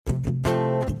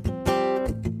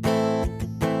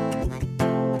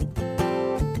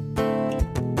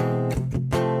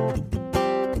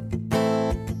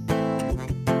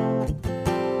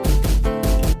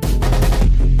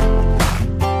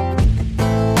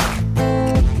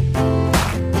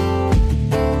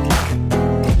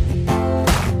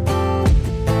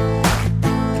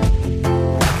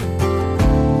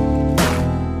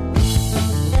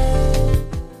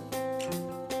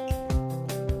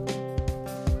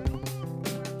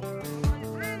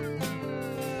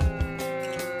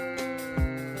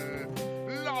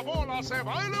bola se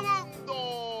va elevando.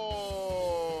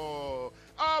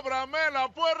 Ábrame la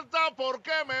puerta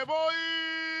porque me voy.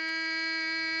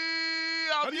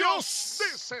 Adiós,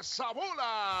 dice esa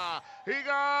bola.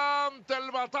 Gigante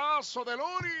el batazo de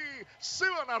Looney. Se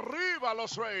van arriba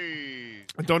los Rays.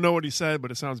 I don't know what he said,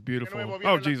 but it sounds beautiful.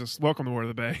 Oh, Jesus. Welcome to Word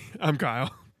of the Bay. I'm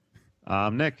Kyle.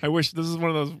 I'm Nick. I wish this is one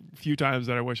of those few times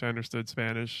that I wish I understood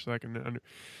Spanish so I can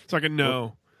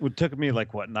know. It took me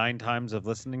 9 times of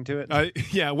listening to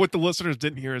it. Yeah, what the listeners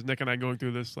didn't hear is Nick and I going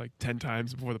through this 10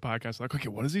 times before the podcast. Like, okay,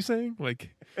 what is he saying?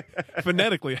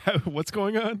 Phonetically, what's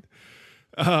going on?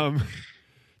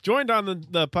 Joined on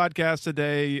the podcast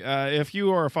today, if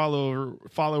you are a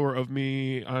follower of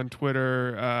me on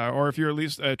Twitter, or if you're at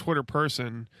least a Twitter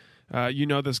person, you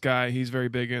know this guy. He's very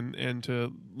big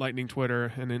into Lightning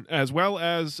Twitter, and as well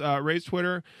as Ray's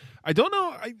Twitter. I don't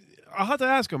know. I'll have to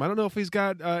ask him. I don't know if he's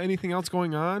got anything else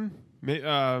going on.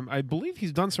 I believe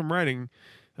he's done some writing.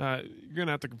 You're going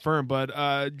to have to confirm.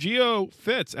 But Geo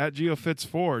Fitz, at Geo Fitz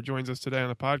 4, joins us today on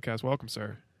the podcast. Welcome,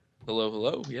 sir.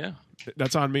 Hello. Yeah.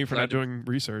 That's on me for not doing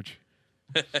research.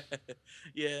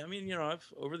 Yeah, I mean,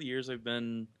 over the years I've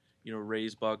been,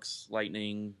 Rays, Bucks,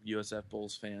 Lightning, USF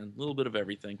Bulls fan, a little bit of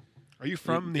everything. Are you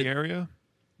from the area?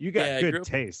 You got good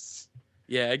tastes.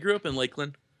 Yeah, I grew up in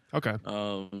Lakeland. Okay.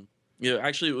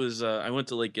 Actually it was I went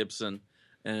to Lake Gibson,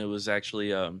 and it was actually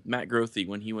Matt Grothe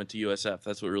when he went to USF.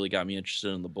 That's what really got me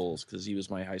interested in the Bulls, because he was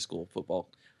my high school football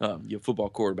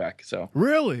quarterback. So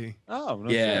really? Oh, no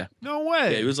yeah, shit. no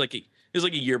way. Yeah, it was like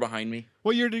a year behind me.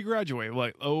 What year did you graduate?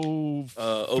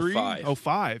 05.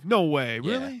 05. No way.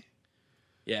 Really?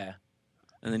 Yeah.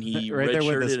 And then he right there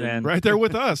with us, man. Right there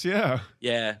with us. Yeah.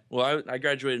 Yeah. Well, I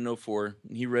graduated in 04.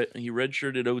 He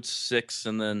redshirted 06,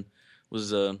 and then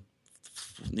was a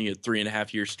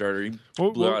 3.5 year starter. He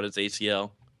blew out his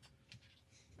ACL.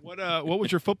 What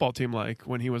was your football team like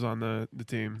when he was on the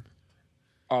team?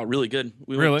 Oh, really good.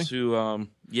 We went to Well,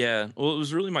 it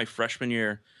was really my freshman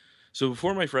year. So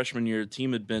before my freshman year, the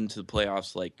team had been to the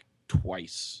playoffs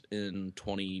twice in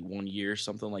 21 years,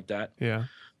 something like that. Yeah.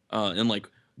 And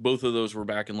both of those were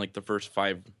back in the first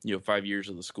 5 years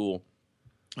of the school.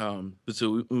 But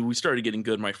so we started getting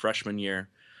good my freshman year.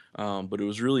 But it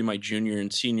was really my junior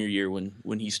and senior year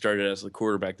when he started as the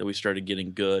quarterback that we started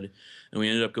getting good. And we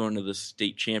ended up going to the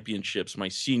state championships my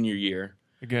senior year.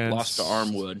 Again, lost to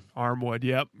Armwood. Armwood,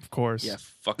 yep, of course. Yeah,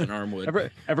 fucking Armwood.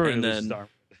 Everybody loses to Armwood.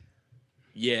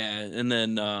 Yeah, and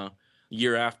then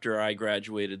year after I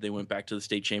graduated, they went back to the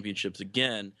state championships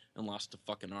again and lost to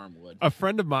fucking Armwood. A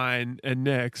friend of mine and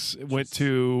Nick's went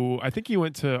to, I think he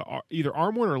went to either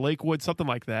Armwood or Lakewood, something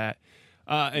like that.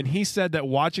 And he said that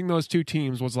watching those two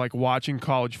teams was like watching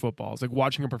college football. It's like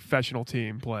watching a professional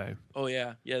team play. Oh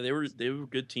yeah, they were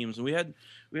good teams, and we had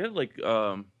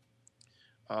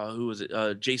who was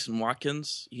it? Jason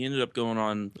Watkins. He ended up going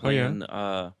on playing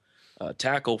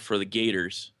tackle for the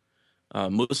Gators,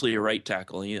 mostly a right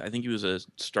tackle. I think he was a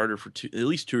starter for at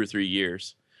least 2 or 3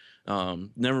 years.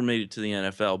 Never made it to the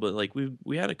NFL, but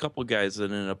we had a couple guys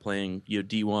that ended up playing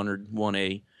D1 or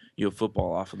 1A.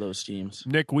 Football off of those teams.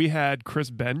 Nick, we had Chris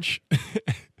Bench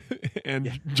and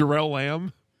Jarrell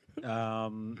Lamb.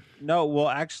 No, well,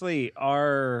 actually,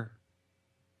 our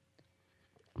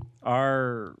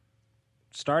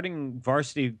starting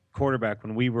varsity quarterback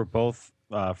when we were both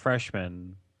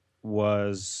freshmen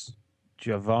was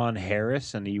Javon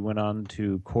Harris, and he went on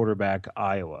to quarterback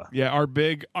Iowa. Yeah, our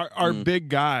big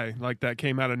guy that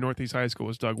came out of Northeast High School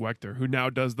was Doug Wechter, who now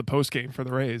does the post game for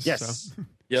the Rays. Yes. So.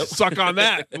 Yep. Suck on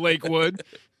that, Lakewood.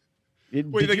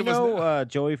 Did you know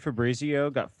Joey Fabrizio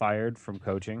got fired from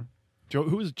coaching?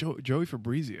 Who was Joey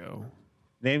Fabrizio?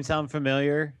 Name sound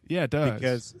familiar? Yeah, it does.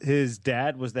 Because his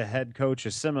dad was the head coach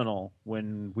of Seminole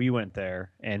when we went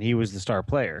there, and he was the star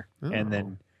player. Oh. And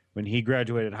then when he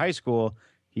graduated high school,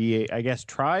 he, I guess,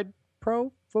 tried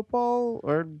pro football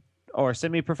or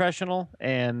semi-professional,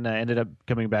 and ended up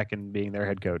coming back and being their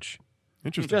head coach.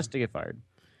 Interesting. Just to get fired.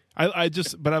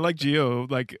 But I like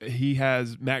Gio. He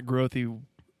has Matt Grothe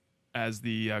as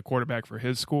the quarterback for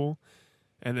his school,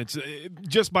 and it's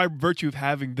just by virtue of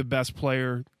having the best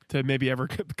player to maybe ever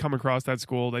come across that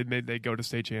school, they go to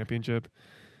state championship.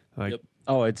 Yep.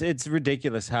 Oh, it's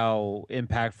ridiculous how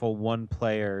impactful one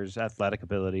player's athletic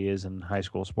ability is in high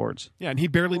school sports. Yeah, and he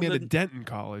barely made a dent in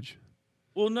college.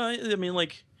 Well, no, I mean,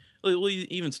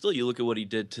 even still, you look at what he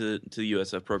did to the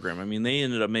USF program. I mean, they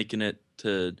ended up making it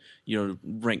to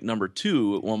rank number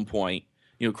 2 at one point.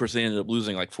 Of course, they ended up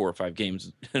losing 4 or 5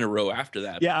 games in a row after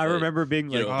that. Yeah, I remember being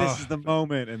this is the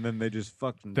moment, and then they just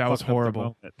fucking that was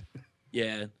horrible.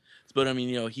 Yeah, but I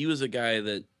mean, he was a guy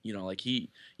that you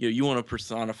want to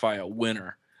personify a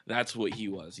winner. That's what he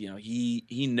was.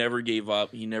 He never gave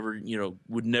up. He never,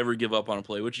 would never give up on a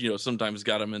play, which, sometimes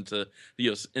got him into,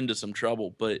 into some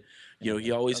trouble. But,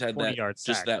 he always had that,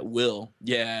 just that will.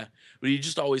 Yeah. But he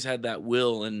just always had that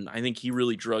will. And I think he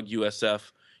really drug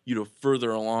USF,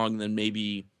 further along than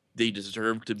maybe they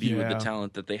deserved to be with the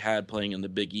talent that they had playing in the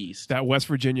Big East. That West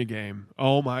Virginia game.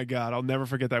 Oh my God, I'll never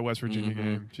forget that West Virginia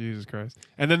game. Jesus Christ!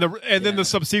 And then the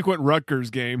subsequent Rutgers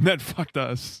game that fucked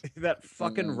us. That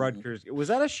fucking Rutgers. Was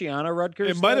that a Shiano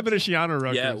Rutgers? It might have been a Shiano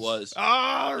Rutgers. Yeah, it was.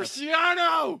 Oh,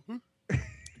 Shiano!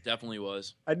 Definitely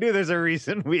was. I knew there's a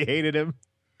reason we hated him.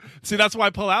 See, that's why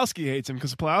Pulowski hates him,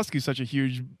 because Pulowski's such a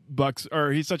huge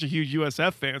he's such a huge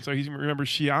USF fan, so he remembers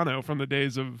Shiano from the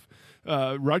days of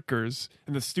Rutgers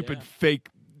and the stupid fake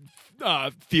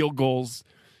field goals,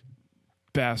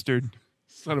 bastard,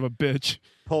 son of a bitch,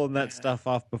 pulling that stuff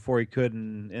off before he could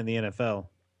in the NFL.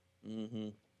 Mm-hmm.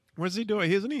 What's he doing?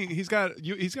 He's got a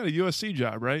USC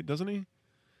job, right? Doesn't he?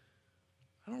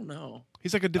 I don't know.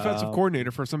 He's like a defensive coordinator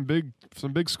for some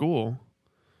big school.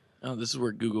 Oh, this is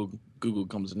where Google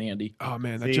comes in handy. Oh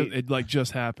man, it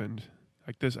just happened.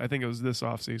 Like this, I think it was this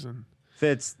offseason.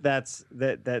 Fitz,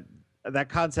 that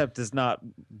concept does not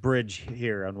bridge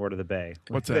here on Word of the Bay.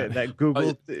 What's that? That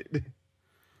Google.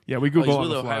 Yeah, we Google on with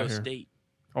the fly Ohio here. State.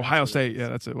 Ohio State, yeah,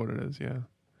 that's what it is. Yeah.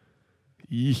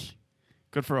 Eesh.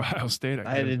 Good for Ohio State.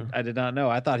 I did not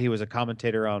know. I thought he was a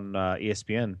commentator on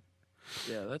ESPN.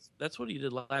 Yeah, that's what he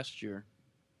did last year.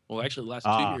 Well, actually, the last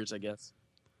 2 years, I guess.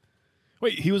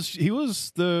 Wait, he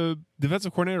was the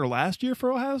defensive coordinator last year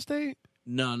for Ohio State?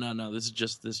 No. This is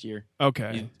just this year.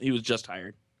 Okay. He was just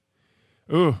hired.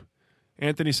 Ooh.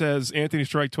 Anthony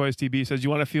Strike Twice TB says,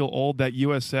 you want to feel old? That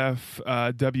USF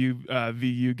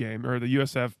WVU game, or the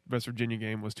USF West Virginia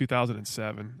game, was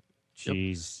 2007.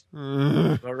 Jeez.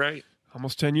 All right.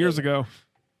 Almost 10 years ago.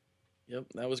 Yep,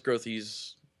 that was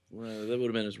Grothy's. That would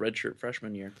have been his redshirt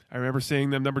freshman year. I remember seeing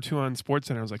them number 2 on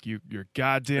SportsCenter. I was like, you're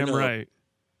goddamn right.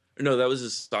 No, that was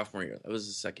his sophomore year. That was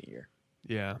his second year.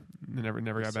 Yeah, they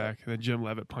never got back. And then Jim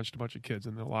Levitt punched a bunch of kids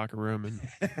in the locker room. And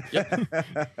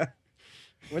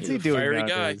what's he doing fiery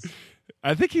nowadays? guy.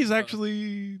 I think he's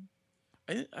actually.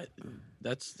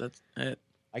 That's it.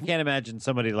 I can't imagine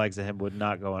somebody like him would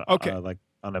not go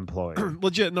unemployed.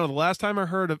 Legit. No, the last time I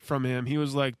heard it from him, he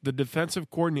was like the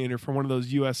defensive coordinator for one of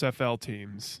those USFL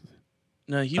teams.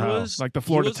 No, he was like the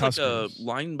Florida Tuskers. Tuskers.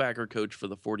 Like a linebacker coach for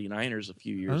the 49ers a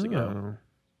few years ago.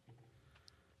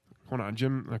 Hold on,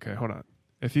 Jim. Okay, hold on.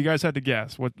 If you guys had to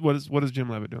guess, what is Jim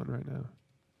Levitt doing right now?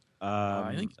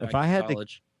 I think if I had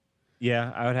college.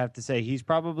 I would have to say he's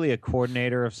probably a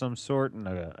coordinator of some sort in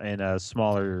a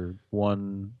smaller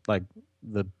one, like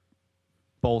the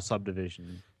bowl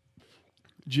subdivision.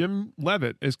 Jim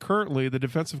Levitt is currently the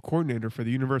defensive coordinator for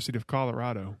the University of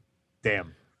Colorado.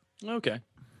 Damn. Okay.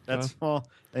 That's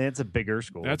it's a bigger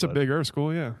school. That's a bigger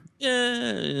school, yeah.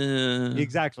 Yeah.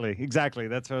 Exactly.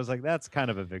 That's what I was like. That's kind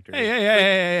of a victory.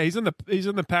 Hey! He's in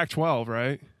the Pac-12,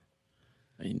 right?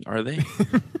 I mean, are they?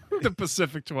 The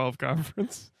Pacific 12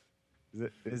 Conference.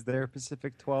 Is there a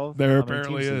Pacific 12? There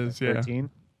apparently is. Yeah. 13.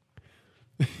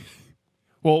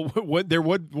 Well,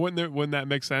 wouldn't that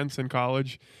make sense in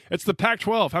college? It's the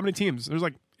Pac-12. How many teams? There's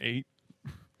like 8.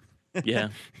 Yeah.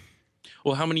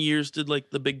 Well, how many years did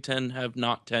the Big Ten have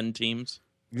not 10 teams?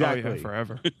 Exactly. Oh, yeah,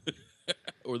 forever.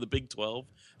 Or the Big 12?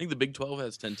 I think the Big 12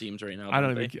 has 10 teams right now. I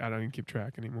don't even keep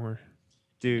track anymore.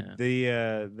 Dude,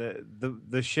 yeah.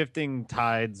 the shifting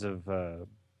tides of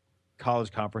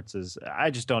college conferences, I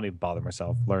just don't even bother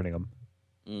myself learning them.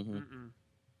 Mm-hmm.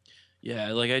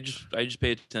 Yeah, I just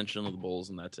pay attention to the bowls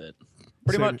and that's it.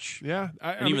 Pretty much. Yeah.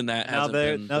 Even that hasn't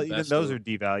been the even best those are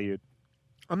devalued.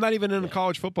 I'm not even into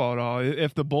college football at all.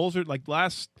 If the Bulls are like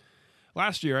last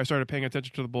year, I started paying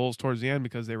attention to the Bulls towards the end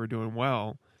because they were doing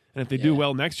well. And if they do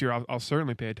well next year, I'll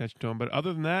certainly pay attention to them. But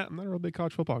other than that, I'm not a real big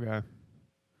college football guy.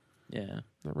 Yeah.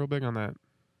 Not real big on that.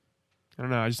 I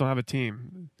don't know. I just don't have a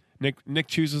team. Nick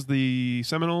chooses the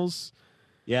Seminoles.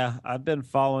 Yeah, I've been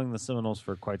following the Seminoles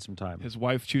for quite some time. His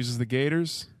wife chooses the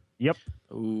Gators. Yep.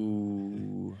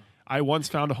 Ooh. I once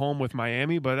found a home with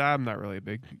Miami, but I'm not really a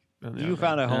big... You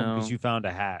found a home because you found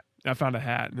a hat. I found a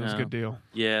hat, and it was a good deal.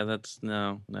 Yeah, that's...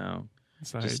 No.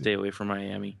 Just stay away from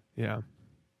Miami. Yeah.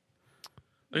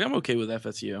 I'm okay with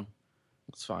FSU.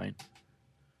 It's fine.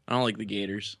 I don't like the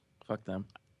Gators. Fuck them.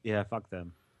 Yeah, fuck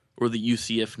them. Or the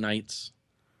UCF Knights.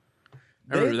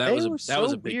 I remember that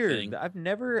was a big weird thing. I've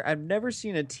never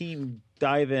seen a team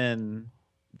dive in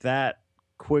that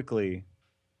quickly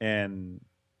and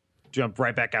jump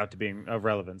right back out to being of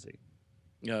relevancy.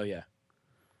 Oh yeah.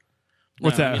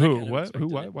 What's that? Who? What? Who?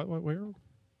 What? Where?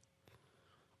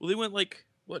 Well, they went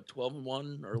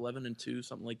 12-1 or 11-2,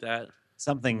 something like that.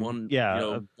 something. Won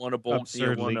a bowl,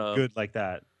 absurdly good like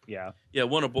that. Yeah,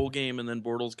 won a bowl game, and then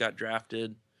Bortles got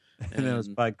drafted, and it was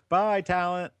like, bye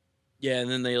talent. Yeah,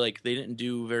 and then they didn't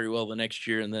do very well the next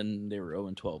year, and then they were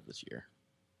 0-12 this year.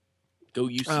 Go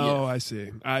UCF. Oh, I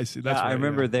see. That's right, I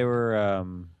remember they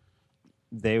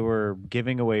were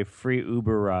giving away free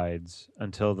Uber rides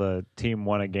until the team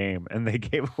won a game, and they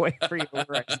gave away free Uber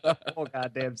rides the whole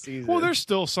goddamn season. Well, they're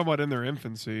still somewhat in their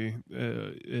infancy.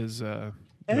 The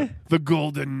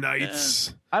Golden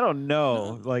Knights. I don't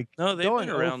know. They've been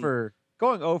around.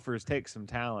 Going overs takes some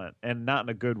talent, and not in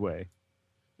a good way.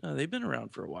 No, they've been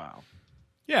around for a while.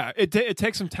 Yeah, it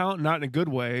takes some talent, not in a good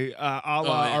way, a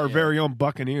la our very own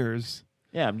Buccaneers.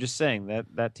 Yeah, I'm just saying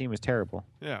that team is terrible.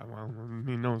 Yeah, well, I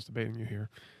mean, no one's debating you here.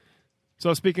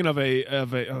 So speaking of a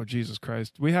oh Jesus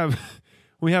Christ, we have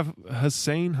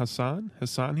Hassan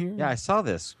here. Yeah, I saw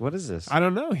this. What is this? I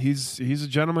don't know. He's a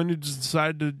gentleman who just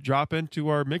decided to drop into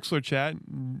our Mixler chat.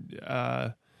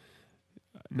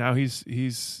 Now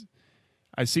he's.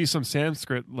 I see some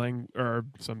Sanskrit or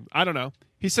some. I don't know.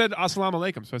 He said "Assalamu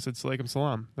alaikum," so I said "Salaikum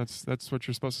salam." That's what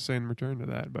you're supposed to say in return to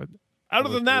that. But other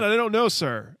than that, I don't know,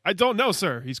 sir. I don't know,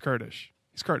 sir. He's Kurdish.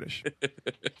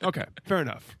 Okay, fair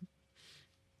enough.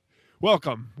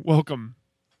 Welcome,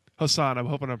 Hassan. I'm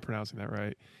hoping I'm pronouncing that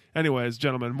right. Anyways,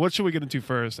 gentlemen, what should we get into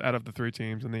first out of the three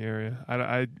teams in the area?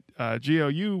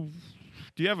 Geo, do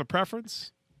you have a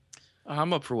preference?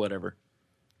 I'm up for whatever.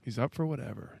 He's up for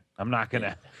whatever. I'm not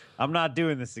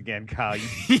doing this again, Kyle.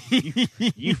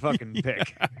 You fucking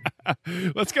pick.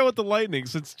 Let's go with the Lightning.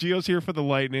 Since Geo's here for the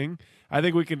Lightning, I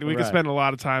think we can spend a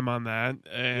lot of time on that.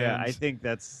 And yeah, I think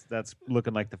that's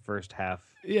looking like the first half.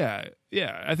 Yeah.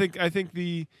 I think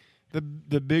the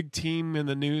big team in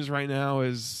the news right now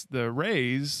is the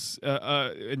Rays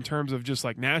in terms of just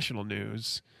like national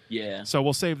news. Yeah. So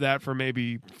we'll save that for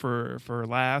maybe for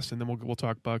last, and then we'll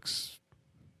talk Bucks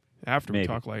after we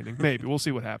talk Lightning. Maybe we'll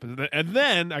see what happens, and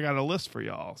then I got a list for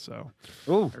y'all. So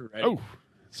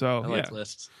so I like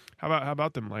lists. How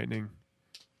about them Lightning?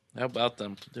 How about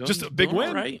them? Just a big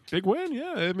win, right? Big win.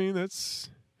 Yeah, I mean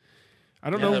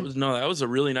I don't know. That was a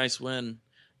really nice win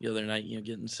the other night.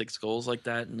 Getting 6 goals like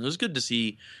that, and it was good to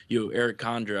see Eric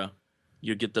Condra.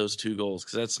 Get those 2 goals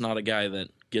because that's not a guy that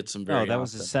gets them very often. That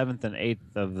was the 7th and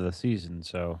 8th of the season.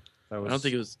 So I don't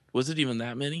think it was. Was it even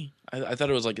that many? I thought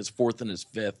it was like his 4th and his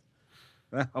 5th.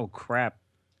 Oh crap!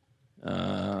 I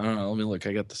don't know. Let me look.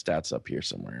 I got the stats up here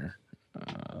somewhere.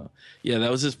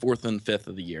 That was his 4th and 5th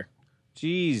of the year.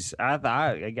 Jeez,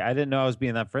 I didn't know I was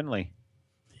being that friendly.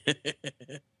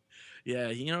 Yeah,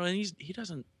 and he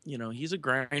doesn't. He's a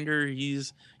grinder.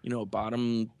 He's a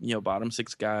bottom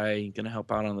 6 guy. Going to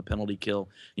help out on the penalty kill.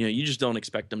 You just don't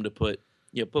expect him to put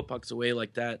pucks away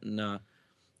like that. And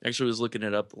actually, was looking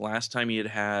it up. The last time he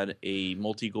had a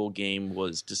multi-goal game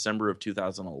was December of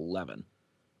 2011.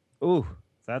 Ooh,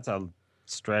 that's a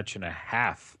stretch and a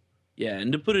half. Yeah,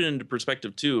 and to put it into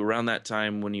perspective, too, around that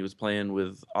time when he was playing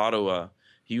with Ottawa,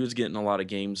 he was getting a lot of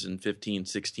games in 15,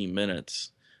 16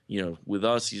 minutes. With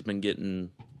us, he's been getting,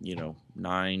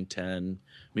 9, 10,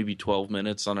 maybe 12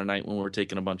 minutes on a night when we're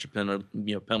taking a bunch of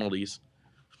penalties.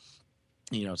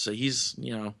 So he's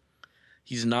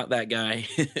not that guy,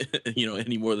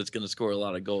 anymore that's going to score a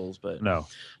lot of goals. But no.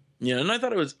 And I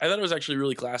thought it was actually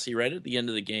really classy. Right at the end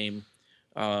of the game,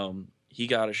 he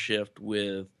got a shift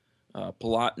with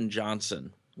Palat and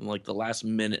Johnson in like the last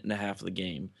minute and a half of the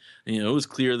game. And, it was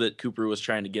clear that Cooper was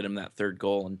trying to get him that 3rd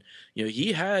goal. And,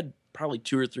 he had probably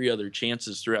 2 or 3 other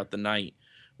chances throughout the night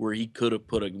where he could have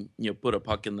put a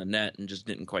puck in the net and just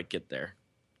didn't quite get there.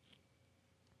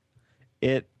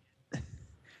 Do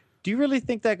you really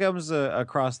think that comes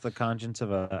across the conscience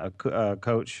of a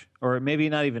coach, or maybe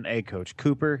not even a coach,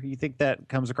 Cooper? You think that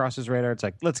comes across his radar? It's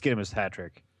like, let's get him his hat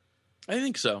trick. I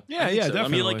think so. Yeah, so.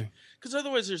 Definitely. I mean, because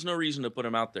otherwise there's no reason to put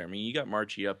him out there. I mean, you got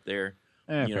Marchie up there.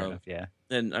 Fair enough, yeah.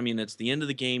 And, I mean, it's the end of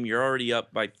the game. You're already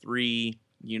up by 3.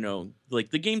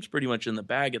 The game's pretty much in the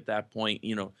bag at that point.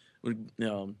 They're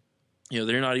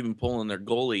not even pulling their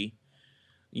goalie.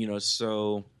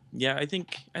 So yeah, I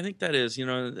think that is.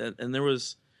 And there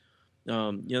was,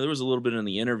 there was a little bit in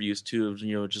the interviews too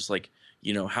of just like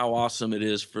how awesome it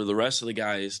is for the rest of the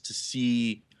guys to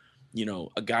see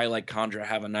a guy like Condra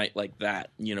have a night like that.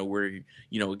 Where a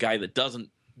guy that doesn't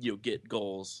get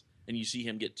goals and you see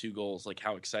him get 2 goals, like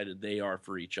how excited they are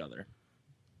for each other.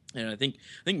 And I think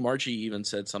Marchie even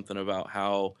said something about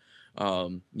how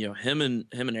him and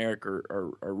Eric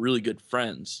are really good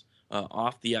friends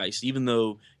off the ice, even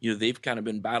though they've kind of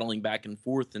been battling back and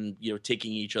forth and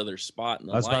taking each other's spot in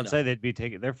the lineup. I was about to say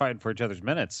they're fighting for each other's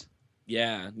minutes.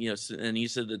 Yeah, and he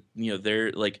said that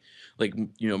they're like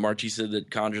Marchie said that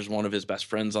Conjur's one of his best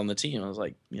friends on the team. I was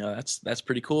like, that's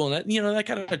pretty cool, and that that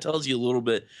kind of tells you a little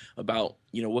bit about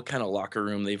what kind of locker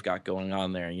room they've got going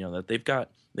on there. That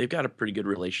they've got a pretty good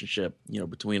relationship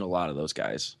between a lot of those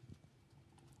guys.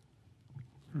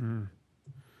 Mm-hmm.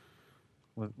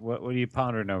 What are you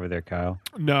pondering over there, Kyle?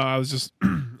 No, I was just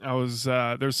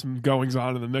there's some goings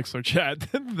on in the Mixler chat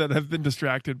that I've been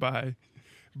distracted by.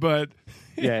 But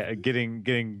yeah,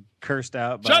 getting cursed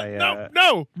out by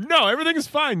no, everything is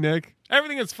fine, Nick.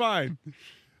 Everything is fine.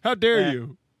 How dare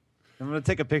you? I'm gonna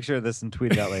take a picture of this and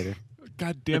tweet it out later.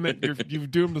 God damn it,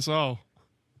 you've doomed us all.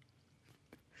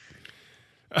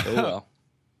 Oh well.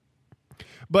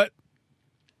 But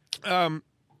all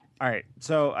right,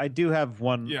 so I do have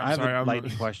one. Yeah, I have a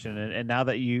lightning question, and now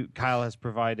that Kyle has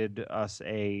provided us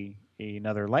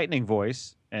another lightning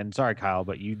voice, and sorry, Kyle,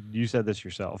 but you said this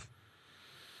yourself.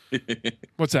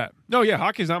 What's that? No, yeah,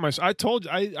 hockey's not my. I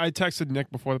texted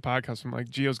Nick before the podcast. I'm like,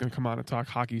 Geo's going to come on and talk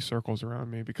hockey circles around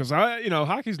me because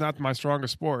hockey's not my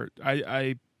strongest sport.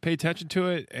 I pay attention to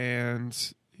it and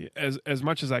as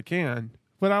much as I can,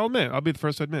 but I'll be the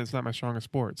first to admit it's not my strongest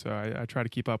sport. So I try to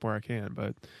keep up where I can,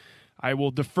 but I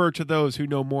will defer to those who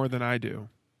know more than I do.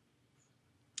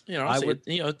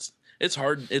 It's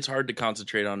hard. It's hard to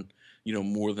concentrate on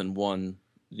more than one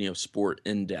sport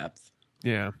in depth.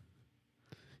 Yeah.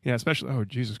 Yeah, especially. Oh,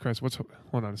 Jesus Christ!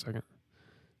 Hold on a second.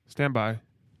 Stand by.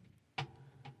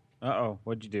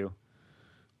 What'd you do?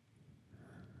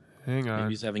 Hang on.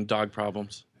 Maybe he's having dog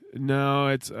problems. No,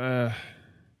 it's the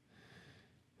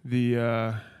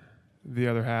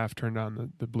other half turned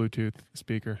on the Bluetooth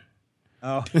speaker.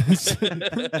 Oh. So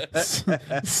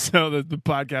the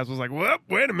podcast was like, "Well,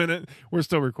 wait a minute, we're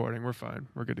still recording. We're fine.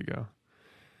 We're good to go."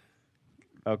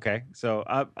 Okay, so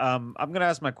I'm going to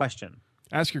ask my question.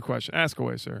 Ask your question. Ask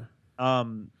away, sir.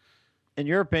 In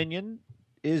your opinion,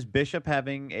 is Bishop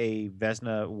having a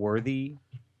Vezina-worthy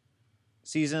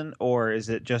season, or is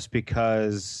it just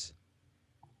because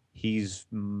he's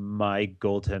my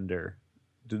goaltender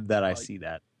that I see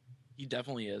that? He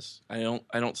definitely is. I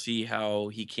don't see how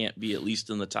he can't be at least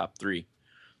in the top three.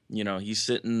 He's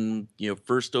sitting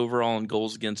first overall in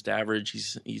goals against average.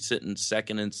 He's sitting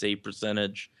second in save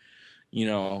percentage. He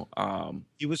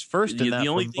was first in that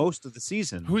for most of the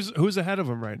season. Who's ahead of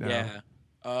him right now? Yeah,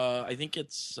 I think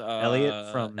it's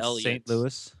Elliott from St.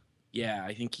 Louis. Yeah,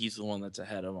 I think he's the one that's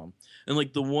ahead of him. And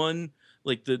like the one,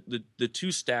 like the two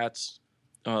stats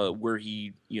where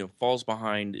he falls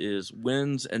behind is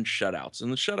wins and shutouts.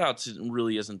 And the shutouts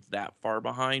really isn't that far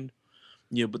behind,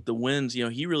 but the wins,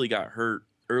 he really got hurt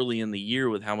early in the year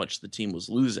with how much the team was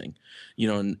losing,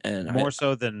 and more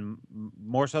so than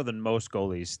most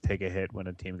goalies take a hit when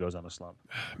a team goes on a slump.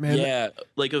 Man. Yeah,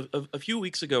 like a few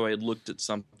weeks ago, I had looked at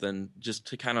something just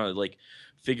to kind of like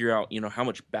figure out, how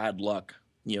much bad luck,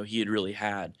 he had really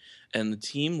had, and the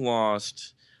team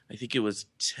lost, I think it was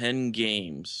 10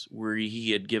 games where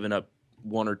he had given up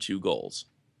 1 or 2 goals.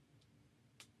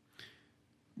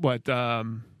 What,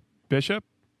 Bishop?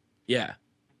 Yeah.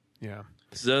 Yeah.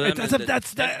 So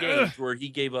that's games where he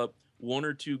gave up 1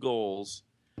 or 2 goals,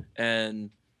 and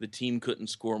the team couldn't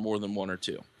score more than 1 or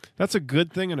 2. That's a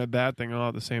good thing and a bad thing all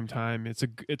at the same time. It's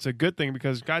a good thing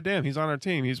because goddamn, he's on our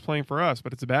team, he's playing for us.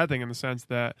 But it's a bad thing in the sense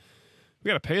that we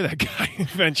got to pay that guy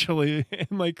eventually, and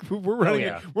like we're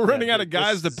running out of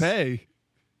guys to pay.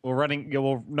 We're running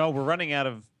out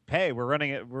of pay. We're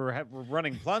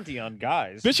running plenty on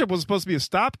guys. Bishop was supposed to be a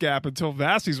stopgap until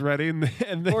Vassey's ready, and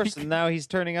of course, and now he's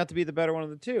turning out to be the better one of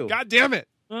the two. God damn it!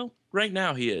 Well, right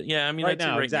now he is. Yeah, I mean,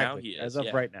 now he is. As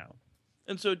of right now.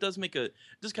 And so it does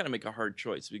kind of make a hard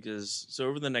choice because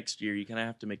over the next year you kind of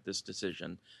have to make this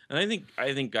decision. And I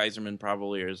think Geiserman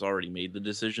probably has already made the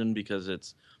decision because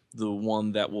it's the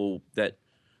one that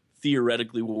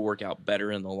theoretically will work out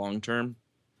better in the long term.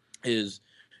 Is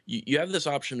you have this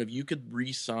option of you could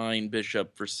re-sign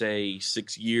Bishop for say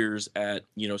 6 years at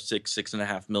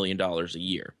 $6.5 million a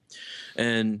year,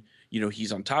 and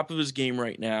he's on top of his game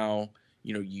right now.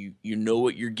 You know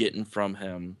what you're getting from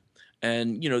him,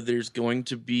 and there's going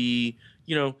to be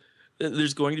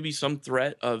some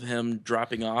threat of him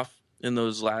dropping off in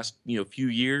those last few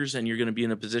years, and you're going to be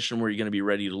in a position where you're going to be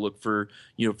ready to look for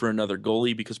for another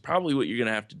goalie, because probably what you're going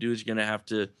to have to do is you're going to have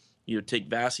to take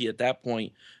Vassey at that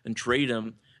point and trade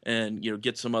him and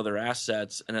get some other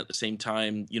assets, and at the same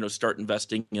time start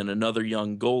investing in another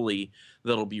young goalie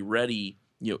that'll be ready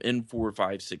in 4,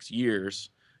 5, 6 years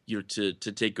to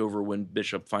take over when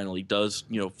Bishop finally does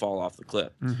fall off the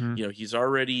cliff. Mm-hmm. He's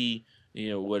already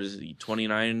what is he,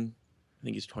 29? I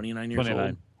think he's 29 years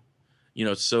 29.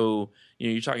 old. So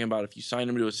you're talking about if you sign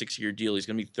him to a 6-year deal, he's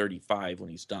going to be 35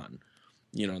 when he's done.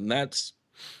 And that's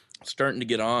starting to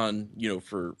get on,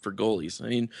 for goalies. I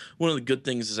mean, one of the good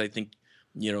things is I think,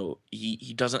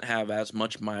 he doesn't have as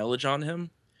much mileage on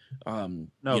him. No,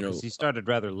 because he started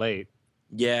rather late.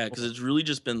 Yeah, because it's really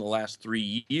just been the last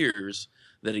 3 years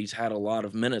that he's had a lot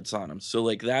of minutes on him. So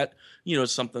like that,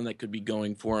 is something that could be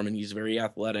going for him, and he's very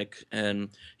athletic, and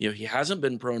he hasn't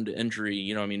been prone to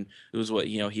injury. I mean, it was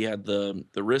he had the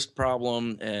wrist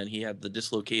problem, and he had the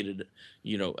dislocated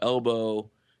elbow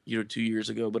 2 years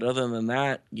ago. But other than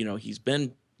that, he's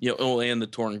been and the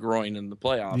torn groin in the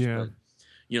playoffs. Yeah.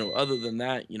 But other than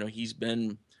that, he's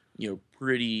been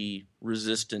pretty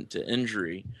resistant to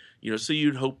injury. So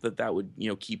you'd hope that would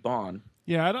keep on.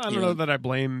 Yeah, I don't know that I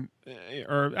blame,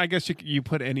 or I guess you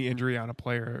put any injury on a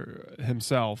player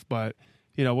himself, but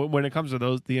when it comes to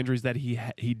the injuries that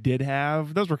he did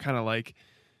have, those were kind of like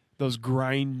those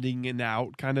grinding it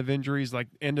out kind of injuries, like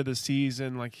end of the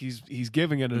season, like he's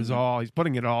giving it his all, he's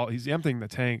putting it all, he's emptying the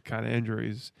tank kind of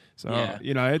injuries. So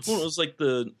it was like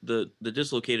the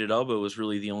dislocated elbow was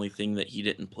really the only thing that he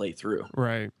didn't play through.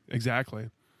 Right, exactly.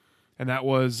 And that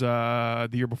was the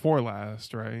year before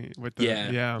last, right? With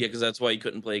because that's why he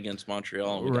couldn't play against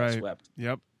Montreal and we got swept.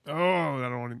 Yep. Oh, I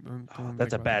don't want to.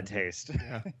 That's a bad taste.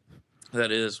 Yeah,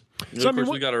 that is. So, of course,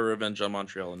 we got our revenge on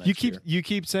Montreal next year. You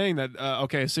keep saying that. A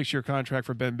 6-year contract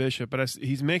for Ben Bishop, but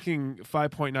he's making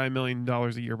 $5.9 million a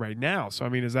year right now. So I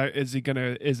mean, is it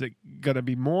gonna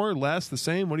be more, less, the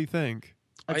same? What do you think?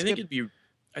 I think it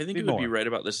would be right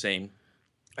about the same.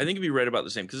 I think it'd be right about the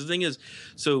same, because the thing is,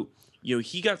 so.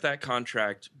 He got that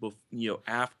contract,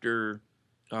 after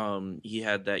he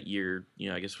had that year,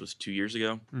 I guess it was 2 years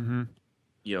ago.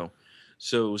 Mm-hmm.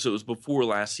 So it was before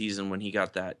last season when he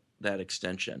got that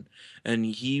extension. And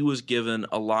he was given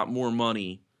a lot more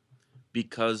money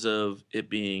because of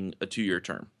it being a 2-year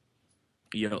term.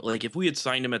 Like if we had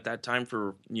signed him at that time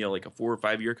for, like a 4 or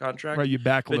 5 year contract, right, you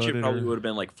backloaded it probably would have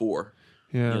been like 4.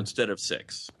 Yeah. Instead of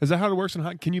 6. Is that how it works in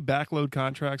hockey? Can you backload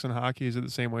contracts in hockey? Is it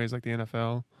the same way as like the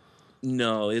NFL?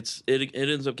 No, it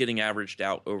ends up getting averaged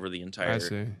out over the entire. I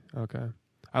see. Okay,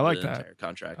 I like that entire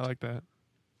contract. I like that.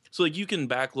 So like you can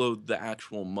backload the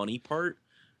actual money part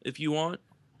if you want,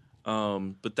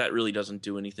 but that really doesn't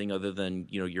do anything other than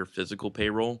your physical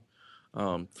payroll.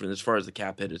 As far as the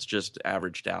cap hit, it's just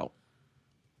averaged out.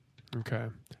 Okay,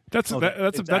 that's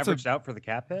averaged out for the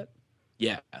cap hit.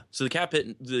 Yeah, so the cap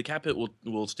hit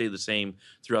will stay the same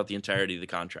throughout the entirety of the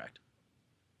contract.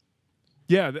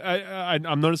 Yeah,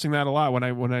 I'm noticing that a lot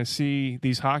when I see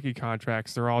these hockey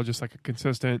contracts. They're all just like a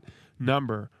consistent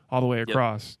number all the way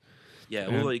across. Yeah,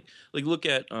 well, like look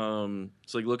at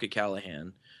look at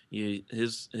Callahan.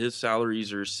 His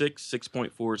salaries are 6,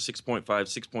 6.4, 6.5,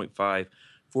 6.5,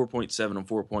 4.7, and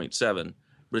 4.7,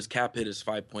 but his cap hit is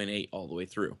 5.8 all the way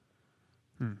through.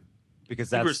 Because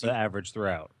that's the average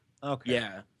throughout. Okay.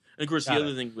 Yeah, and of course the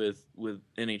other thing with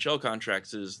NHL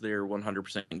contracts is they're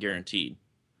 100% guaranteed.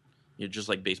 Just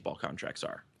like baseball contracts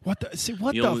are. What the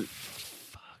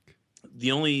fuck?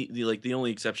 The only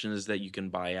exception is that you can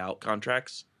buy out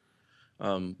contracts,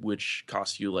 which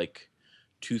costs you like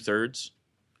 2/3,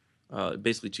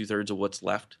 basically 2/3 of what's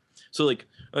left. So like,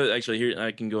 actually, here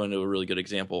I can go into a really good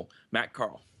example. Matt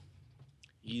Carl,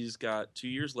 he's got 2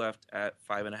 years left at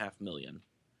 $5.5 million,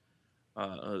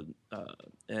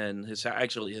 and his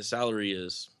salary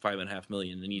is $5.5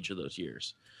 million in each of those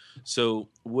years. So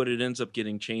what it ends up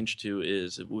getting changed to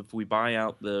is if we buy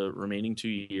out the remaining 2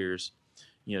 years,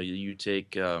 you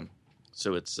take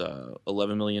so it's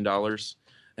 $11 million,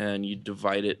 and you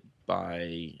divide it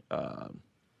by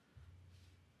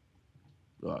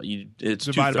it's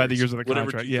divided by the years of the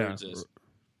whatever contract. 2/3 is.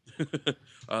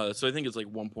 So I think it's like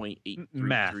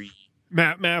 1.833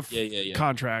 math. Yeah.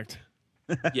 Contract.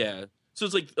 Yeah. So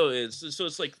it's like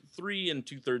it's like 3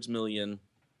 2/3 million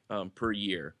per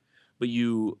year. But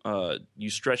you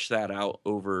stretch that out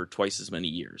over twice as many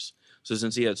years. So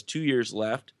since he has 2 years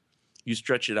left, you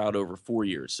stretch it out over 4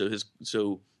 years. So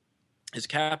his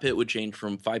cap hit would change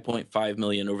from $5.5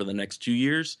 million over the next 2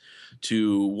 years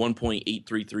to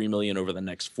 $1.833 million over the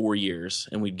next 4 years,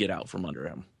 and we'd get out from under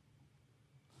him.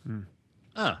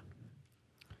 Yeah.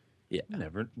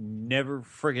 Never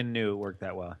friggin' knew it worked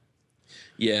that well.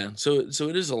 Yeah, so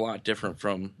it is a lot different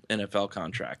from NFL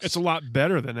contracts. It's a lot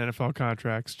better than NFL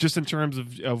contracts, just in terms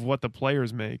of what the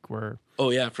players make. Where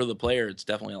for the player, it's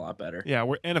definitely a lot better. Yeah,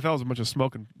 where NFL is a bunch of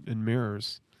smoke and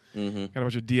mirrors. Mm-hmm. Got a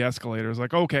bunch of de-escalators.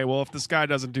 Like, okay, well,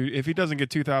 if he doesn't get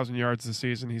 2,000 yards this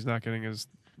season, he's not getting his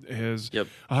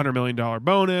 $100 million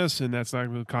bonus, and that's not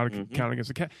going to count against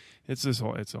the cap. It's a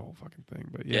whole fucking thing.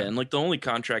 But yeah, and like the only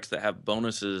contracts that have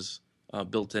bonuses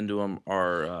built into them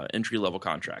are entry level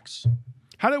contracts.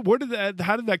 How did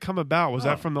that come about? Was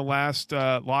that from the last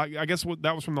lock? I guess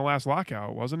that was from the last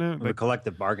lockout, wasn't it? The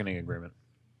collective bargaining agreement.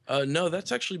 No,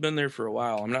 that's actually been there for a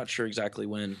while. I'm not sure exactly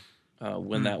when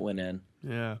that went in.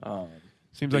 Yeah.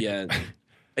 Seems like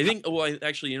I think. Well,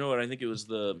 actually, you know what? I think it was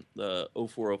the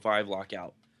 04-05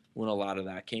 lockout when a lot of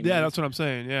that came. Yeah, in. that's what I'm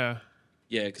saying. Yeah.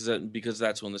 Yeah, because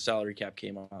that's when the salary cap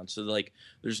came on. So like,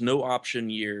 there's no option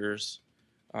years.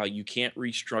 You can't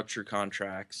restructure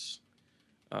contracts.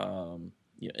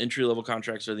 Entry level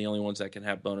contracts are the only ones that can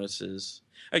have bonuses.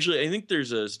 Actually, I think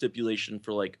there's a stipulation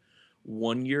for like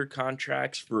 1-year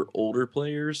contracts for older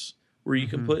players where you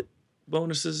can put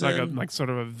bonuses in. Like sort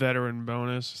of a veteran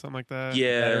bonus, something like that.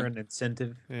 Yeah, veteran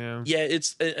incentive. Yeah. Yeah,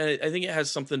 I think it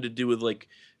has something to do with like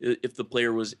if the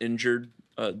player was injured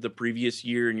the previous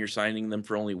year and you're signing them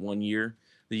for only 1 year,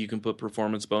 that you can put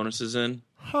performance bonuses in.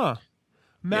 Huh.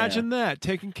 Imagine that,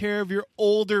 taking care of your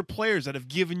older players that have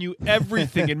given you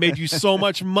everything and made you so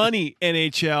much money,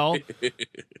 NHL.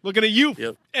 Looking at you,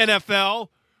 NFL.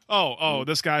 Oh,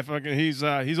 this guy fucking he's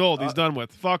old. He's done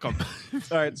with. Fuck him.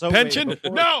 All right, so pension?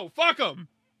 No, fuck him.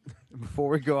 Before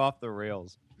we go off the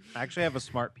rails, I actually have a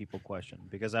smart people question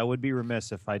because I would be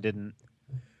remiss if I didn't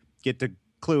get to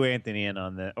clue Anthony in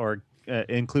on that or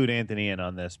include Anthony in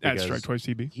on this because Strike Twice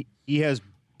TB. He has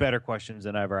better questions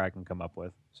than ever I can come up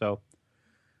with. So,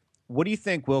 what do you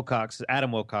think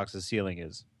Adam Wilcox's ceiling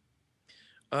is?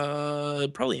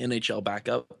 Probably NHL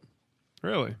backup.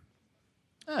 Really?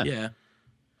 Yeah.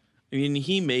 I mean,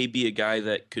 he may be a guy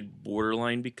that could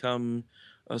borderline become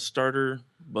a starter,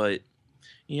 but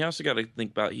you also got to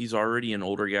think about he's already an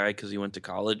older guy because he went to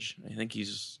college. I think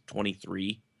he's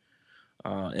 23.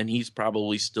 And he's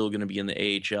probably still going to be in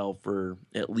the AHL for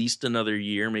at least another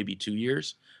year, maybe 2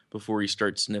 years, before he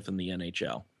starts sniffing the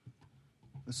NHL.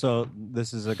 So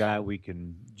this is a guy we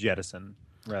can jettison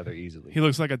rather easily. He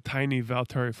looks like a tiny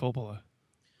Valtteri Filppula.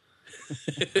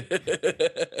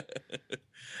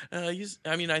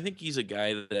 I think he's a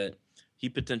guy that he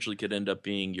potentially could end up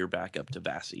being your backup to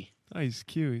Vassy. Oh, he's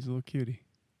cute. He's a little cutie.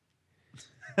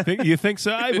 You think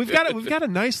so? We've got a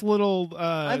nice little stable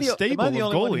am I the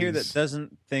of only goalies one here that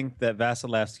doesn't think that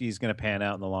Vasilevsky is going to pan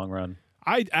out in the long run?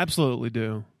 I absolutely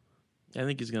do. I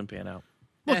think he's going to pan out.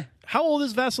 Look, how old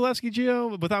is Vasilevsky,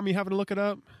 Geo? Without me having to look it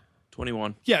up.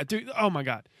 21. Yeah, dude. Oh my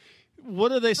God. What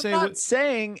do they say? I'm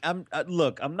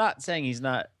not saying he's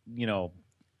not,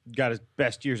 got his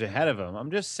best years ahead of him.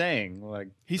 I'm just saying, like,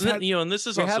 he's had, and this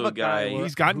is also a guy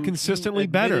he's gotten consistently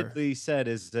better. He said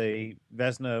is a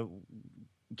Vezina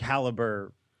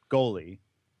caliber goalie,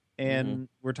 and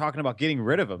we're talking about getting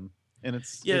rid of him, and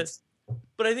it's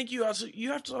But I think you have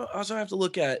to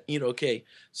look at okay,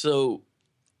 so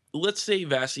let's say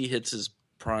Vassy hits his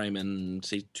prime in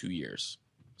say 2 years.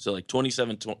 So like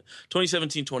 2017,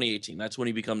 2018, that's when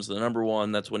he becomes the number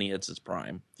one. That's when he hits his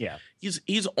prime. Yeah.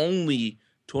 He's only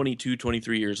 22,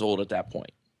 23 years old at that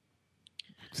point.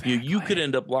 Exactly. You could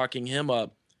end up locking him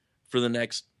up for the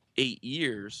next 8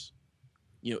 years,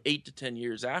 8 to 10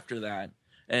 years after that,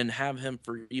 and have him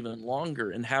for even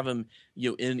longer and have him,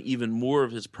 in even more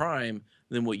of his prime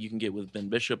than what you can get with Ben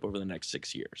Bishop over the next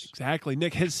 6 years. Exactly.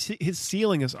 Nick, his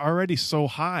ceiling is already so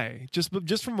high.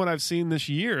 Just from what I've seen this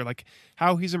year, like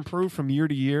how he's improved from year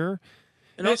to year.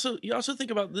 And you also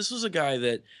think about this was a guy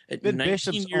that at Ben 19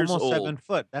 Bishop's years almost old. 7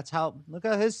 foot. Look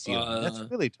at his ceiling. That's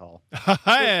really tall.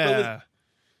 Yeah.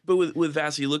 But with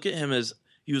Vassy, look at him as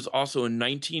he was also a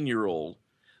 19-year-old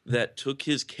that took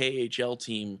his KHL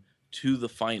team to the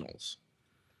finals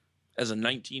as a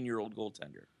 19-year-old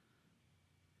goaltender.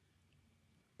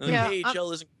 And the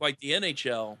KHL isn't quite the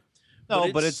NHL.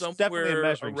 No, but it's somewhere definitely a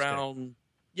measuring around. stick.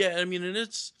 Yeah, I mean, and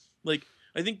it's like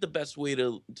I think the best way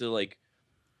to like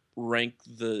rank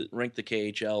the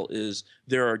KHL is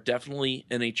there are definitely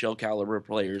NHL caliber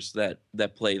players that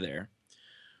play there,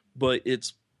 but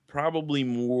it's probably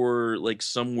more like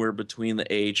somewhere between the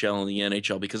AHL and the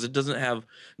NHL because it doesn't have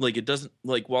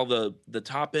while the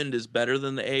top end is better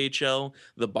than the AHL,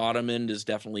 the bottom end is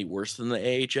definitely worse than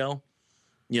the AHL.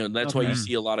 That's why you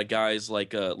see a lot of guys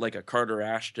like a Carter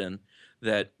Ashton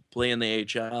that play in the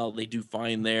AHL. They do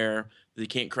fine there. They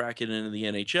can't crack it into the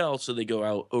NHL, so they go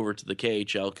out over to the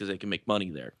KHL because they can make money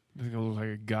there. They look like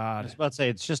a god. I was about to say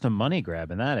it's just a money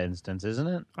grab in that instance, isn't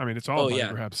it? I mean, it's all money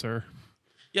grab, sir.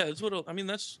 Yeah, that's what what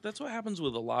happens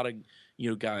with a lot of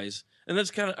guys, and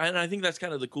I think that's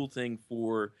kind of the cool thing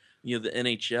for the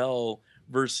NHL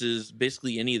versus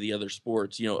basically any of the other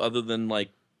sports. Other than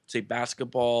like say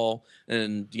basketball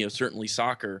and certainly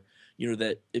soccer.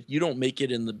 That if you don't make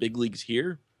it in the big leagues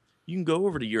here, you can go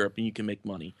over to Europe and you can make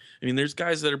money. I mean, there's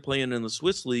guys that are playing in the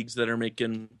Swiss leagues that are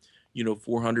making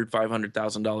 $400,000,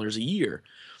 $500,000 a year.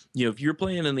 if you're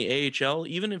playing in the AHL,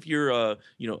 even if you're a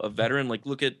veteran, like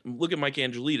look at Mike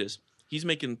Angelidis. He's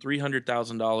making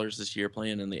 $300,000 this year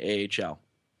playing in the AHL,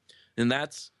 and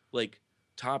that's like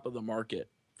top of the market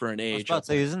for an AHL. I was about to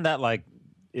say, isn't that like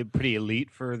pretty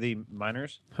elite for the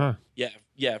minors? Huh.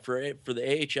 Yeah. For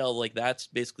the AHL, like that's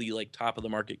basically like top of the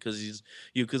market because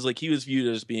like he was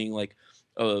viewed as being like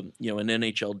an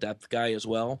NHL depth guy as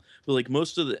well. But like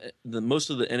most of the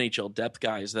NHL depth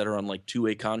guys that are on like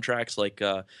 2-way contracts, like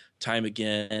Time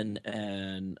Again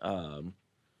and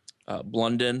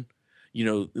Blunden.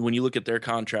 When you look at their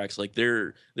contracts, like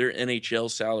their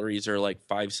NHL salaries are like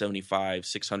 $575,000,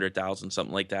 $600,000,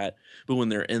 something like that. But when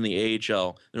they're in the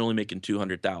AHL, they're only making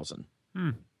 $200,000.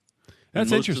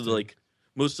 That's interesting.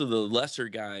 Most of the lesser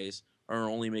guys are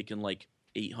only making like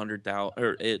 $800,000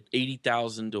 or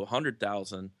 $80,000 to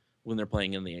 $100,000 when they're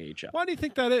playing in the AHL. Why do you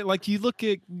think that is? Like you look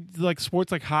at like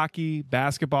sports like hockey,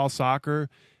 basketball, soccer,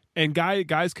 and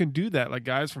guys can do that. Like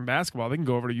guys from basketball, they can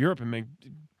go over to Europe and make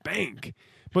bank.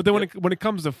 But then when it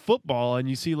comes to football, and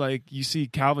you see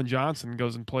Calvin Johnson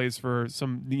goes and plays for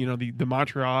some the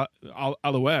Montreal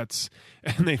Alouettes,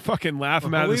 and they fucking laugh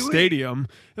him out of the stadium.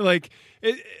 Like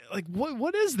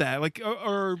what is that? Like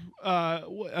or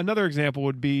another example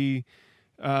would be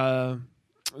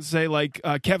say like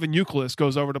Kevin Youkilis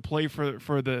goes over to play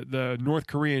for the North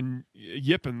Korean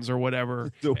Yippens or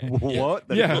whatever. What?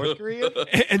 North Korean?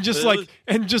 And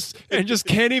just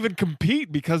can't even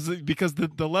compete because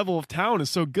the level of talent is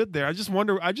so good there. I just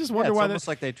wonder why. It's almost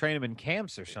like they train him in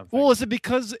camps or something. Well, is it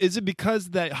because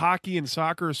that hockey and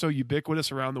soccer are so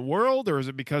ubiquitous around the world, or is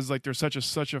it because like there's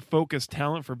such a focused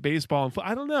talent for baseball and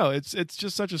I don't know. It's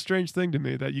just such a strange thing to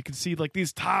me that you can see like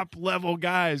these top level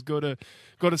guys go to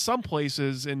some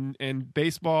places in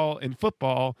baseball and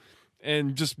football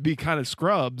and just be kind of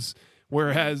scrubs,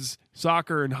 whereas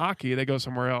soccer and hockey they go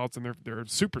somewhere else and they're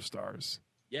superstars.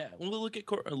 Yeah, well, look at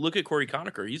Corey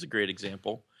Conacher. He's a great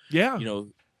example. Yeah,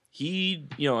 he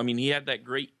had that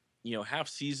great half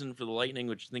season for the Lightning,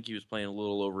 which I think he was playing a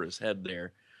little over his head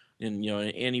there, and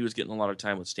and he was getting a lot of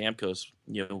time with Stamkos.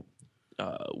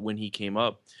 When he came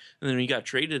up, and then he got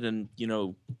traded, and he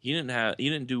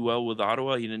didn't do well with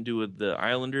Ottawa. He didn't do with the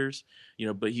Islanders,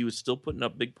 but he was still putting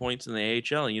up big points in the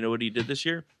AHL. And you know what he did this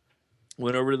year?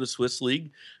 Went over to the Swiss League,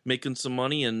 making some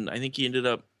money, and I think he ended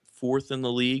up 4th in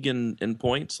the league in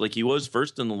points. Like he was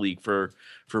 1st in the league for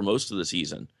most of the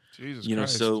season. Jesus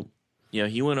Christ. So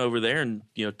he went over there and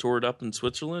tore it up in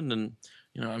Switzerland, and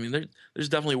there's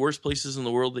definitely worse places in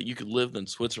the world that you could live than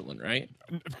Switzerland, right?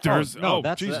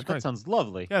 That sounds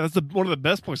lovely. Yeah, that's one of the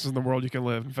best places in the world you can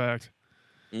live, in fact.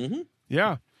 Mm-hmm.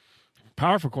 Yeah.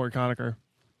 Powerful Corey Conacher.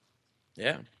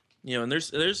 Yeah. And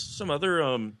there's some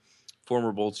other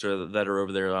former Bolster that are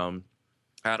over there.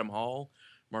 Adam Hall,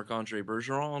 Marc-Andre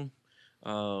Bergeron.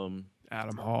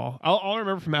 Adam Hall. All I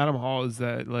remember from Adam Hall is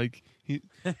that like he's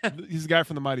the guy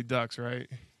from the Mighty Ducks, right?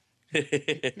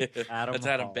 That's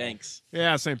Adam Hall. Banks.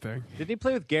 Yeah, same thing. Did he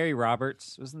play with Gary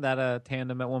Roberts? Wasn't that a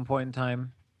tandem at one point in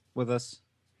time with us?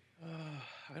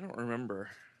 I don't remember.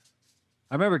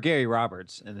 I remember Gary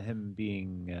Roberts and him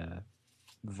being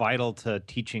vital to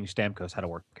teaching Stamkos how to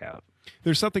work out.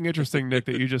 There's something interesting, Nick,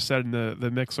 that you just said in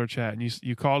the Mixler chat, and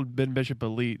you called Ben Bishop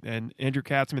elite, and Andrew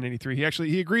Katzman 83.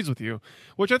 He agrees with you,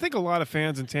 which I think a lot of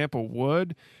fans in Tampa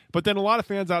would, but then a lot of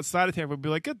fans outside of Tampa would be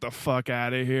like, "Get the fuck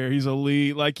out of here! He's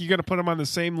elite." Like you're gonna put him on the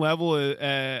same level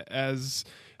as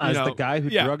the guy who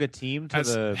drug a team to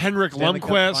the Henrik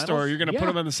Lundqvist, or you're gonna put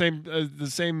him on the same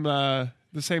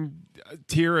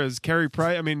tier as Carey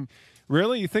Price. I mean,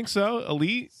 really, you think so?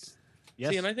 Elite? Yes.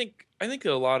 See, and I think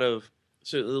a lot of.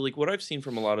 So, like, what I've seen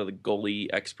from a lot of the goalie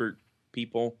expert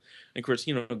people, and of course,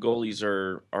 goalies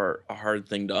are a hard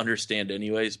thing to understand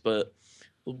anyways, but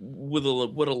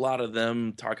what a lot of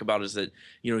them talk about is that,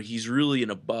 he's really an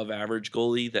above-average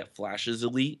goalie that flashes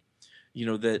elite,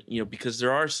 because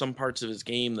there are some parts of his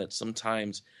game that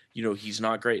sometimes, he's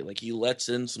not great. Like, he lets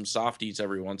in some softies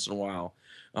every once in a while.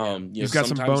 He's got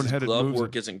some boneheaded his glove moves.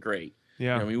 work isn't great.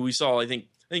 Yeah. We saw, I think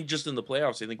just in the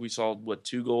playoffs, I think we saw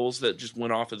 2 goals that just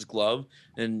went off his glove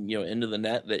and into the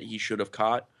net that he should have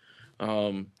caught,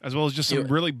 as well as just some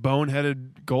really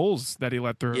boneheaded goals that he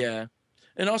let through. Yeah,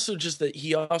 and also just that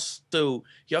he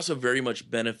also very much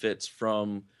benefits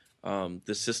from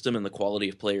the system and the quality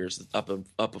of players up in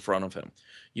front of him.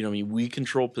 We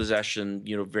control possession,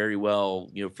 very well,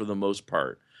 for the most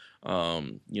part.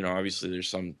 Obviously there's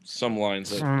some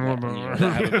lines that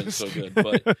haven't been so good,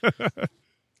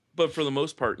 but for the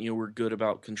most part, we're good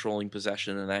about controlling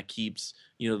possession, and that keeps,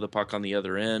 the puck on the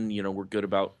other end. We're good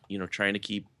about, trying to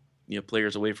keep,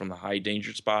 players away from the high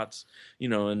danger spots.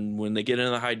 And when they get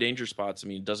into the high danger spots, I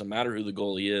mean, it doesn't matter who the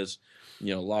goalie is.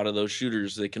 A lot of those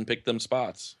shooters, they can pick them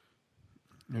spots.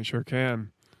 They sure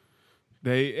can.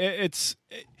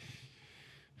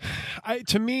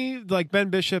 To me, like Ben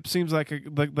Bishop seems like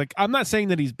I'm not saying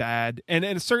that he's bad,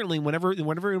 and certainly whenever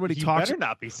anybody talks, better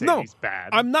not be saying he's bad.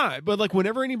 I'm not, but like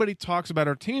whenever anybody talks about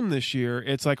our team this year,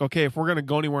 it's like, okay, if we're going to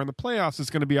go anywhere in the playoffs,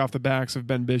 it's going to be off the backs of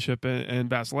Ben Bishop and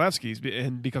Vasilevsky's,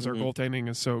 and because our goaltending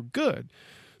is so good.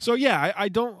 So yeah,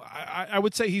 I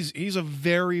would say he's a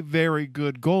very, very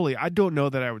good goalie. I don't know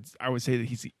that I would say that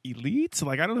he's elite.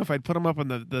 Like I don't know if I'd put him up in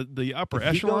the upper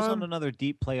echelon. If he goes on another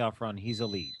deep playoff run, he's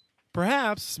elite.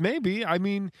 Perhaps, maybe. I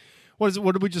mean, what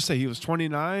did we just say? He was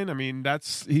 29. I mean,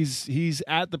 he's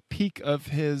at the peak of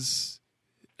his.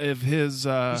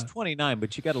 He's 29,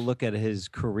 but you got to look at his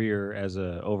career as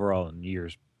a overall in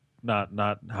years, not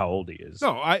how old he is.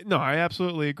 No, I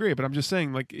absolutely agree. But I'm just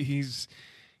saying, like he's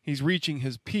reaching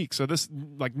his peak. So this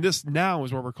now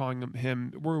is where we're calling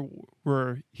him.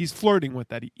 He's flirting with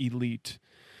that elite.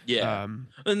 Yeah,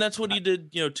 and that's what he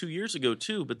did, 2 years ago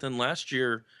too. But then last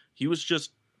year he was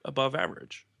just above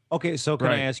average. Okay, so can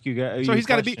I ask you guys? So he's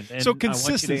got to be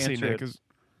consistency, Nick.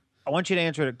 I want you to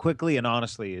answer it quickly and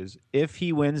honestly. Is if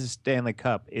he wins the Stanley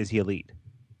Cup, is he elite?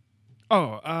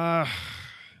 This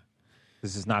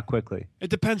is not quickly. It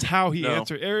depends how he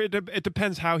answers. It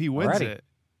depends how he wins it.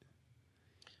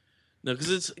 No,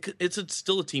 because it's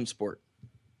still a team sport.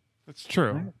 That's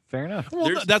true. Fair enough.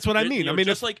 Well, that's what I mean. I mean,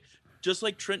 just like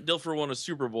Trent Dilfer won a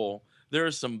Super Bowl, there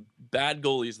are some bad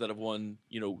goalies that have won,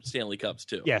 Stanley Cups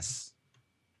too. Yes.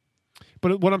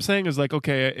 But what I'm saying is like,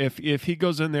 okay, if he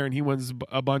goes in there and he wins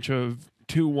a bunch of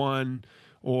 2-1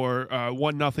 or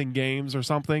 1-0 games or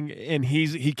something, and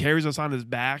he carries us on his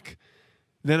back,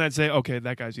 then I'd say, okay,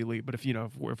 that guy's elite. But if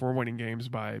we're winning games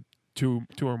by two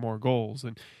or more goals,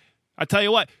 and I tell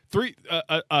you what,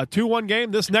 a 2-1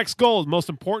 game, this next goal is the most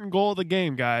important goal of the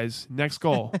game, guys. Next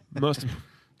goal, most.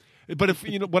 But if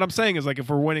what I'm saying is like if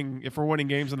we're winning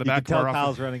games in the back, you can tell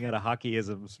Kyle's running out of hockey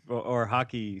isms or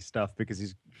hockey stuff because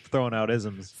he's throwing out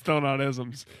isms.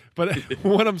 But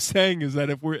what I'm saying is that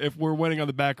if we're winning on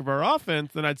the back of our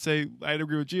offense, then I'd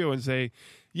agree with Geo and say,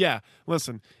 yeah,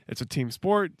 listen, it's a team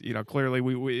sport. Clearly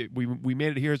we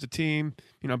made it here as a team.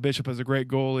 Bishop is a great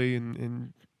goalie,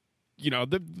 and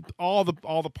all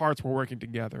the parts were working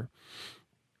together.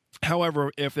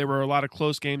 However, if there were a lot of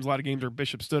close games, a lot of games where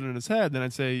Bishop stood in his head, then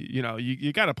I'd say,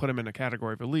 you got to put him in a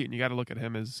category of elite, and you got to look at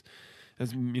him as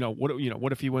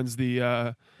what if he wins the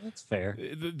that's fair,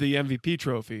 the MVP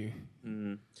trophy.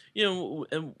 And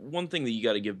one thing that you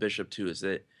got to give Bishop too is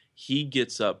that he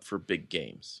gets up for big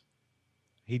games.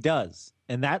 He does,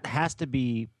 and that has to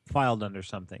be filed under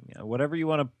something, whatever you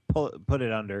want to put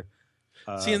it under.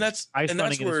 And that's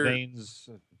where veins.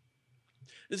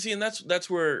 See, and that's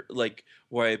where like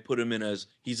why I put him in as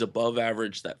he's above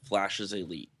average that flashes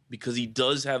elite, because he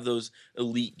does have those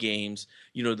elite games.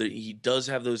 That he does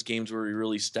have those games where he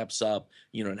really steps up,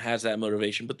 and has that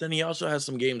motivation. But then he also has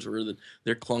some games where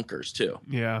they're clunkers too.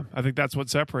 Yeah, I think that's what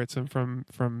separates him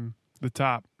from the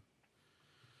top.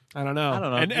 I don't know.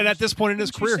 And at this point in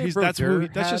his career, that's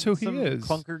just who he is.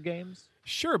 Clunker games,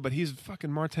 sure, but he's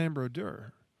fucking Martin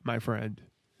Brodeur, my friend.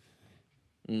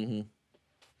 Mm-hmm.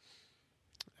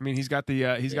 I mean, he's got the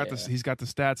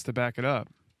stats to back it up.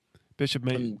 Bishop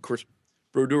made. And of course,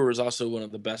 Brodeur is also one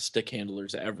of the best stick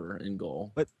handlers ever in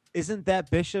goal. But isn't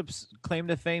that Bishop's claim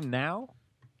to fame now?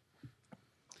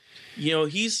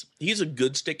 He's a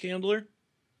good stick handler,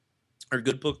 or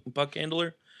good puck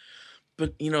handler.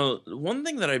 But one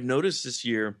thing that I've noticed this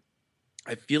year,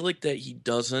 I feel like that he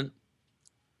doesn't.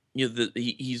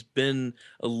 He's been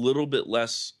a little bit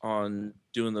less on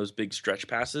doing those big stretch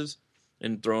passes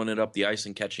and throwing it up the ice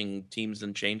and catching teams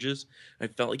and changes. I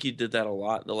felt like he did that a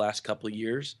lot the last couple of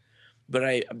years.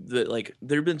 But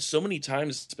there have been so many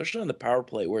times, especially on the power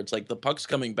play, where it's like the puck's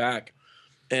coming back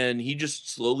and he just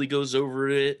slowly goes over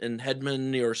it, and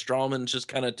Hedman or Strawman's just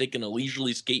kind of taking a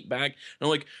leisurely skate back. And I'm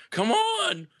like, come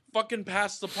on, fucking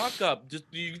pass the puck up.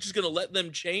 You're just going to let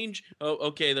them change? Oh,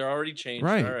 okay, they're already changed.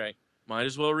 Right. All right. Might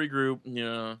as well regroup.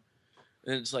 And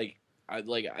it's like,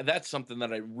 that's something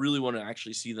that I really want to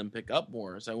actually see them pick up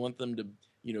more. Is I want them to,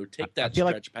 take that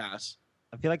stretch pass.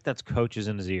 I feel like that's coaches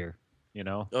in his ear.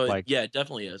 Yeah, it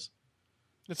definitely is.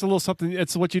 It's a little something.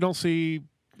 It's what you don't see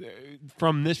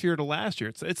from this year to last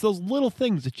year. It's those little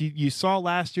things that you saw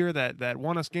last year that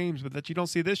won us games, but that you don't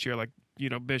see this year. Like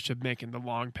Bishop making the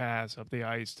long pass up the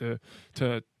ice to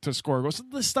score goals.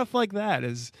 Stuff like that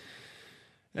is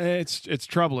it's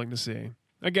troubling to see.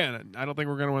 Again, I don't think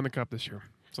we're going to win the cup this year.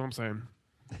 That's what I'm saying.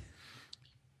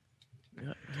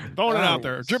 Throwing it out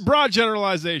there. Broad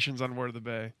generalizations on Word of the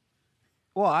Bay.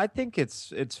 Well, I think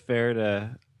it's fair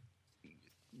to.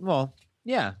 Well,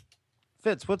 yeah.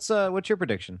 Fitz, what's your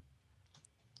prediction?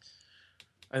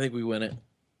 I think we win it.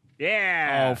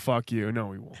 Yeah. Oh, fuck you. No,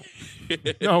 we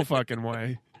won't. No fucking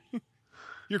way.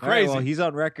 You're All right, crazy. well, he's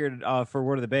on record for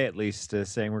Word of the Bay at least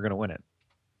saying we're going to win it.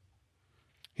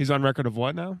 He's on record of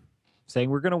what now? Saying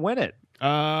we're going to win it.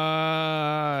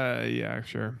 Yeah,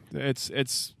 sure. It's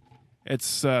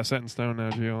set in stone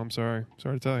now, Gio. I'm sorry.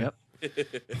 Sorry to tell you. Yep.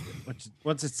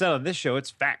 Once it's said on this show,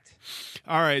 it's fact.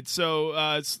 All right, so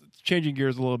it's changing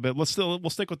gears a little bit. We'll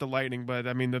stick with the Lightning, but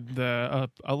I mean a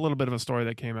little bit of a story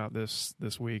that came out this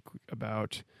week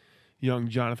about young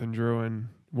Jonathan Drouin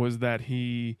was that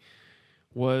he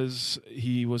was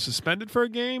suspended for a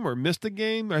game or missed a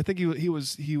game. I think he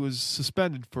was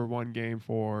suspended for one game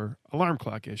for alarm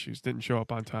clock issues. Didn't show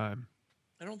up on time.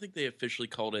 I don't think they officially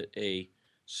called it a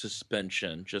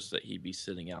suspension, just that he'd be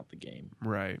sitting out the game.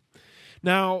 Right.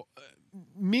 Now,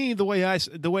 the way I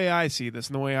see this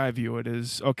and the way I view it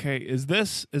is, okay, is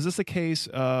this a case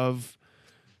of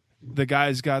the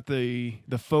guy's got the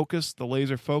focus, the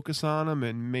laser focus on him,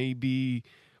 and maybe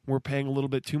we're paying a little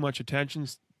bit too much attention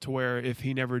to where if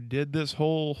he never did this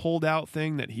whole holdout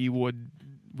thing that we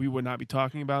would not be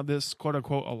talking about this quote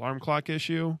unquote alarm clock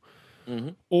issue? Mm-hmm.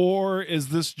 Or is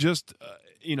this just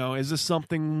is this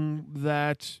something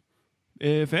that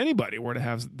if anybody were to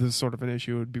have this sort of an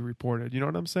issue, it would be reported? You know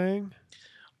what I'm saying?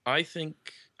 I think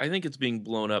it's being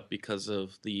blown up because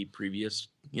of the previous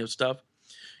stuff.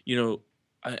 And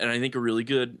I think a really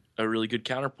good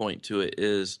counterpoint to it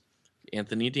is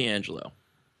Anthony D'Angelo.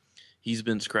 He's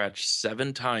been scratched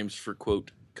 7 times for quote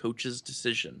coach's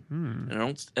decision, and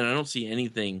I don't see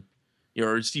anything,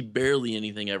 or see barely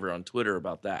anything ever on Twitter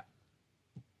about that.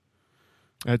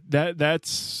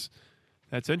 That's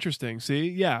interesting. See,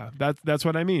 yeah, that's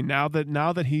what I mean. Now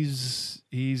that he's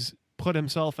put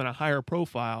himself in a higher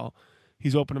profile,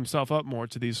 he's opened himself up more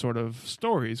to these sort of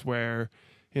stories where,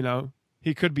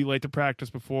 he could be late to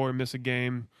practice before and miss a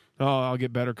game. Oh, I'll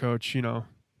get better, coach.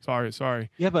 Sorry.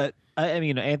 Yeah, but I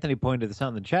mean, Anthony pointed this out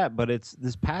in the chat, but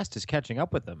this past is catching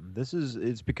up with him.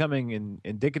 It's becoming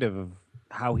indicative of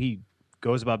how he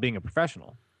goes about being a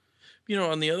professional.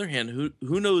 On the other hand,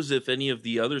 who knows if any of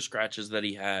the other scratches that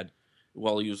he had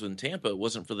while he was in Tampa, it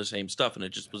wasn't for the same stuff, and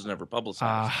it just was never publicized.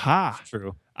 Aha.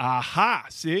 True. Aha.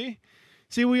 See,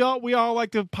 we all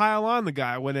like to pile on the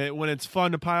guy when it's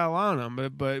fun to pile on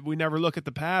him, but we never look at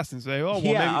the past and say, oh, well,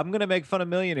 yeah, maybe I'm gonna make fun of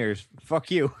millionaires.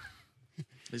 Fuck you.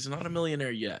 He's not a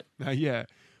millionaire yet. Not yet.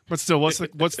 But still, what's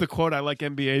the quote? I like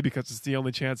NBA because it's the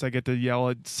only chance I get to yell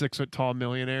at 6 foot tall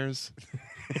millionaires.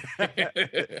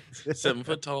 7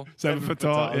 foot tall. 7 foot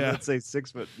tall. Yeah. Let's say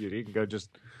 6 foot. You can go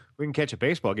we can catch a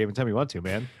baseball game anytime you want to,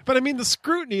 man. But I mean, the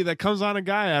scrutiny that comes on a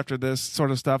guy after this sort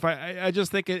of stuff, I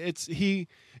just think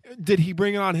did he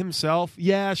bring it on himself?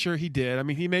 Yeah, sure he did. I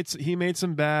mean, he made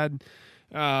some bad.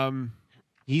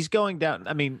 He's going down.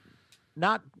 I mean,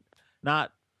 not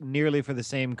nearly for the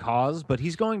same cause, but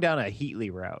he's going down a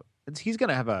Heatley route. He's going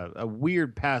to have a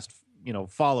weird past,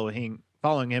 following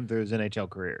him through his NHL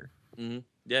career. Mm-hmm.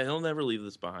 Yeah, he'll never leave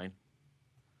this behind.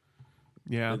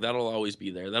 Yeah, that'll always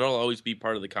be there. That'll always be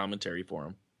part of the commentary for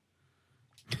him.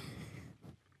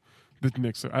 The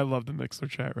Mixer, I love the Mixer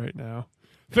chat right now.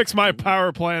 Fix my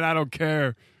power play, and I don't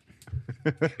care.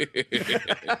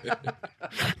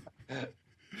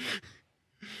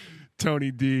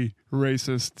 Tony D,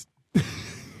 racist.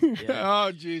 Yeah.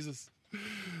 Oh Jesus!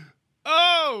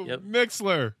 Oh, yep.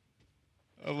 Mixler,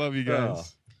 I love you guys. Oh.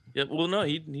 Yeah, well, no,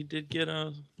 he did get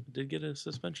a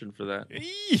suspension for that.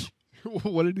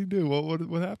 What did he do?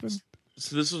 What happened?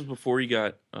 So this was before he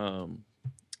got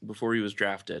before he was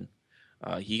drafted.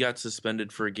 He got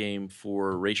suspended for a game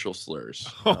for racial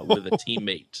slurs with a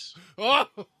teammate. Oh,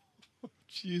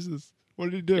 Jesus! What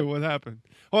did he do? What happened?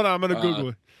 Hold on, I'm gonna Google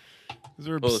it. Is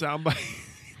there a soundbite?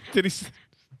 Did he?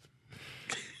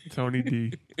 Tony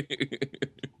D.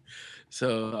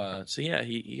 So yeah,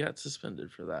 he got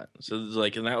suspended for that. So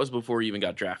and that was before he even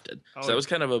got drafted. So that was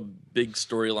kind of a big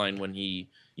storyline when he,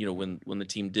 when the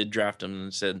team did draft him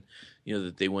and said,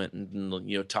 that they went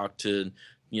and talked to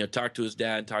his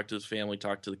dad, talked to his family,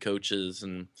 talked to the coaches,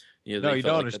 and they felt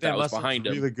don't understand. That was behind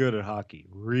him. Really good at hockey,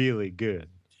 really good.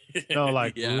 No,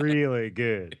 really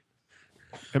good.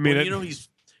 I mean, well, he's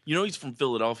from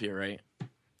Philadelphia, right?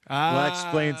 Well, that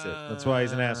explains it. That's why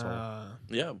he's an asshole.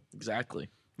 Yeah, exactly.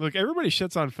 Look, everybody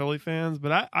shits on Philly fans,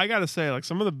 but I got to say,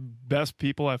 some of the best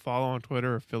people I follow on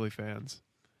Twitter are Philly fans.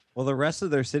 Well, the rest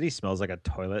of their city smells like a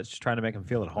toilet. It's just trying to make them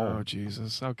feel at home. Oh,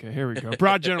 Jesus. Okay, here we go.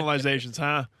 Broad generalizations,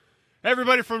 huh?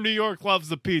 Everybody from New York loves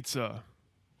the pizza.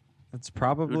 That's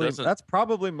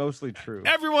probably mostly true.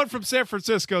 Everyone from San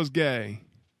Francisco's gay.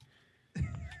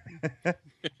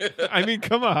 I mean,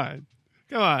 come on.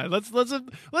 Let's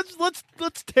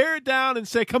tear it down and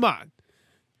say, come on.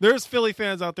 There's Philly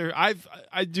fans out there.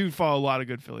 I do follow a lot of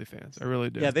good Philly fans. I really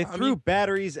do. Yeah, they threw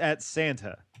batteries at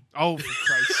Santa. Oh, for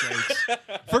Christ's sakes!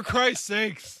 For Christ's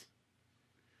sakes!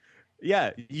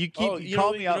 Yeah, you call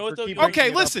me out for keeping. Okay,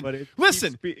 it listen. Up,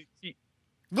 Listen.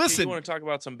 You want to talk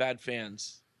about some bad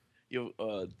fans?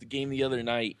 The game the other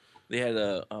night, they had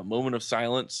a moment of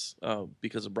silence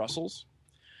because of Brussels.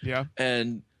 Yeah.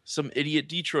 And some idiot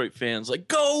Detroit fans like,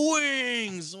 "Go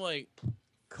Wings!" I'm like,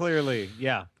 clearly,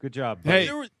 yeah, good job. Hey,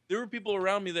 there were people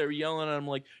around me that were yelling at him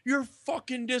like, "You're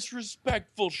fucking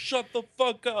disrespectful! Shut the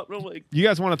fuck up!" And I'm like, you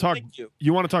guys want to talk? You.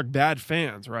 You want to talk bad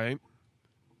fans, right?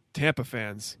 Tampa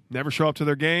fans never show up to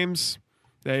their games.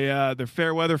 They're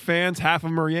fair weather fans. Half of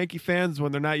them are Yankee fans.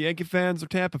 When they're not Yankee fans, they're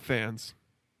Tampa fans.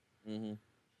 Mm-hmm.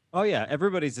 Oh yeah,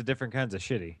 everybody's a different kinds of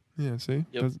shitty. Yeah, see,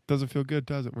 Yep. Doesn't feel good,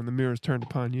 does it? When the mirror is turned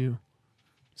upon you.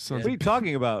 What are you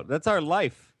talking about? That's our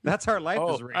life. That's our life.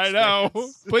 Oh, as Rick I know.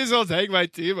 says. Please don't take my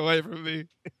team away from me.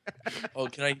 Oh,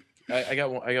 can I got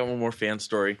one more fan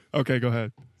story. Okay, go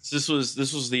ahead. This was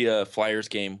the Flyers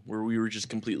game where we were just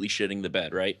completely shitting the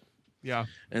bed, right? Yeah.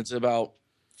 And it's about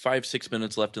 5-6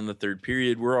 minutes left in the third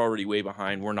period. We're already way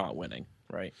behind. We're not winning,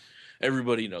 right?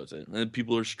 Everybody knows it. And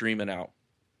people are streaming out.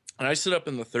 And I sit up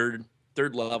in the third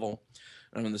level.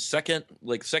 I'm in the second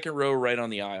row right on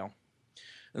the aisle.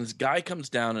 And this guy comes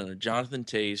down in a Jonathan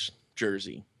Taze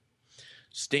jersey,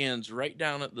 stands right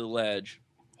down at the ledge,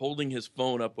 holding his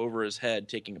phone up over his head,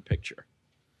 taking a picture.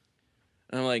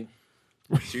 And I'm like,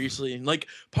 seriously? Like,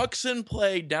 puck's in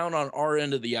play down on our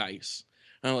end of the ice.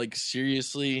 And I'm like,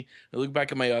 seriously? I look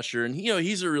back at my usher, and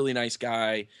he's a really nice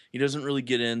guy. He doesn't really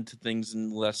get into things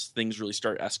unless things really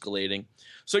start escalating.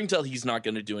 So I can tell he's not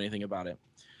going to do anything about it.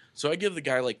 So I give the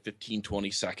guy like 15,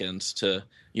 20 seconds to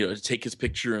take his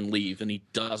picture and leave, and he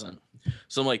doesn't.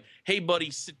 So I'm like, hey, buddy,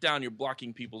 sit down. You're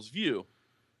blocking people's view.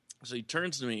 So he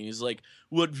turns to me, and he's like,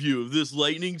 what view of this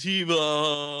Lightning team?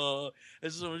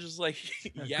 And so I'm just like,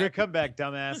 yeah. Good comeback,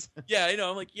 dumbass. Yeah, I know.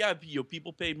 I'm like, yeah,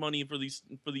 people paid money for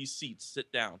these seats.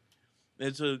 Sit down.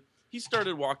 And so he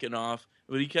started walking off,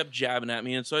 but he kept jabbing at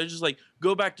me. And so I just like,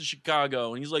 go back to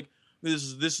Chicago. And he's like,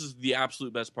 this is the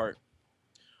absolute best part.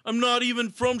 I'm not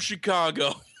even from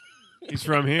Chicago. He's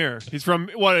from here. He's from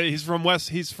what? He's from West.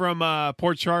 He's from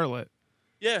Port Charlotte.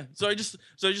 Yeah. So I just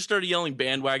started yelling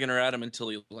bandwagoner at him until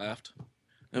he left.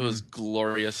 It was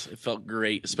glorious. It felt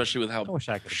great, especially with how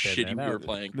shitty we were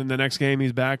playing. Then the next game,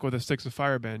 he's back with a Sticks of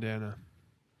Fire bandana.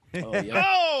 Oh, yeah.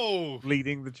 Oh!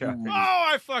 Leading the charge. Oh,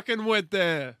 I fucking went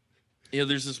there.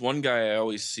 There's this one guy I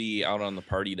always see out on the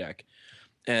party deck,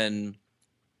 and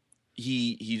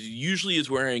he usually is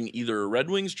wearing either a Red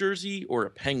Wings jersey or a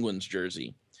Penguins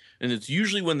jersey. And it's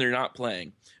usually when they're not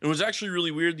playing. And it was actually really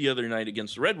weird the other night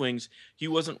against the Red Wings. He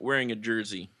wasn't wearing a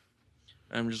jersey.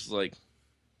 I'm just like,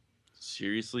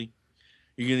 seriously?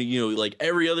 You're going to, like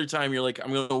every other time you're like,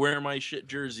 I'm going to wear my shit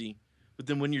jersey. But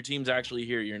then when your team's actually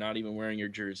here, you're not even wearing your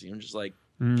jersey. I'm just like,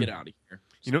 get out of here.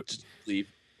 Just leave.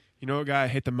 You know what guy I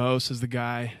hate the most is the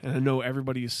guy, and I know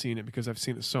everybody has seen it because I've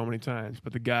seen it so many times,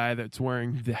 but the guy that's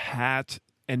wearing the hat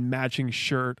and matching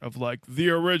shirt of like the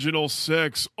original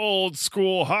 6 old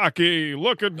school hockey.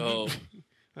 Look at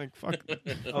like fuck.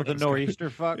 Oh, the nor'easter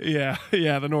fuck. Yeah,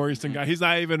 the nor'eastern guy. He's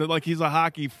not even like he's a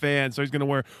hockey fan, so he's gonna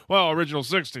wear original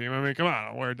 6 team. I mean, come on,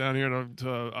 I'll wear it down here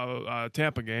to a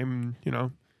Tampa game,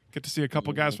 and get to see a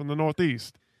couple guys from the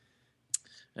Northeast.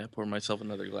 I pour myself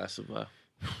another glass of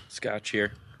scotch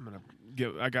here.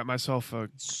 I got myself a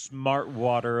smart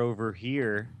water over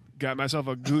here. Got myself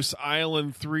a Goose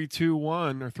Island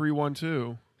 321 or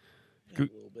 312. A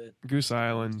little bit. Goose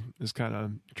Island is kind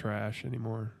of trash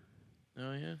anymore.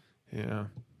 Oh yeah. Yeah,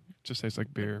 just tastes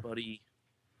like beer. I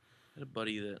had a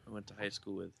buddy that I went to high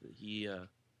school with. He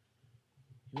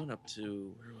went up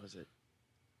to, where was it?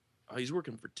 Oh, he's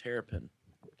working for Terrapin.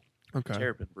 Okay.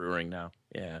 Terrapin Brewing now.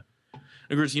 Yeah. And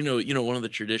of course, one of the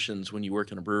traditions when you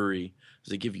work in a brewery is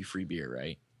they give you free beer,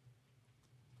 right?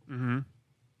 Mm-hmm.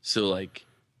 So like,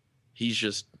 he's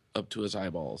just up to his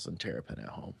eyeballs in Terrapin at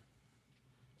home.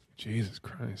 Jesus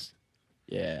Christ.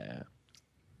 Yeah.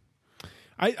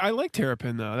 I like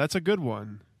Terrapin though. That's a good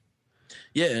one.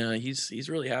 Yeah, he's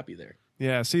really happy there.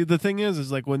 Yeah. See, the thing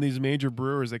is like when these major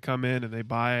brewers they come in and they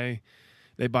buy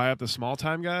up the small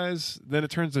time guys, then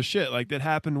it turns to shit. Like that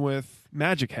happened with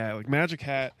Magic Hat. Like Magic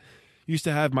Hat used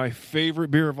to have my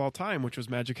favorite beer of all time, which was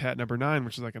Magic Hat No. 9,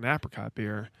 which is like an apricot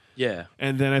beer. Yeah.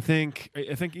 And then I think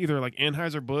either like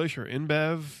Anheuser-Busch or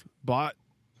InBev bought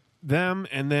them,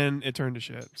 and then it turned to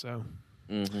shit. So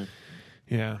Mm-hmm.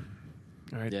 Yeah.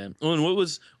 All right. Yeah. Oh, and what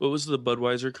was the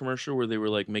Budweiser commercial where they were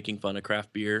like making fun of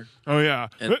craft beer? Oh yeah.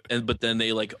 And but then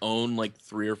they like own like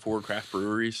 3 or 4 craft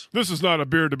breweries. This is not a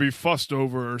beer to be fussed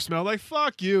over or smell like.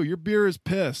 Fuck you. Your beer is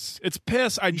piss. It's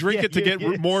piss. I drink it to get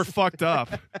more fucked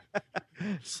up.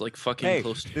 It's like fucking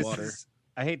close to water.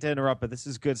 I hate to interrupt, but this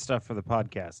is good stuff for the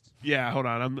podcast. Yeah, hold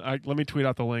on. Let me tweet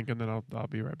out the link and then I'll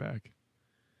be right back.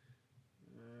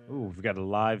 Ooh, we've got a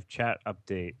live chat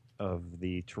update of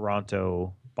the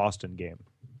Toronto-Boston game.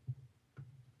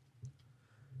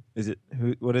 Is it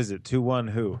who? What is it? 2-1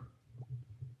 who?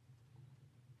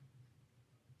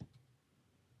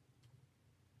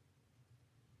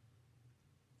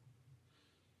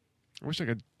 I wish I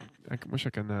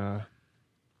can.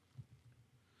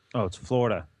 Oh, it's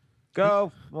Florida.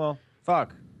 Go. Well,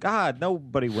 fuck. God,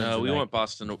 nobody wins. No, we tonight. want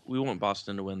Boston. We want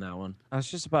Boston to win that one. I was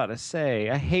just about to say,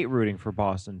 I hate rooting for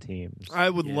Boston teams. I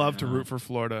would love to root for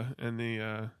Florida in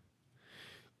the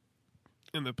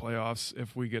playoffs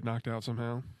if we get knocked out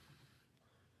somehow.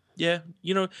 Yeah,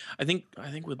 I think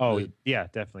with yeah,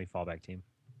 definitely fallback team.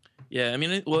 Yeah, I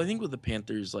mean, I think with the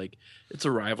Panthers, like it's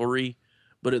a rivalry,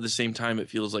 but at the same time, it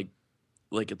feels like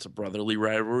it's a brotherly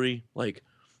rivalry. Like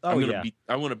I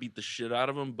want to beat the shit out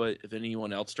of them, but if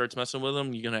anyone else starts messing with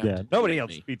them, you're gonna have to. Nobody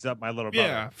else beats up my little brother.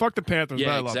 Yeah, fuck the Panthers. Yeah,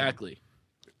 but I love exactly.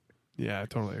 Them. Yeah, I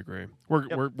totally agree.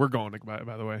 We're going.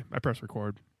 By the way, I press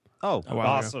record. Oh,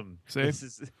 awesome!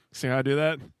 See how I do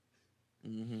that?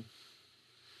 Mm-hmm.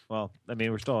 Well, I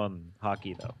mean, we're still on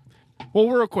hockey though. Well,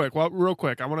 real quick.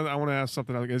 I want to ask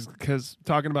something because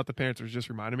talking about the Panthers just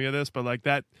reminded me of this. But like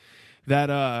that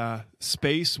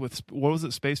space with what was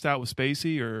it? Spaced out with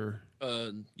Spacey or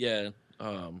what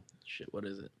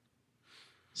is it?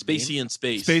 Spacey in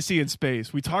Space. Spacey in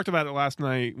Space. We talked about it last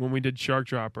night when we did Shark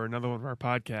Dropper, another one of our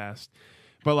podcasts.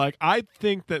 But like, I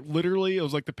think that literally it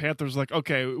was like the Panthers, like,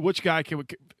 okay, which guy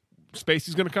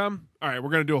Spacey's going to come? All right, we're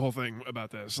going to do a whole thing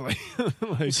about this. Like,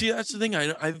 see, that's the thing.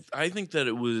 I think that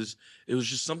it was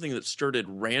just something that started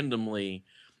randomly,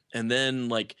 and then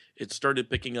like it started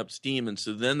picking up steam, and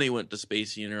so then they went to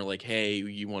Spacey and are like, "Hey,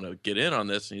 you want to get in on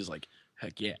this?" And he's like,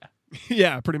 "Heck yeah."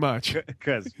 Yeah, pretty much.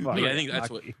 Because I think that's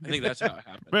how it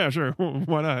happened. Yeah, sure.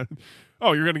 Why not?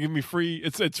 Oh, you're going to give me free?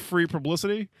 It's free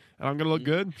publicity, and I'm going to look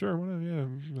good. Sure, why not? Yeah,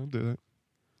 I'll do that.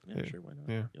 Yeah, sure. Why not?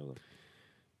 Yeah.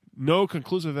 No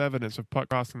conclusive evidence of puck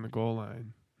crossing the goal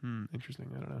line.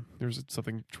 Interesting. I don't know. There's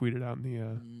something tweeted out in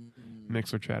the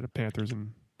Mixer chat of Panthers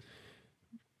and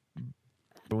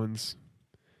Bruins.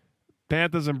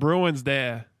 Panthers and Bruins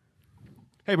there.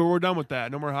 Hey, but we're done with that.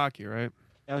 No more hockey, right?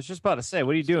 I was just about to say,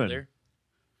 what are you doing? There?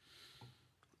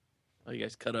 Oh, you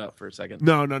guys cut out for a second.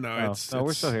 No. We're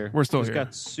still here. We're still here. It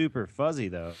got super fuzzy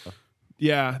though.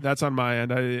 Yeah, that's on my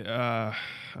end.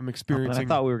 I'm experiencing. I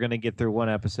thought we were going to get through one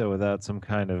episode without some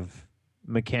kind of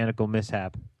mechanical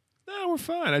mishap. No, we're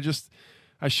fine. I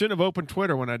shouldn't have opened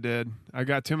Twitter when I did. I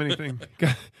got too many things.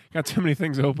 got too many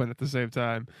things open at the same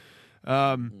time.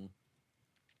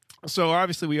 So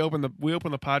obviously we opened the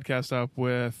podcast up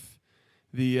with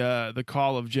the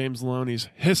call of James Loney's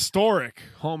historic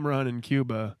home run in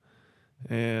Cuba,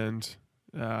 and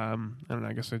I don't know.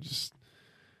 I guess I just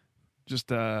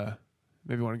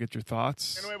maybe want to get your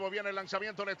thoughts. I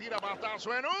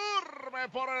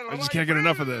just can't get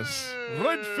enough of this.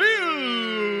 Right field.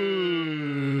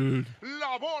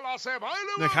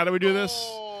 Nick, how do we do this?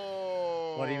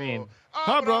 What do you mean?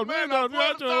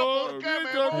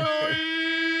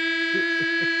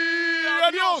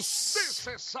 Adios.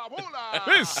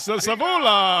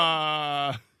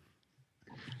 Sabula.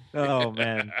 Oh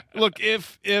man! Look,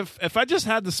 if I just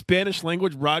had the Spanish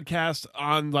language broadcast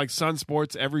on like Sun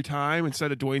Sports every time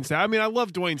instead of Dwayne Stats, I mean, I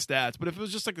love Dwayne Stats, but if it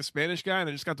was just like the Spanish guy and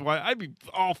I just got to watch, I'd be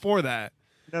all for that.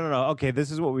 No. Okay,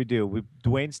 this is what we do.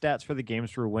 Dwayne Stats for the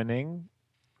games we're winning.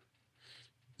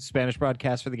 Spanish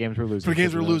broadcast for the games we're losing. For the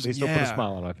games we're losing, they still put a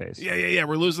smile on my face. Yeah.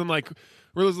 We're losing like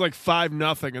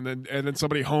 5-0, and then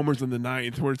somebody homers in the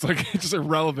 9th, where it's like it's just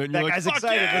irrelevant. That You're guy's like,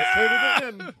 excited. Yeah! Let's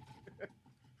turn it in.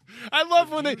 I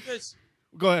love when they.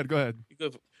 Go ahead.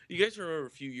 You guys remember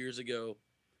a few years ago?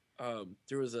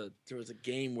 There was a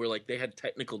game where like they had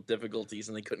technical difficulties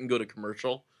and they couldn't go to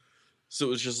commercial, so it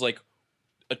was just like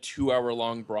a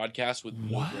 2-hour-long broadcast with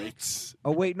no breaks.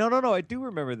 Oh wait, no. I do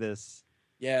remember this.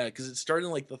 Yeah, because it started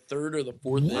in like the 3rd or the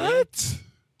 4th inning. What?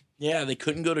 Yeah, they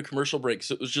couldn't go to commercial breaks,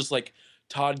 so it was just like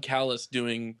Todd Callis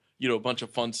doing a bunch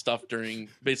of fun stuff during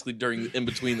in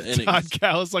between the innings. Todd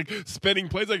Callis like spinning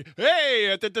plays like,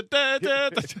 hey,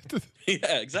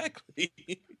 yeah, exactly.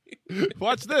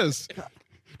 Watch this.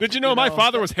 Did you know my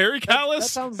father was Harry Callis?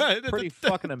 That sounds pretty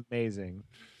fucking amazing.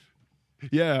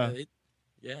 Yeah.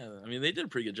 Yeah, I mean they did a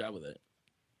pretty good job with it.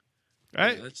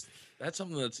 Right? Yeah, that's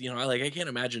something that's I can't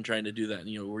imagine trying to do that.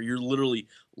 Where you're literally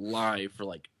live for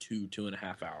like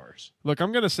 2.5 hours. Look,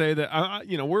 I'm going to say that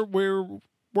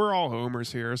we're all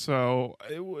homers here, so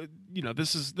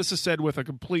this is said with a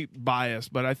complete bias,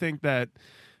 but I think that,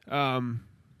 oh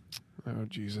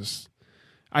Jesus,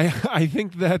 I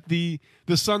think that the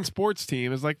Sun Sports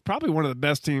team is like probably one of the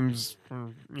best teams,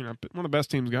 one of the best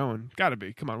teams going. Got to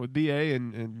be. Come on, with BA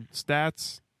and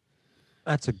stats.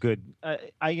 That's a good.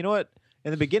 You know what? In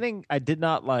the beginning, I did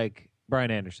not like Brian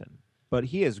Anderson, but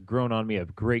he has grown on me a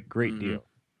great deal.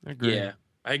 I agree. Yeah,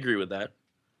 I agree with that.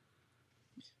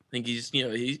 I think he's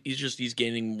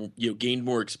gained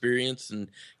more experience and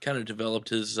kind of developed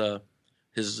his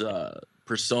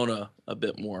persona a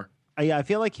bit more. I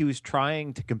feel like he was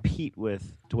trying to compete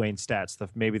with Dwayne Stats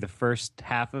maybe the first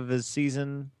half of his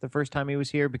season, the first time he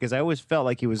was here, because I always felt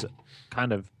like he was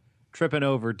kind of tripping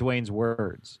over Dwayne's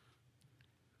words.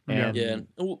 And yeah.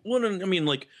 Well, I mean,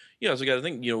 so I got to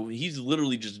think, he's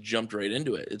literally just jumped right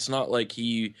into it. It's not like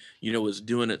he, was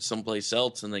doing it someplace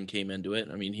else and then came into it.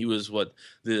 I mean, he was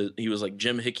like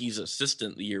Jim Hickey's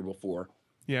assistant the year before.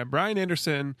 Yeah, Brian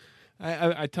Anderson.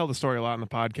 I tell the story a lot on the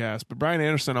podcast, but Brian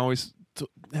Anderson always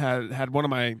had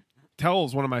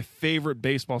tells one of my favorite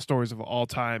baseball stories of all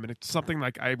time, and it's something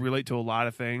like I relate to a lot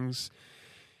of things.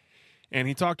 And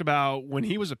he talked about when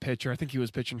he was a pitcher. I think he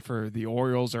was pitching for the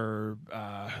Orioles or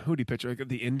who did he pitch?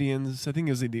 The Indians. I think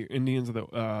it was the Indians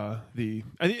or the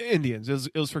Indians.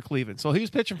 It was for Cleveland. So he was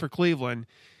pitching for Cleveland,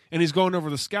 and he's going over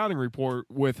the scouting report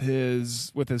with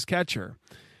his catcher.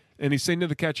 And he's saying to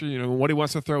the catcher, what he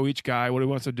wants to throw each guy, what he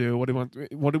wants to do, what he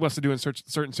wants to do in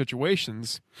certain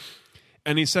situations.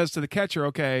 And he says to the catcher,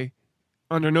 "Okay,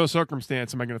 under no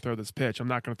circumstance am I going to throw this pitch. I'm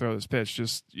not going to throw this pitch.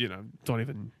 Just don't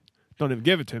even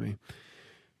give it to me."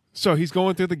 So he's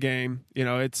going through the game.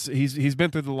 He's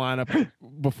been through the lineup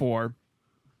before,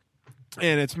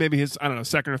 and it's maybe his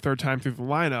second or third time through the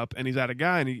lineup, and he's at a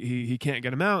guy and he can't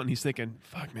get him out, and he's thinking,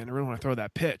 "Fuck, man, I really want to throw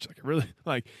that pitch.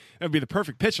 That would be the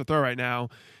perfect pitch to throw right now."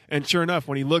 And sure enough,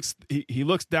 when he looks down he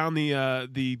looks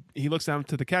down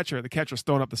to the catcher's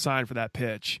throwing up the sign for that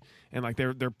pitch, and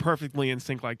they're perfectly in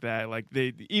sync like that.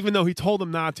 Even though he told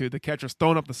him not to, the catcher's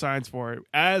throwing up the signs for it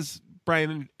as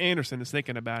Brian Anderson is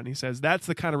thinking about, and he says that's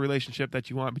the kind of relationship that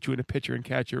you want between a pitcher and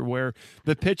catcher, where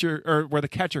the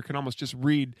catcher can almost just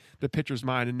read the pitcher's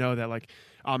mind and know that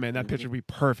oh man, that pitcher would be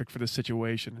perfect for this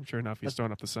situation. And sure enough, he's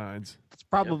throwing up the signs. It's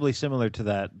probably similar to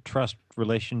that trust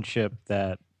relationship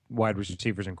that wide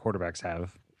receivers and quarterbacks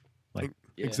have.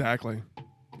 Exactly.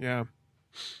 Yeah.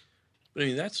 But I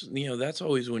mean, that's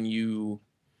always when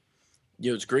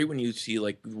it's great when you see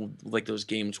like those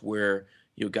games where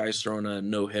guys throwing a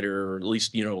no-hitter, or at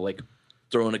least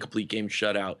throwing a complete game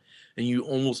shutout, and you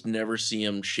almost never see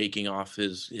him shaking off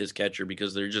his catcher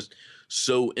because they're just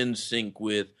so in sync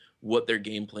with what their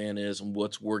game plan is and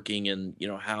what's working, and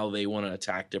how they want to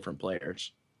attack different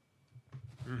players.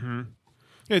 Mm-hmm.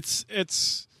 It's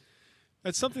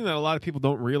something that a lot of people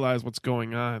don't realize what's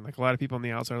going on. Like, a lot of people on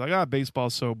the outside are like,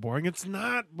 baseball's so boring. It's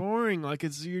not boring.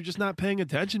 You're just not paying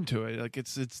attention to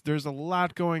it. There's a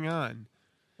lot going on.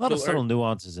 A lot of subtle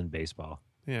nuances in baseball.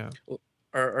 Yeah.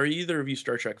 Are either of you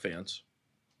Star Trek fans?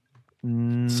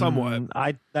 Somewhat.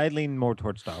 I lean more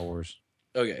towards Star Wars.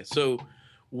 Okay, so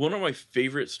one of my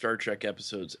favorite Star Trek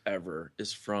episodes ever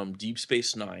is from Deep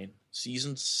Space Nine,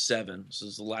 Season 7. This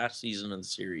is the last season of the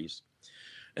series.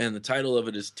 And the title of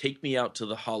it is Take Me Out to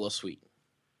the Holosuite.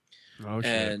 Oh, shit.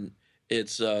 And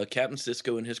it's Captain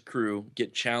Sisko and his crew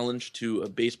get challenged to a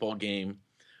baseball game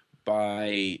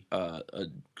by a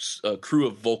crew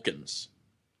of Vulcans.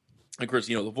 Of course,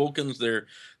 the Vulcans, they're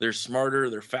smarter,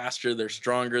 they're faster, they're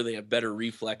stronger, they have better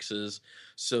reflexes,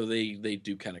 so they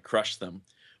do kind of crush them.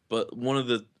 But one of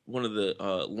the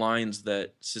lines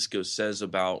that Sisko says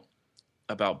about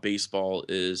baseball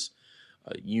is,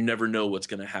 you never know what's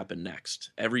going to happen next.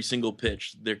 Every single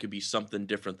pitch, there could be something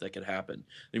different that could happen.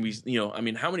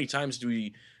 And how many times do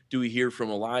we hear from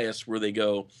Elias where they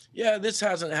go, "Yeah, this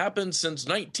hasn't happened since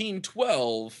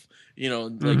 1912."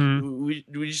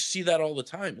 We just see that all the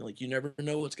time. You never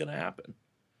know what's going to happen.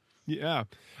 Yeah,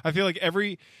 I feel like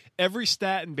every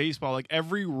stat in baseball,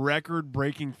 every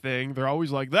record-breaking thing, they're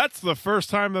always like, "That's the first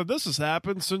time that this has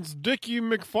happened since Dickie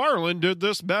McFarland did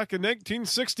this back in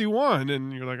 1961."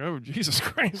 And you're like, "Oh, Jesus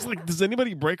Christ! Does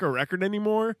anybody break a record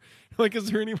anymore?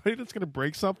 Is there anybody that's going to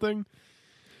break something?"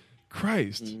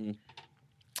 Christ.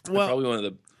 Mm-hmm. Well, probably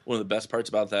one of the best parts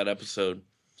about that episode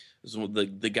is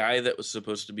the guy that was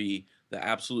supposed to be the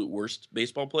absolute worst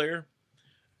baseball player.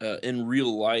 In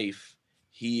real life,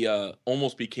 he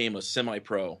almost became a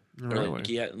semi-pro. Really?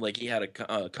 He had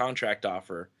a contract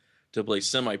offer to play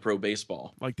semi-pro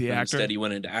baseball. Like the and actor? Instead, he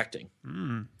went into acting.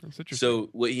 That's interesting. So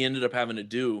what he ended up having to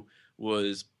do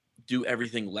was do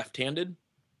everything left-handed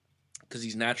because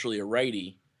he's naturally a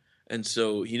righty. And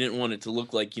so he didn't want it to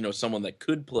look like, someone that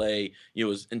could play,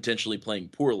 was intentionally playing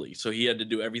poorly. So he had to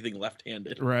do everything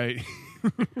left-handed. Right.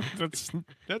 that's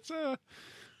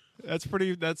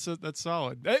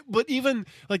solid. But even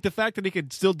like the fact that he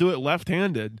could still do it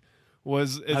left-handed I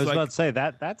was about to say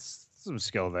that's some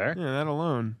skill there. Yeah, that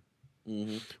alone.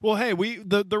 Mm-hmm. Well, hey,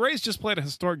 the Rays just played a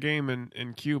historic game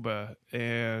in Cuba,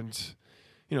 and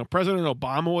President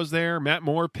Obama was there. Matt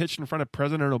Moore pitched in front of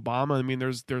President Obama. I mean,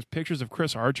 there's pictures of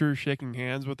Chris Archer shaking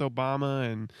hands with Obama,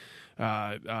 and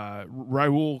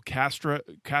Raul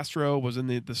Castro was in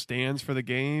the stands for the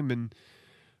game, and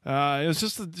it was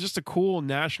just a cool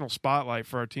national spotlight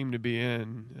for our team to be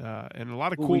in, and a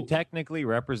lot of cool. We technically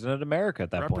represented America at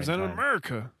that point. Represented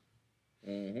America.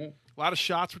 Mm-hmm. A lot of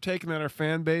shots were taken at our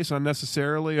fan base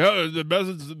unnecessarily. Oh, the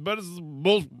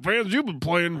most fans you've been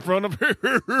playing in front of.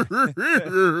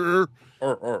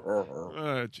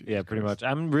 Yeah, pretty much.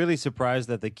 I'm really surprised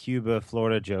that the Cuba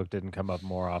Florida joke didn't come up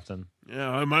more often.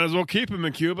 Yeah, I might as well keep him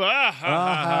in Cuba.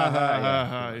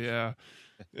 Yeah.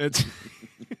 It's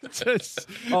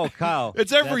Kyle.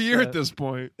 It's every year at this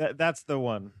point. That's the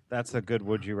one. That's a good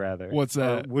would you rather. What's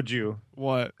that? Would you?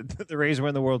 What? The Rays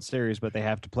win the World Series, but they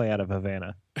have to play out of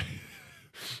Havana.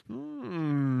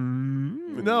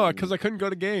 No, because I couldn't go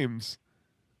to games.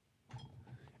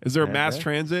 Is there a mass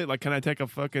transit? Like, can I take a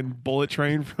fucking bullet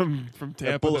train from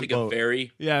Tampa? Take a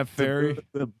ferry. Yeah, ferry.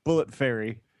 The bullet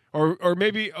ferry. Or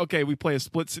maybe, okay, we play a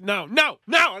split. No, I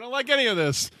don't like any of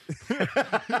this.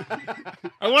 I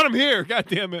want him here. God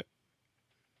damn it.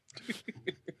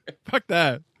 Fuck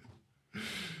that.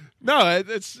 No, I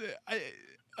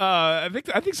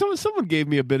think someone gave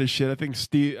me a bit of shit. I think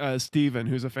Steven,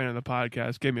 who's a fan of the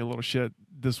podcast, gave me a little shit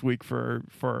this week for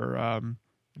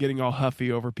getting all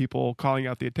huffy over people calling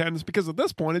out the attendance, because at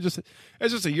this point it's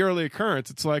just a yearly occurrence.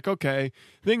 It's like, okay,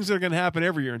 things are going to happen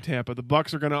every year in Tampa. The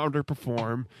Bucs are going to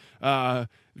underperform.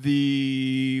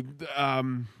 The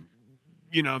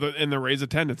Rays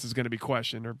attendance is going to be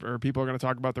questioned, or people are going to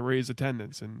talk about the Rays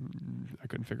attendance, and I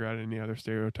couldn't figure out any other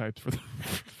stereotypes for the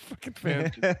fucking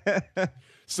fans.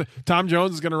 So Tom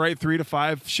Jones is going to write 3 to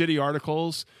 5 shitty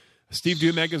articles. Steve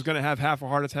Dumeg is going to have half a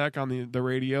heart attack on the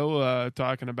radio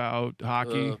talking about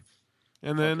hockey.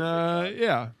 And then,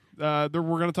 we're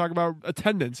going to talk about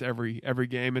attendance every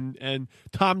game. And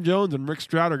Tom Jones and Rick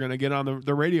Stroud are going to get on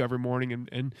the radio every morning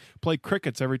and play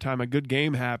crickets every time a good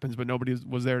game happens, but nobody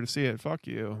was there to see it. Fuck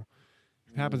you.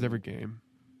 It happens every game.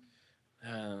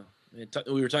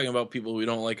 We were talking about people we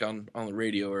don't like on the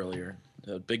radio earlier.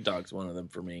 Big Dog's one of them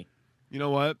for me. You know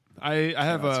what? I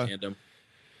have a... Stand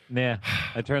Yeah,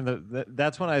 I turn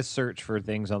that's when I search for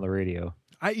things on the radio.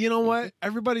 You know what?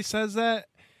 Everybody says that.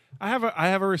 I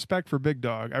have a respect for Big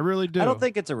Dog. I really do. I don't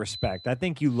think it's a respect. I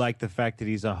think you like the fact that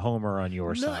he's a homer on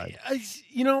your side.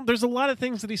 There's a lot of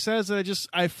things that he says that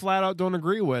I flat out don't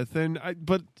agree with,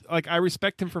 but I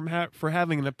respect him for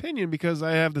having an opinion, because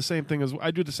I have the same thing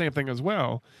I do the same thing as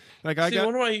well. I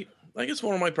guess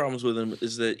one of my problems with him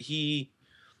is that he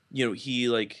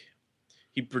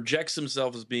projects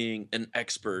himself as being an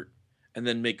expert and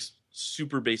then makes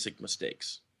super basic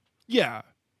mistakes. Yeah,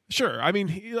 sure. I mean,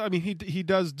 he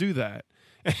does do that,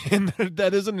 and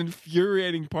that is an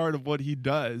infuriating part of what he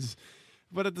does.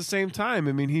 But at the same time,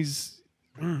 I mean, he's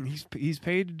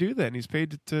paid to do that, and he's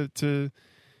paid to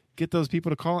get those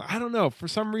people to call. I don't know. For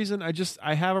some reason, I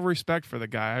have a respect for the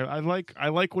guy. I like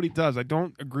what he does. I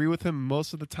don't agree with him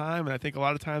most of the time, and I think a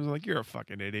lot of times I'm like, you're a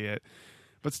fucking idiot.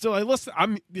 But still, I am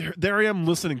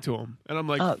listening to him, and I'm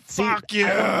like, "Fuck you!"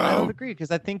 I don't agree, because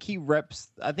I think he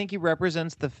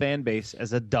represents the fan base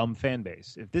as a dumb fan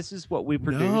base. If this is what we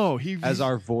produce as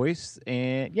our voice,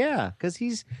 and because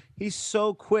he's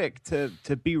so quick to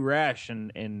be rash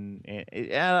and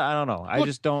I don't know. I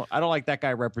don't like that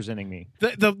guy representing me.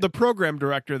 The program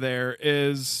director there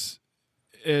is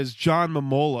John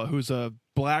Momola, who's a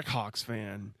Blackhawks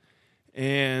fan,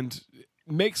 and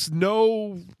makes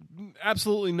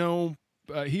absolutely no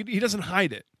he doesn't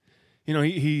hide it.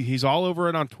 He's all over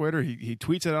it on Twitter. He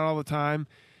tweets it out all the time,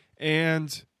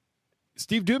 and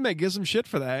Steve Dumeg gives him shit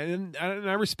for that, and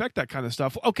I respect that kind of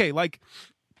stuff. Okay,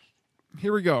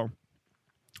 here we go.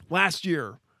 Last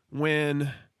year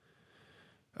when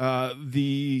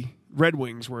the Red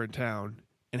Wings were in town,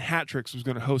 and Hat Tricks was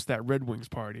going to host that Red Wings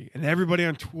party, and everybody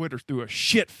on Twitter threw a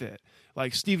shit fit.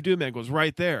 Like Steve Dumeg was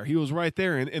right there. He was right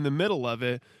there in the middle of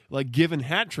it, like giving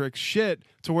Hat Tricks shit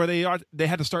to where they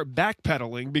had to start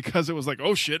backpedaling because it was like,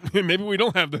 oh shit, maybe we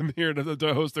don't have them here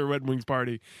to host their Red Wings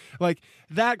party. Like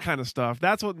that kind of stuff.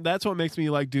 That's what makes me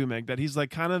like Dumeg. That he's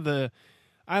like kind of the,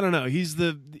 I don't know, he's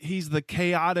the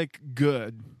chaotic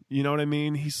good. You know what I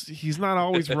mean? He's not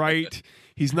always right.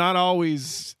 He's not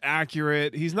always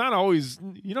accurate. He's not always,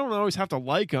 you don't always have to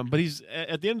like him, but he's,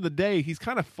 at the end of the day, he's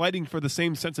kind of fighting for the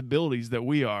same sensibilities that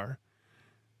we are.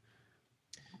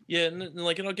 Yeah, and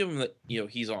I'll give him that,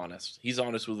 he's honest. He's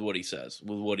honest with what he says,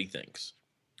 with what he thinks.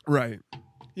 Right.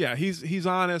 Yeah, he's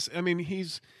honest. I mean,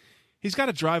 he's got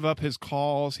to drive up his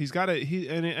calls. He's got to,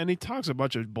 and he talks a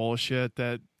bunch of bullshit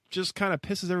that just kind of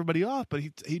pisses everybody off, but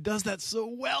he does that so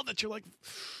well that you're like,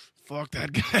 fuck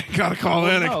that guy. Gotta call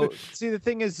in. No. See, the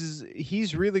thing is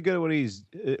he's really good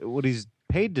at what he's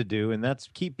paid to do, and that's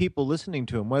keep people listening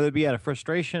to him, whether it be out of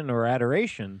frustration or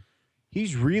adoration.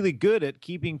 He's really good at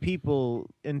keeping people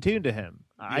in tune to him.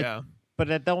 Yeah.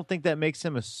 But I don't think that makes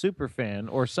him a super fan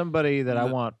or somebody that I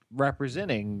want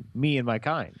representing me and my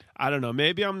kind. I don't know.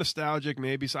 Maybe I'm nostalgic.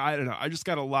 Maybe so. I don't know. I just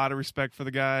got a lot of respect for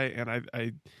the guy, and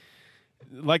I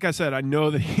like I said, I know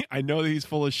that he's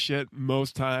full of shit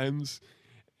most times.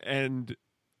 And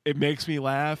it makes me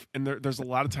laugh, and there's a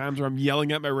lot of times where I'm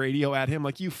yelling at my radio at him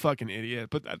like, you fucking idiot.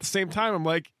 But at the same time, I'm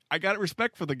like, I got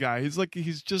respect for the guy.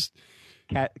 He's just...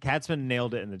 Katzman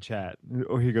nailed it in the chat.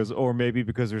 Or he goes, or maybe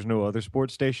because there's no other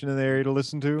sports station in the area to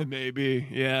listen to? Maybe,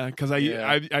 yeah. Because I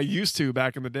used to,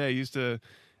 back in the day,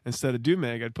 instead of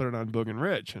Dumeg, I'd put it on Boog and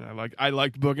Rich. And I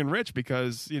liked Boog and Rich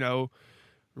because,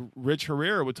 Rich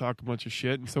Herrera would talk a bunch of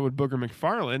shit, and so would Booger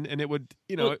McFarland, and it would,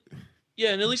 Well,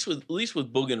 yeah, and at least with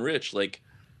Boog and Rich, like,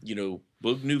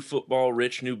 Boog knew football,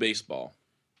 Rich knew baseball.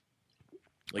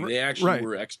 Like they actually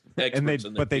were experts in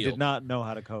the but they field. did not know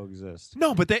how to coexist.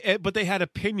 No, but they had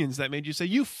opinions that made you say,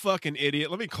 "You fucking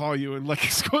idiot! Let me call you," and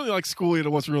school you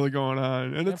to what's really going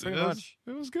on. And it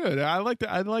was good. I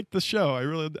liked the show. I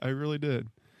really did.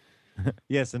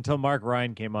 Yes, until Mark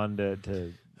Ryan came on to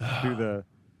do the.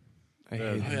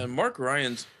 Mark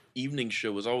Ryan's evening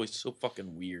show was always so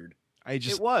fucking weird.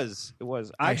 It was.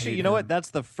 Actually, you know what? That's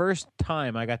the first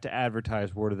time I got to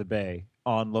advertise Word of the Bay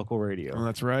on local radio. Oh,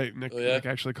 that's right. Nick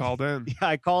actually called in. Yeah,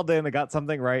 I called in. I got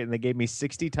something right, and they gave me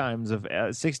 60 seconds of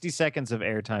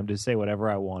airtime to say whatever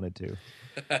I wanted to.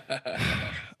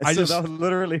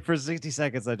 Literally for 60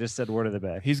 seconds, I just said Word of the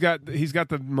Bay. He's got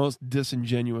the most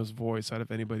disingenuous voice out of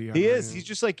anybody. He is. He's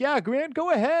just like, yeah, Grant, go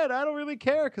ahead. I don't really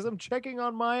care because I'm checking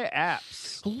on my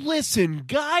apps. Listen,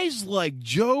 guys like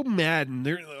Joe Madden.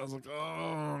 I was like,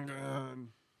 oh god.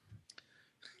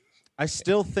 I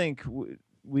still think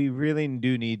we really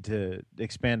do need to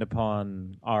expand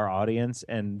upon our audience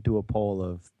and do a poll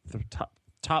of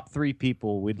top 3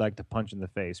 people we'd like to punch in the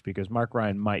face, because Mark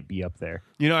Ryan might be up there.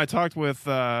 I talked with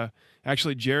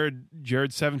actually Jared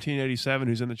 1787,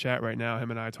 who's in the chat right now. Him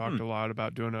and I talked a lot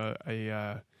about doing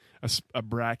a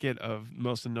bracket of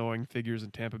most annoying figures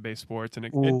in Tampa Bay sports, and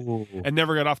it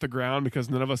never got off the ground because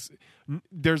none of us.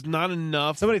 There's not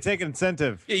enough. Somebody take an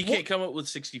incentive. Yeah, you can't come up with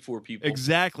 64 people.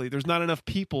 Exactly. There's not enough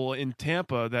people in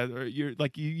Tampa that you're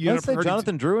like you. Let's say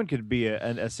Jonathan Drouin could be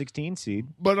a 16 seed.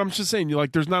 But I'm just saying,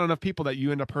 there's not enough people that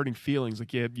you end up hurting feelings.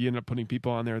 Like you end up putting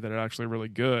people on there that are actually really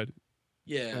good.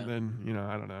 Yeah. And then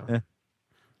I don't know,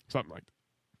 something like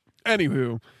that.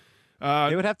 Anywho,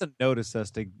 they would have to notice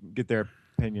us to get their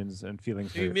opinions and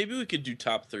feelings. Maybe we could do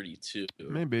top 32.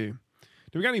 Maybe.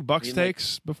 Do we got any Bucks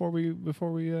takes before we?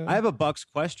 I have a Bucks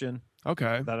question.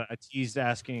 Okay. That I teased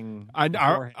asking. I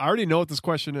already know what this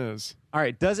question is. All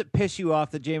right. Does it piss you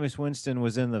off that Jameis Winston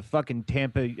was in the fucking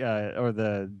Tampa or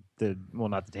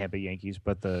not the Tampa Yankees,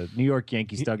 but the New York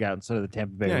Yankees dugout instead of the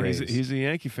Tampa Bay Rays? He's a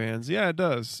Yankee fan. Yeah, it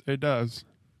does. It does.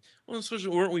 Well,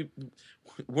 especially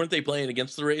weren't they playing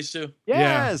against the Rays too?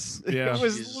 Yes. Yeah. It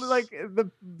was like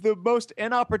the most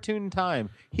inopportune time.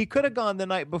 He could have gone the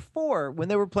night before when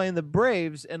they were playing the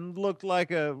Braves and looked like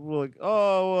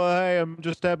hey, I'm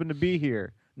just happened to be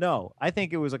here. No, I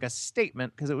think it was like a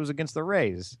statement because it was against the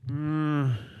Rays.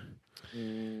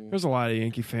 There's a lot of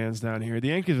Yankee fans down here. The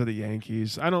Yankees are the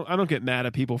Yankees. I don't get mad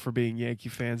at people for being Yankee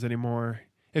fans anymore.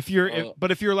 If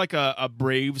you're like a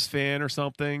Braves fan or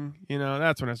something,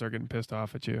 that's when I start getting pissed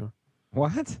off at you.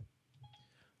 What?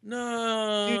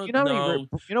 No,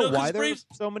 dude, why there's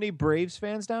so many Braves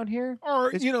fans down here?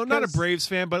 Or not a Braves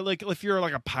fan, but like if you're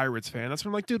like a Pirates fan, that's when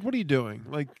I'm like, dude, what are you doing?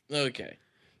 Like, okay,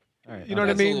 all right, you know what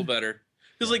I mean? A little better.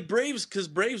 Because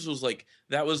Braves was like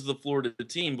that was the Florida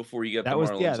team before you got the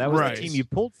Marlins. Yeah, that was Right. the team you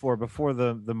pulled for before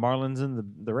the Marlins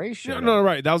and the Rays showed No, up.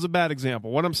 right. That was a bad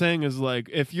example. What I'm saying is like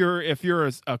if you're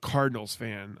a Cardinals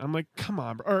fan, I'm like, come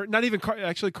on, bro. Or not even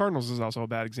actually Cardinals is also a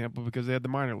bad example because they had the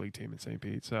minor league team in St.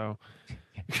 Pete. So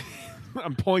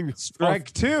I'm pulling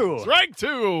Strike two. Strike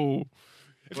two.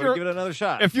 If Give it another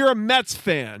shot. If you're a Mets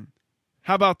fan,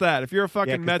 how about that? If you're a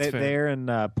fucking Mets fan, they're in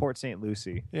Port St.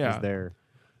 Lucie. Yeah.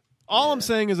 All I'm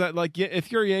saying is that, like,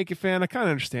 if you're a Yankee fan, I kind of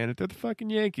understand it. They're the fucking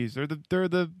Yankees. They're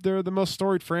the most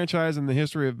storied franchise in the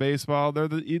history of baseball. They're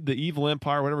the evil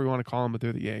empire, whatever you want to call them, but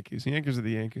they're the Yankees. The Yankees are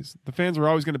the Yankees. The fans are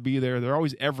always going to be there. They're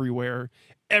always everywhere.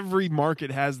 Every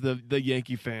market has the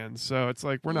Yankee fans, so it's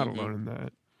like we're not alone in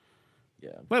that.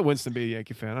 Yeah. Let Winston be a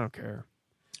Yankee fan. I don't care.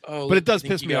 Oh, but it does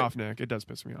piss me off, Nick. It does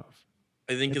piss me off.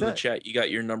 I think in the chat you got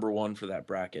your number one for that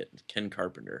bracket, Ken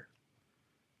Carpenter.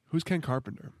 Who's Ken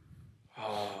Carpenter?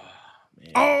 Oh,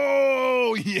 man.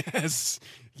 Oh, yes.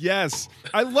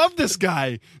 I love this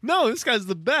guy. No, this guy's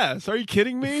the best. Are you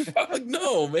kidding me?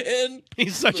 No, man.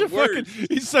 He's such a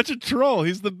troll.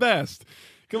 He's the best.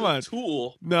 Come on.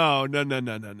 Tool. No.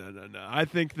 I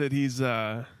think that he's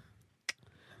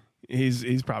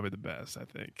probably the best, I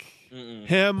think. Mm-mm.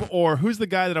 Him or who's the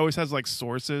guy that always has like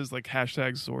sources, like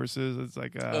hashtag sources? It's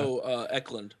like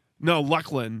Eklund. No,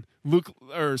 Luckland. Luke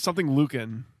or something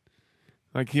Lucan.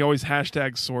 Like he always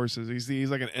hashtags sources. He's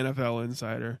like an NFL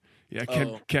insider. Yeah,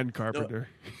 Ken Carpenter.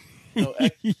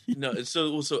 No.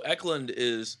 So Eklund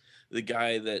is the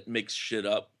guy that makes shit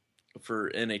up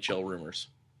for NHL rumors.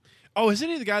 Oh, isn't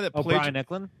he the guy that played Brian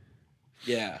Eklund?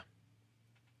 Yeah.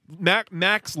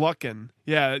 Max Luckin.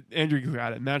 Yeah, Andrew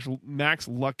got it. Max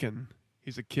Luckin.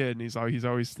 He's a kid, and he's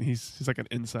like an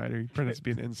insider. He pretends to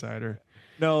be an insider.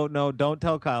 No, don't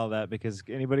tell Kyle that because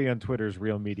anybody on Twitter is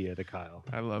real media to Kyle.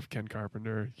 I love Ken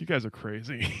Carpenter. You guys are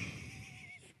crazy.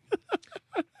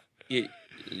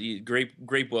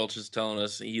 Grape Welch is telling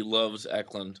us he loves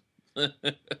Eklund.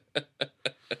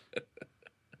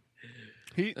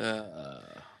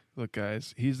 Look,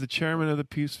 guys, he's the chairman of the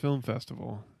Peace Film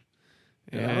Festival.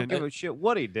 And I don't give a shit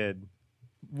what he did.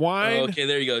 Wine. Oh, okay,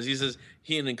 there he goes. He says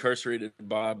he and incarcerated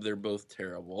Bob, they're both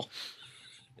terrible.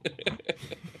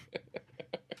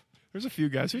 There's a few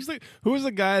guys. Who was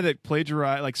the guy that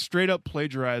plagiarized, like straight up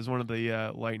plagiarized one of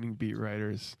the Lightning beat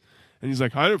writers? And he's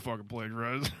like, I didn't fucking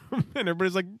plagiarize. And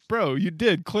everybody's like, bro, you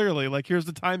did clearly. Like, here's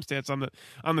the timestamps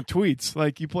on the tweets.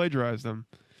 Like, you plagiarized them.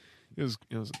 It was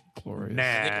glorious. Nah.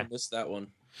 I think I missed that one.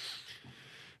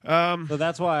 So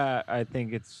that's why I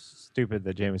think it's stupid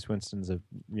that Jameis Winston's a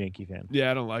Yankee fan.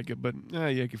 Yeah, I don't like it, but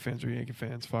Yankee fans are Yankee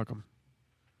fans. Fuck them.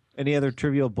 Any other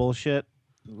trivial bullshit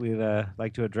we'd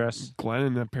like to address?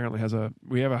 Glennon apparently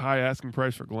we have a high asking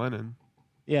price for Glennon.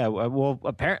 Yeah, well,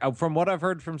 from what I've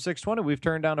heard from 620, we've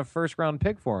turned down a first-round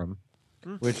pick for him,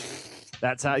 which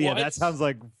that sounds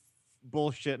like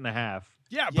bullshit and a half.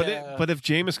 Yeah, but if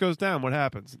Jameis goes down, what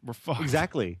happens? We're fucked.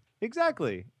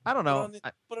 Exactly. I don't know.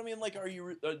 But I mean, like, are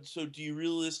you? So, do you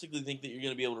realistically think that you're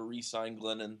going to be able to re-sign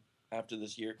Glennon after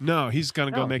this year? No, he's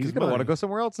going to go make his money. He's going to want to go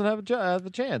somewhere else and have a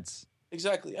chance.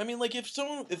 Exactly. I mean, like, if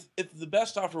the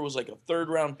best offer was like a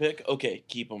third-round pick, okay,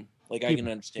 keep him. Like, I can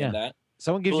understand that.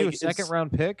 Someone gives you a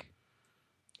second-round pick,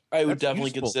 I would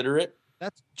definitely consider it.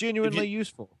 That's genuinely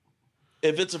useful.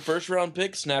 If it's a first-round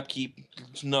pick, snap keep.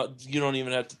 You don't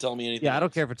even have to tell me anything. Yeah, I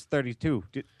don't care if it's 32.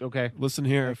 Okay. Listen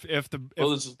here. If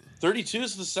 32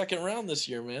 is the second round this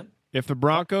year, man. If the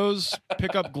Broncos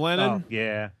pick up Glennon,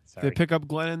 they pick up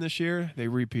Glennon this year, they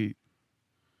repeat.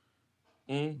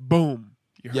 Boom.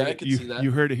 I can see that. You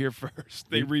heard it here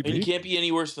first. They repeat. And you can't be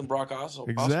any worse than Brock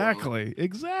Osweiler.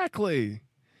 Exactly.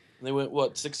 They went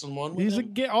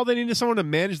 6-1. All they need is someone to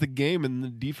manage the game and the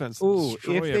defense. Ooh,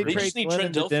 if they trade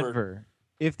Glennon to Denver,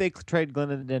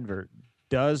 to Denver,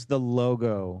 does the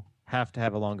logo have to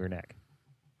have a longer neck?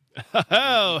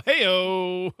 Oh,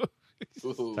 hey-oh.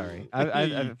 Sorry,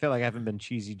 I feel like I haven't been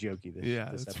cheesy jokey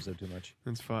this episode too much.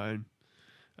 That's fine.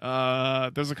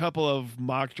 There's a couple of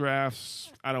mock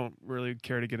drafts. I don't really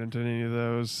care to get into any of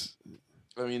those.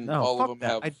 I mean, all of them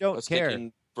have. I don't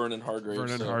care. Vernon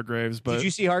Hargraves. Hargraves. But did you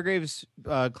see Hargraves'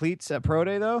 cleats at Pro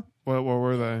Day though? What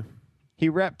were they? He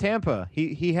repped Tampa.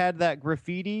 He had that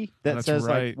graffiti that says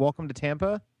like "Welcome to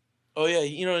Tampa." Oh yeah,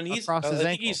 and he's across his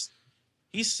ankle.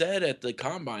 He said at the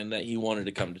combine that he wanted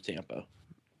to come to Tampa.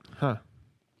 Huh.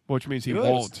 Which means he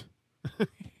won't.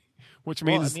 Which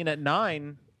means at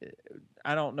 9,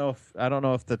 I don't know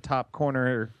if the top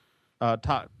cornerback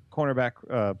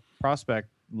prospect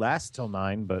lasts till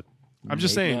 9, but I'm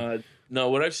just saying. No,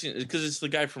 what I've seen because it's the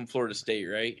guy from Florida State,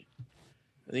 right?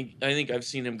 I think I've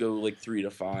seen him go like 3 to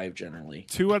 5 generally.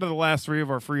 2 out of the last 3 of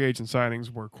our free agent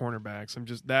signings were cornerbacks.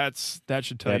 That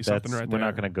should tell you something right there. We're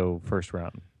not going to go first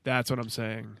round. That's what I'm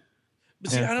saying.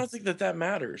 But see, I don't think that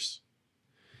matters.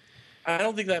 I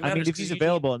don't think that matters. I mean, if he's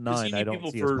available at 9, I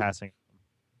don't see us passing.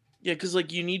 Yeah, because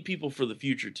like you need people for the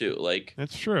future too. Like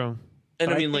that's true. And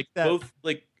but I mean, like both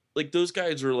like those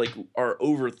guys are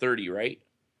over 30, right?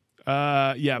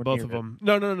 Yeah, both of them.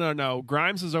 No.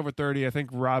 Grimes is over 30. I think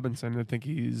Robinson, I think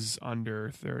he's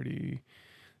under 30.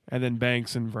 And then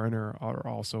Banks and Werner are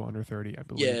also under 30, I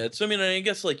believe. Yeah, so I mean, I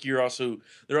guess like they're also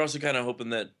kind of hoping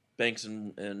that Banks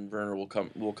and Werner will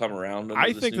come around.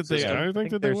 I think that they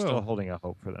they're will. Still holding a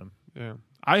hope for them. Yeah.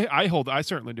 I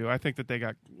certainly do. I think that they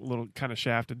got a little kind of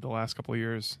shafted the last couple of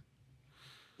years.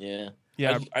 Yeah.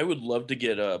 Yeah. I would love to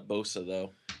get Bosa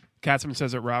though. Katzman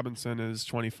says that Robinson is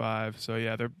 25. So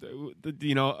yeah, they're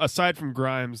aside from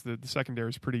Grimes, the secondary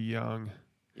is pretty young.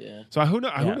 Yeah. So who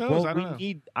knows? Well, I don't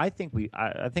know. I think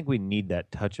we need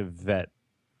that touch of vet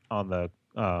on the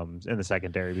in the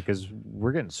secondary because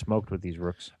we're getting smoked with these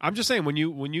rooks. I'm just saying when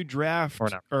you draft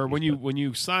when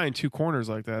you sign 2 corners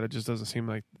like that, it just doesn't seem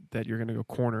like that you're going to go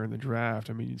corner in the draft.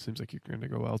 I mean, it seems like you're going to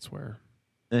go elsewhere.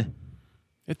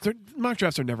 Mock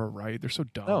drafts are never right. They're so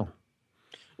dumb. Oh.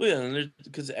 Well, yeah,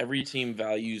 because every team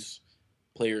values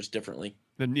players differently.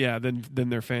 Then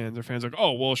their fans. Their fans are like,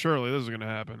 oh well, surely this is going to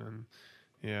happen, and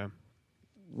yeah.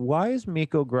 Why is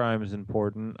Miko Grimes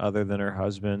important other than her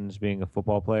husband's being a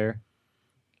football player?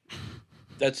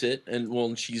 That's it.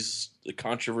 And she's the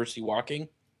controversy walking.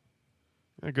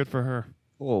 Yeah, good for her.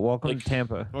 Well, welcome to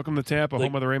Tampa. Welcome to Tampa,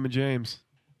 home of the Raymond James.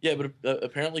 Yeah, but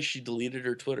apparently she deleted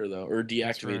her Twitter though, or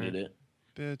deactivated it.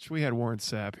 Bitch, we had Warren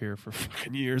Sapp here for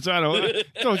fucking years.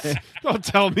 Don't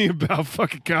tell me about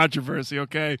fucking controversy,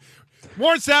 okay?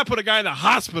 Warren Sapp put a guy in the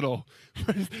hospital,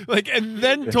 and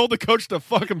then told the coach to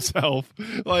fuck himself.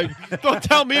 Don't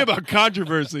tell me about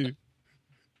controversy.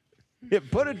 Yeah,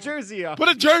 put a jersey on. Put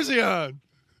a jersey on.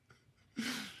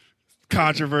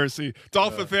 Controversy.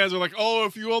 Dolphin fans are like, oh,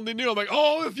 if you only knew. I'm like,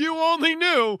 oh, if you only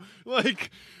knew.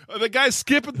 The guy's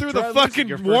skipping through the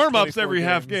fucking warm-ups every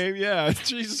half game. Yeah,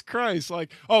 Jesus Christ.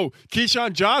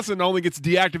 Keyshawn Johnson only gets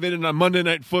deactivated on Monday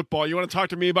Night Football. You want to talk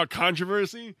to me about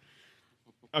controversy?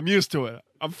 I'm used to it.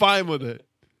 I'm fine with it.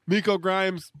 Miko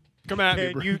Grimes, come at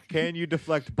me, bro. Can you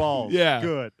deflect balls?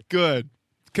 Yeah. Good.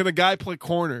 Can the guy play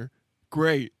corner?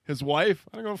 Great. His wife?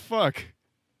 I don't go fuck.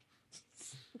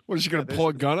 What, is she going to pull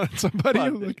a gun on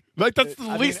somebody? That's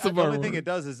the least of our... The only thing it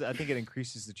does is I think it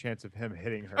increases the chance of him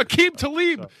hitting her. Aqib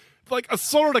Talib,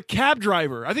 assaulted a cab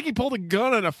driver. I think he pulled a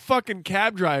gun on a fucking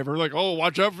cab driver.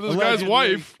 Watch out for this guy's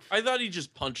wife. I thought he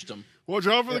just punched him. Watch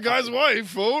out for the guy's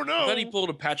wife. Oh, no. I thought he pulled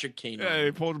a Patrick Kane on him. Yeah,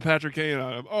 he pulled a Patrick Kane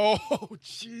on him. Oh,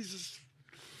 Jesus.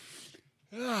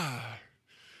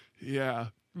 Yeah.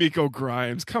 Miko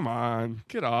Grimes, come on.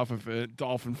 Get off of it,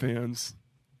 Dolphin fans.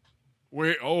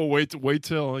 Wait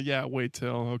till.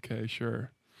 Okay,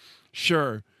 sure.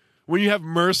 When you have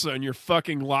MRSA in your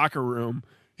fucking locker room,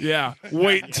 yeah,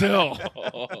 wait till.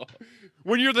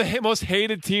 When you're the most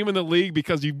hated team in the league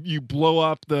because you blow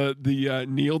up the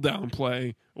kneel down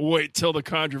play, wait till the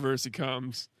controversy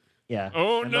comes. Yeah.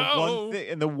 Oh, and no.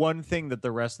 The one thing that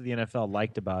the rest of the NFL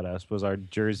liked about us was our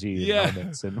jersey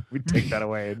helmets, and we'd take that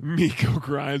away. Miko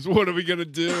Grimes, what are we going to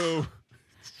do?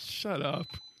 Shut up.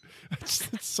 It's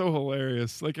so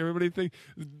hilarious. Everybody think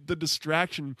the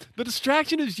distraction. The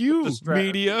distraction is you,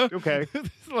 media. Okay.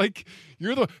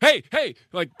 You're the hey,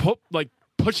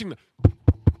 pushing the.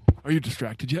 Are you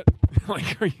distracted yet? Are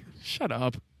you? Shut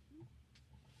up.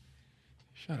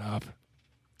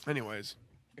 Anyways,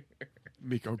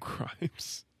 Miko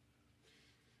Grimes.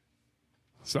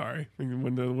 Sorry,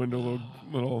 when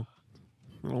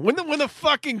the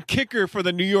fucking kicker for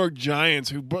the New York Giants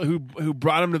who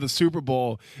brought him to the Super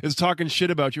Bowl is talking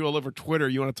shit about you all over Twitter,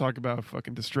 you want to talk about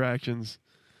fucking distractions?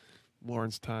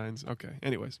 Lawrence Tynes. Okay.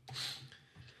 Anyways,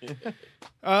 you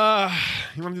want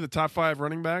to do the top 5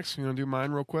 running backs? You want to do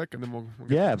mine real quick, and then we'll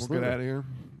get out of here.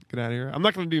 Get out of here. I'm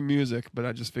not going to do music, but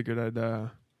I just figured I'd.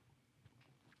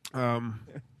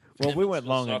 Well, we went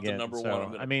long again.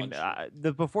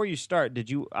 Before you start,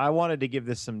 I wanted to give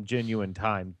this some genuine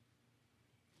time.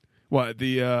 What,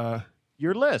 your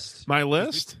list? My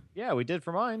list? We did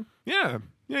for mine. Yeah.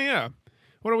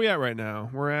 What are we at right now?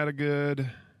 We're at a good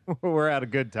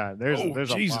time. There's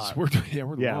Jesus. a lot. We're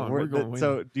long. We're going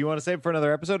so, do you want to save it for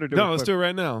another episode, or let's do it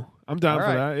right now. I'm down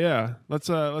for that. Yeah, let's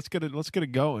get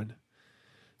it going.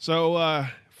 So,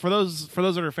 for those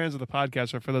that are fans of the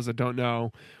podcast, or for those that don't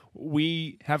know,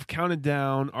 we have counted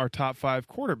down our top 5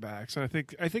 quarterbacks, and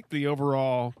I think the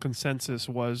overall consensus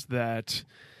was that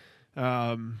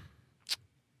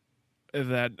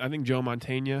that I think Joe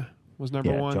Montana was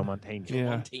number one. Joe Montana. Joe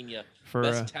Montana.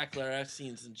 Best tackler I've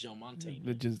seen since Joe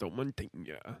Montana. Just Joe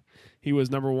Montana. He was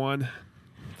number one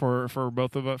for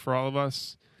both of us, for all of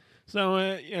us. So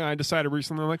I decided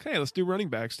recently, like, hey, let's do running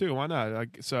backs too. Why not?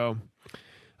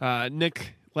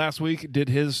 Nick last week did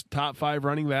his top 5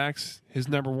 running backs. His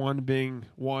number one being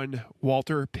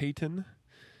Walter Payton.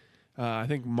 I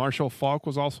think Marshall Faulk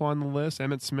was also on the list.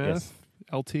 Emmitt Smith, yes.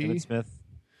 LT. Emmitt Smith.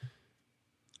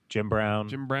 Jim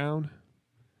Brown.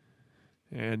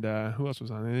 And who else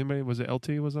was on? Anybody? Was it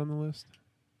LT was on the list?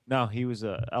 No, he was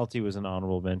LT was an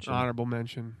honorable mention. Honorable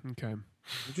mention. Okay.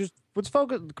 Let's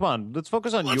focus. Come on, let's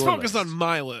focus on your list.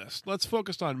 Let's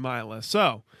focus on my list.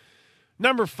 So,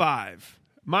 number 5.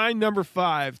 My number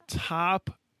 5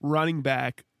 top running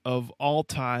back of all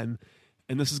time,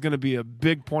 and this is going to be a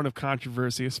big point of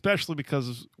controversy, especially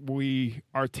because we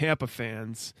are Tampa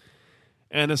fans,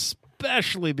 and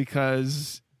especially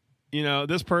because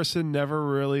this person never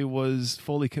really was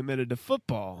fully committed to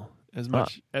football as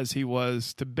much as he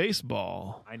was to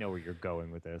baseball. I know where you're going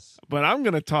with this. But I'm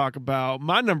going to talk about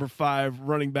my number 5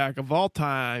 running back of all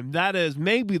time. That is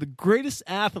maybe the greatest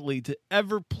athlete to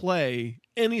ever play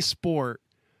any sport,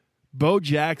 Bo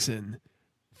Jackson,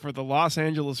 for the Los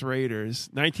Angeles Raiders,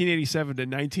 1987 to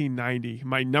 1990.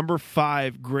 My number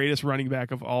 5 greatest running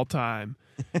back of all time,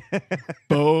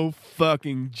 Bo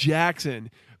fucking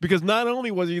Jackson. Because not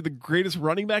only was he the greatest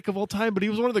running back of all time, but he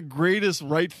was one of the greatest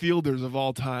right fielders of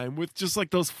all time, with just like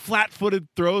those flat-footed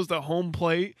throws to home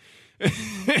plate,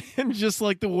 and just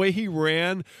like the way he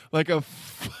ran like a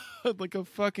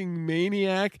fucking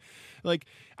maniac. Like,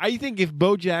 I think if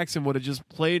Bo Jackson would have just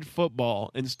played football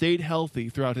and stayed healthy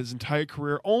throughout his entire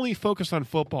career, only focused on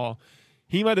football,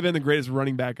 he might have been the greatest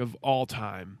running back of all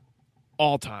time.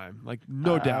 All time, like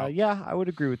no doubt. Yeah, I would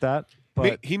agree with that.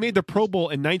 But he made the Pro Bowl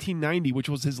in 1990, which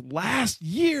was his last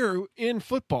year in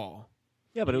football.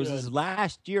 Yeah, but it was his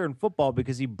last year in football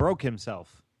because he broke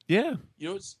himself. Yeah. You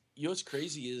know what's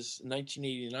crazy is in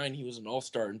 1989 he was an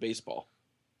all-star in baseball.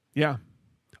 Yeah,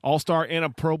 all-star and a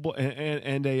Pro Bowl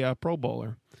and a Pro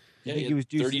Bowler. Yeah, he was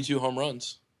juicing. 32 home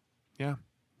runs. Yeah,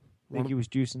 I think he was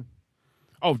juicing.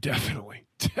 Oh, definitely.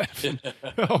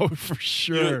 Oh, for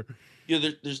sure.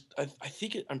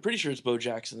 I'm pretty sure it's Bo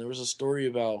Jackson. There was a story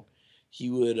about he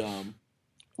would,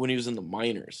 when he was in the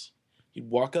minors, he'd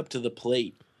walk up to the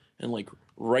plate and like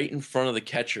right in front of the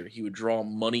catcher, he would draw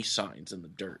money signs in the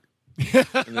dirt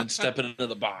and then step it into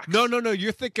the box. No.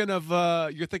 You're thinking of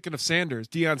Sanders.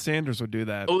 Deion Sanders would do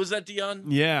that. Oh, is that Deion?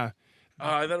 Yeah.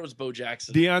 I thought it was Bo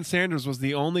Jackson. Deion Sanders was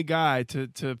the only guy to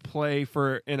play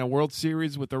in a World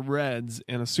Series with the Reds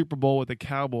and a Super Bowl with the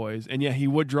Cowboys. And yeah, he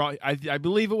would draw. I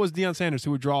believe it was Deion Sanders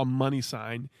who would draw a money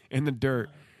sign in the dirt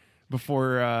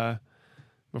before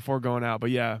going out.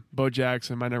 But yeah, Bo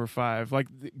Jackson, my number 5. Like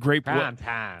Grape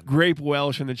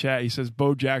Welsh in the chat, he says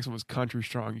Bo Jackson was country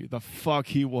strong. The fuck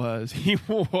he was. He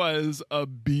was a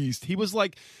beast. He was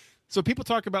like. So people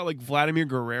talk about like Vladimir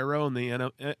Guerrero in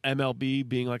the MLB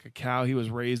being like a cow. He was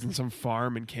raised in some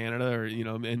farm in Canada or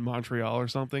in Montreal or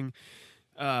something.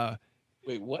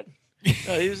 Wait, what?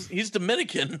 He's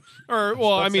Dominican. Or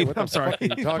well, I mean, I'm sorry. What are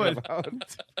you talking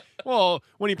about? Well,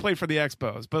 when he played for the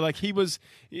Expos, but like he was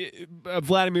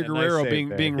Vladimir Guerrero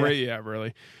being raised. Yeah,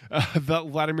 really.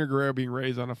 Vladimir Guerrero being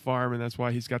raised on a farm, and that's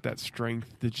why he's got that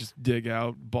strength to just dig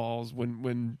out balls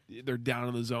when they're down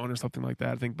in the zone or something like that.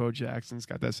 I think Bo Jackson's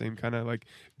got that same kind of like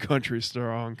country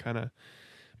strong kind of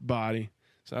body.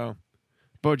 So,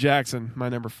 Bo Jackson, my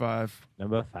number 5.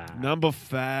 Number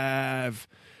 5.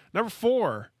 Number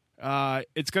 4.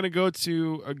 It's going to go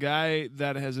to a guy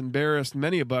that has embarrassed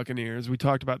many Buccaneers. We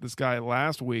talked about this guy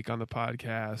last week on the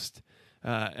podcast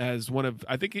as one of,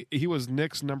 I think he was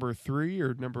Nick's number 3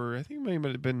 I think he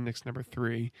might have been Nick's number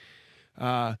 3.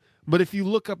 But if you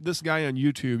look up this guy on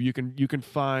YouTube, you can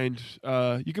find,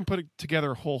 you can put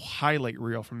together a whole highlight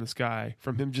reel from this guy,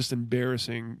 from him just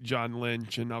embarrassing John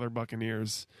Lynch and other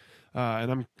Buccaneers.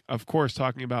 And I'm, of course,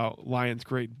 talking about Lions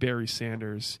great Barry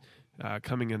Sanders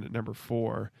coming in at number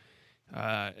 4.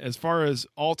 As far as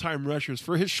all-time rushers,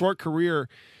 for his short career,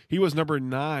 he was number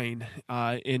 9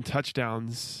 in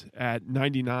touchdowns at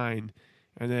 99.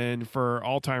 And then for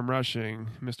all-time rushing,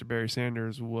 Mr. Barry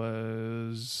Sanders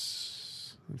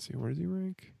was, let's see, where does he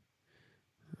rank?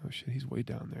 Oh, shit, he's way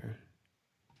down there.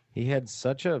 He had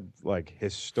such a,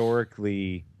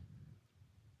 historically,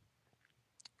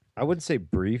 I wouldn't say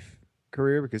brief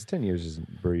career because 10 years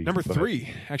isn't brief. Number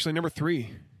 3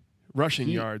 rushing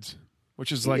yards. Which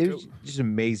is like it was just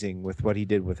amazing with what he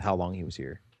did with how long he was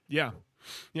here. Yeah,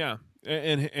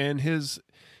 and his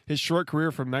short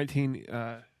career from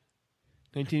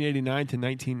 1989 to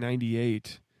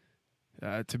 1998,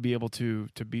 to be able to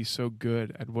be so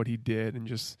good at what he did, and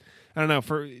just I don't know,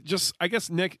 I guess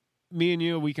Nick, me and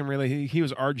you, we can really. He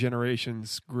was our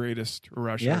generation's greatest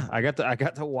rusher. Yeah, I got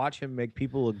to watch him make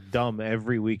people look dumb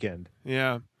every weekend.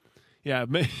 Yeah,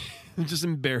 just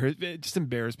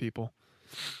embarrass people.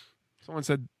 Someone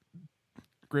said,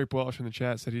 Grape Welsh in the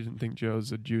chat said he didn't think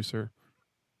Joe's a juicer.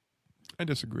 I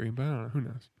disagree, but I don't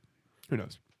know. Who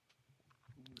knows?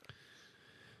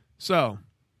 So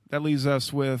that leaves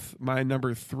us with my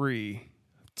number 3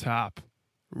 top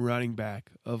running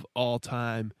back of all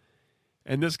time.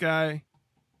 And this guy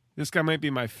might be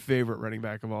my favorite running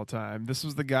back of all time. This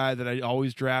was the guy that I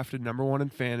always drafted number 1 in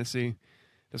fantasy.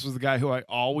 This was the guy who I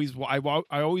always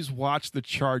watched the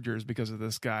Chargers because of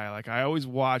this guy. Like, I always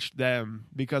watched them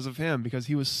because of him, because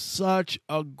he was such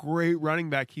a great running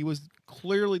back. He was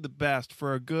clearly the best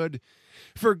for a good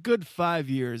 5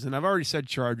 years. And I've already said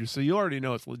Chargers, so you already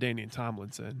know it's LaDainian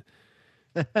Tomlinson.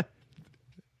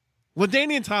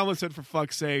 LaDainian Tomlinson, for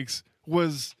fuck's sakes,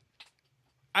 was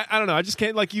I don't know. I just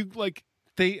can't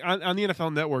they on the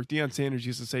NFL Network. Deion Sanders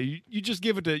used to say, you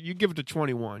give it to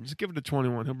 21. Just give it to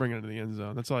 21. He'll bring it into the end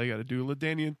zone. That's all you got to do.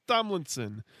 LaDainian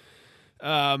Tomlinson,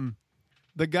 the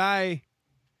guy.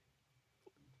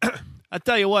 I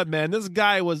tell you what, man, this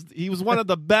guy was one of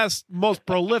the best, most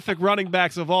prolific running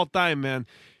backs of all time, man.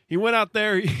 He went out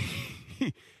there.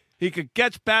 He could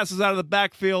catch passes out of the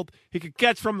backfield. He could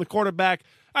catch from the quarterback.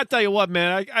 I tell you what,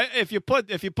 man. If you put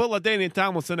LaDainian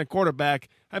Tomlinson at quarterback,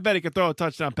 I bet he could throw a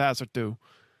touchdown pass or two.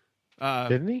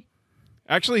 Didn't he?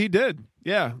 Actually, he did.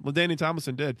 Yeah, LaDainian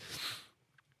Tomlinson did.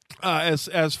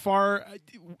 As far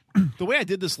the way I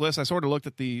did this list, I sort of looked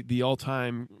at the all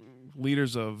time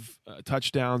leaders of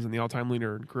touchdowns and the all time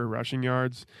leader in career rushing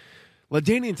yards.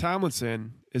 LaDainian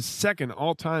Tomlinson is second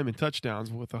all time in touchdowns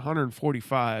with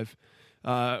 145.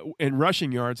 In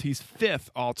rushing yards, he's 5th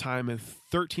all time in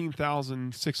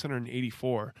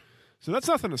 13,684. So that's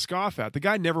nothing to scoff at. The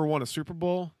guy never won a Super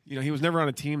Bowl. You know, he was never on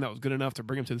a team that was good enough to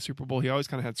bring him to the Super Bowl. He always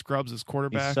kind of had scrubs as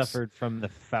quarterbacks. He suffered from the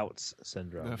Fouts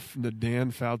syndrome. The Dan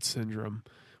Fouts syndrome,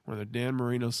 or the Dan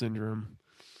Marino syndrome.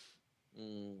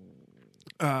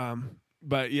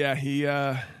 But yeah, he,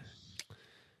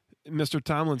 Mr.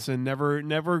 Tomlinson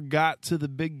never got to the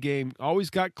big game. Always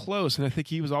got close, and I think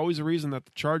he was always the reason that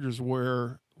the Chargers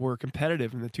were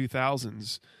competitive in the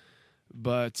 2000s.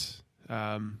 But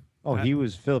he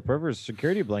was Philip Rivers'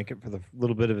 security blanket for the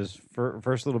little bit of his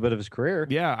first little bit of his career.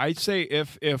 Yeah, I'd say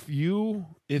if you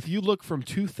look from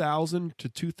 2000 to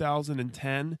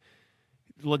 2010,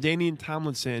 LaDainian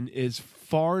Tomlinson is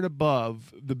far and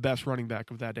above the best running back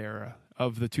of that era.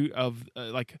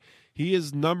 He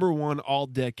is number 1 all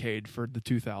decade for the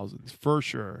 2000s, for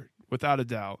sure, without a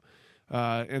doubt.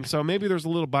 And so maybe there's a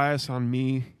little bias on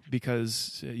me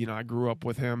because, I grew up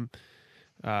with him.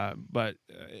 But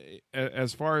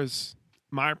as far as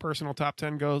my personal top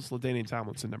 10 goes, LaDainian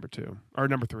Tomlinson, number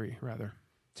 3, rather.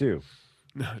 2.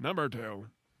 No, number 2.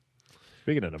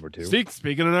 Speaking of number 2.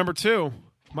 Speaking of number 2,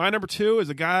 my number 2 is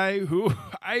a guy who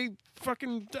I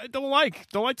don't like.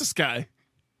 Don't like this guy.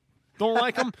 Don't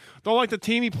like him. Don't like the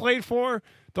team he played for.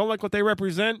 Don't like what they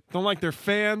represent. Don't like their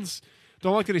fans.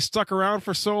 Don't like that he stuck around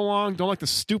for so long. Don't like the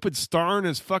stupid star in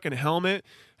his fucking helmet.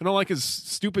 I don't like his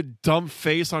stupid dumb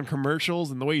face on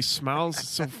commercials and the way he smiles. It's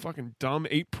so fucking dumb.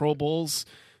 8 Pro Bowls,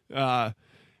 4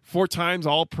 times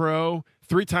All-Pro,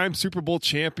 3 times Super Bowl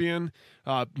champion,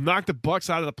 knocked the Bucs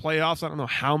out of the playoffs I don't know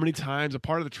how many times, a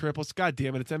part of the triplets. God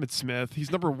damn it, it's Emmitt Smith. He's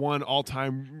number 1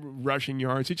 all-time rushing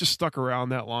yards. He just stuck around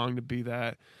that long to be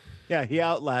that. Yeah, he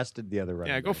outlasted the other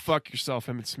running backs. Go fuck yourself,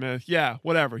 Emmitt Smith. Yeah,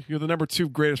 whatever. You're the number 2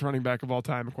 greatest running back of all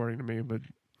time, according to me, but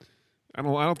I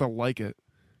don't like it.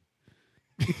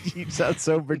 You sound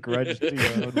so begrudged to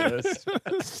your own list. I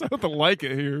don't like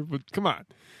it here, but come on.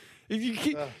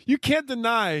 You can't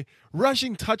deny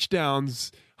rushing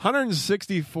touchdowns,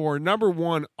 164, number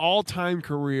 1 all-time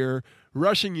career,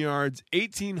 rushing yards,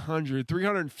 1,800,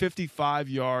 355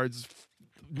 yards,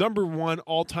 number 1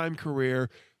 all-time career,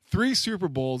 3 Super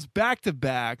Bowls,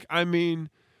 back-to-back. I mean,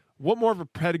 what more of a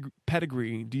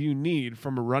pedigree do you need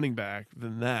from a running back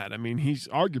than that? I mean, he's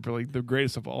arguably the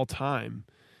greatest of all time.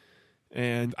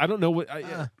 And I don't know what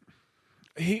I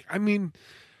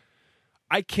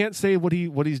can't say what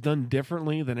he's done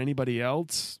differently than anybody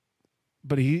else,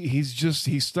 but he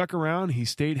stuck around. He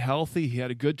stayed healthy. He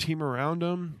had a good team around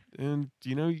him. And do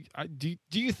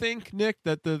you think, Nick,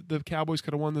 that the Cowboys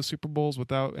could have won the Super Bowls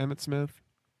without Emmitt Smith?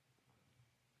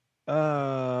 Not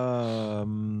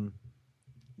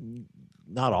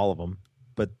all of them,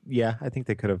 but yeah, I think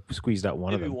they could have squeezed out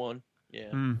one of them. Maybe one,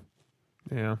 yeah.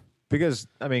 Yeah. Because,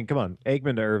 I mean, come on,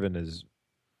 Aikman to Irvin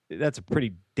that's a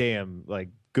pretty damn,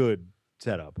 good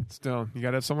setup. Still, you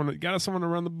gotta have someone. To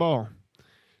run the ball.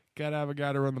 Gotta have a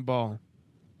guy to run the ball.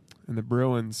 And the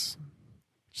Bruins,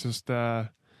 just they're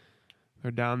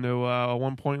down to a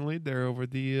 1-point lead there over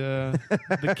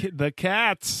the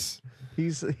Cats.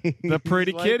 The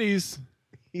pretty kitties.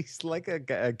 He's like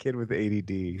a kid with ADD.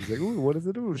 He's like, ooh, what is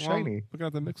it? Ooh, shiny. Look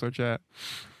at the Mixer chat.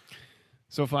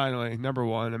 So finally, number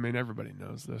one. I mean, everybody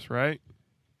knows this, right?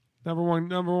 Number one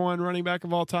running back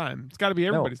of all time. It's got to be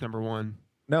everybody's number one.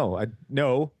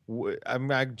 No.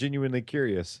 I'm genuinely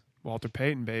curious. Walter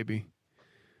Payton, baby.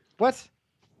 What?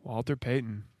 Walter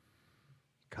Payton.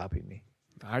 Copy me.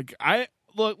 I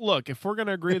look. If we're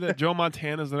gonna agree that Joe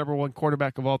Montana is the number one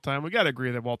quarterback of all time, we got to agree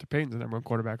that Walter Payton's the number one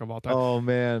quarterback of all time. Oh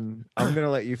man, I'm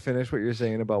gonna let you finish what you're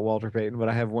saying about Walter Payton, but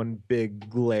I have one big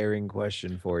glaring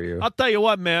question for you. I'll tell you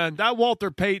what, man. That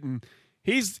Walter Payton,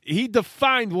 he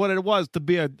defined what it was to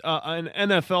be an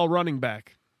NFL running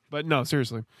back. But no,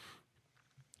 seriously,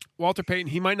 Walter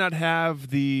Payton. He might not have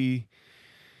the.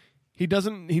 He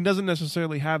doesn't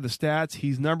necessarily have the stats.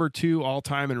 He's number 2 all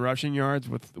time in rushing yards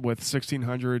with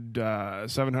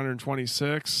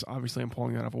 726. Obviously, I'm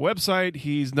pulling that off a website.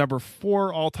 He's number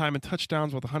 4 all time in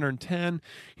touchdowns with 110.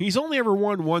 He's only ever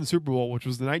won one Super Bowl, which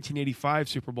was the 1985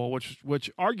 Super Bowl, which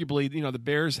arguably the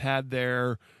Bears had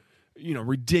their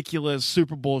ridiculous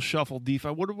Super Bowl shuffle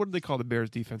defense. What did they call the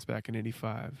Bears defense back in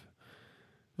 '85?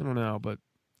 I don't know, but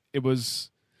it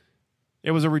was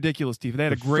a ridiculous defense. They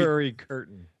had a great furry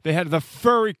curtain. They had the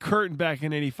furry curtain back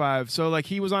in '85. So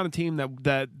he was on a team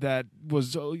that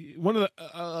was one of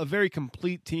a very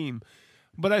complete team.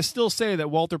 But I still say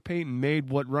that Walter Payton made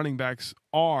what running backs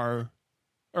are,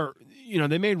 or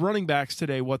they made running backs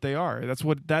today what they are.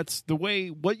 That's the way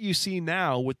what you see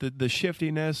now with the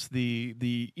shiftiness,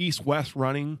 the east-west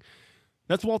running.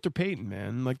 That's Walter Payton,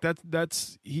 man.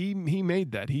 He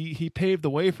made that. He paved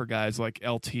the way for guys like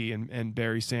LT and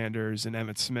Barry Sanders and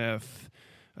Emmitt Smith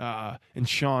and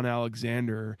Sean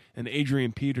Alexander and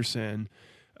Adrian Peterson.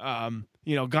 Gone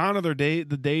are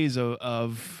the days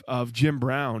of Jim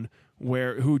Brown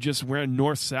who just ran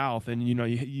north-south,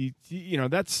 and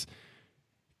that's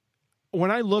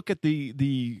when I look at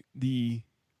the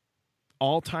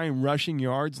all-time rushing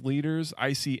yards leaders,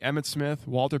 I see Emmitt Smith,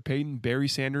 Walter Payton, Barry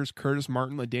Sanders, Curtis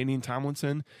Martin, LaDainian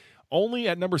Tomlinson. Only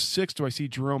at number 6 do I see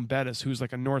Jerome Bettis, who's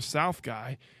like a north-south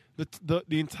guy. The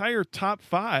entire top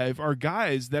 5 are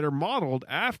guys that are modeled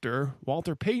after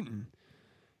Walter Payton.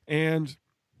 And,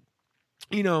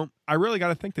 I really got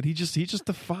to think that he just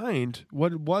defined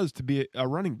what it was to be a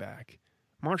running back.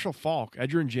 Marshall Faulk,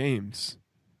 Edgerrin James.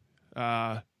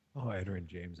 Edgerrin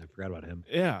James. I forgot about him.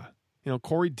 Yeah.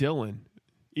 Corey Dillon.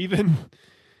 Even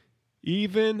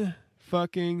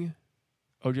fucking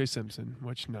O.J. Simpson,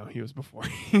 which no, he was before.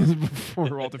 He was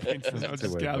before Walter Payton. I'm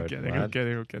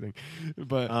kidding.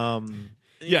 But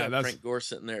that's Frank Gore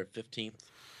sitting there at 15th.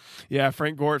 Yeah,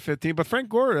 Frank Gore at 15. But Frank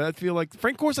Gore, I feel like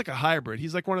Frank Gore's like a hybrid.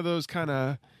 He's like one of those kind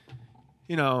of,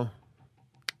 Yeah,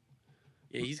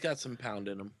 he's got some pound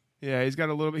in him. Yeah, he's got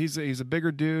a little bit. He's a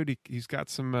bigger dude. He's got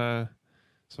some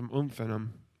oomph in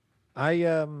him.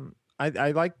 I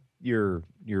like your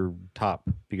top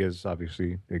because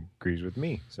obviously it agrees with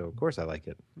me, so of course I like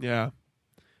it. Yeah,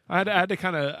 I had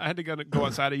to go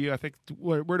outside of you. I think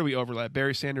where do we overlap?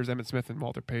 Barry Sanders, Emmitt Smith, and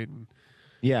Walter Payton.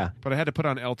 Yeah, but I had to put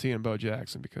on LT and Bo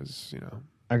Jackson because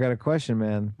I got a question,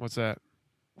 man. What's that?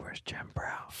 Where's Jim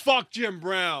Brown? Fuck Jim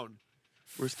Brown.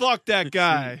 Fuck that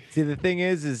guy. See, the thing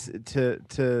is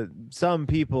to some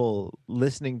people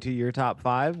listening to your top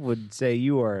 5 would say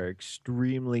you are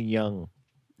extremely young.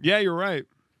 Yeah, you're right.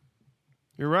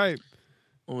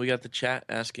 Well, we got the chat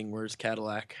asking, where's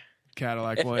Cadillac?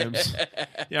 Cadillac Williams.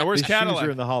 Yeah, where's His Cadillac? shoes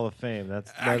are in the Hall of Fame. Let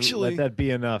that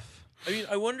be enough. I mean,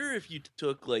 I wonder if you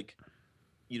took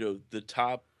the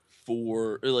top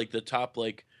 4 or the top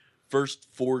first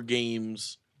 4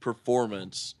 games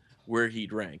performance where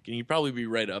he'd rank, and he'd probably be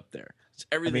right up there. It's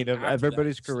everything. Of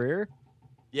everybody's career.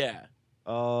 Yeah.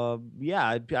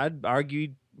 I'd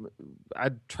argue.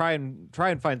 I'd try and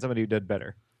find somebody who did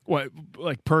better. What,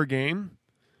 like per game?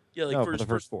 Yeah, for the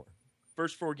first 4.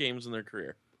 First 4 games in their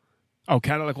career. Oh,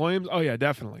 Cadillac Williams? Oh, yeah,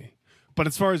 definitely. But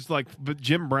as far as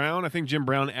Jim Brown, I think Jim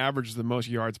Brown averaged the most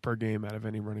yards per game out of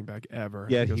any running back ever.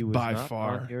 Yeah, he was by not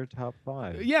far on your top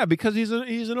 5. Yeah, because he's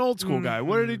an old school guy.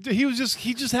 What did he do?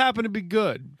 He just happened to be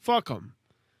good. Fuck him.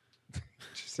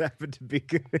 Just happened to be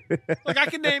good. I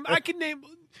can name.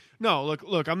 No,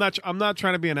 look. I'm not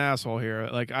trying to be an asshole here.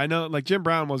 I know, Jim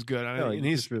Brown was good, and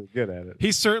he's really good at it.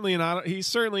 He's certainly an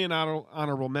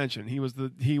honorable mention. He was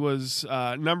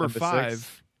number 5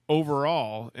 6?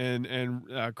 overall and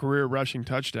career rushing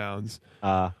touchdowns.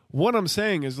 What I'm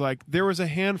saying is, like, there was a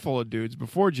handful of dudes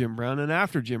before Jim Brown and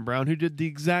after Jim Brown who did the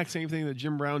exact same thing that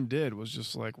Jim Brown did, was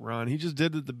just like run. He just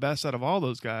did it the best out of all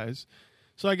those guys.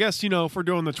 So I guess, if we're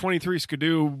doing the 23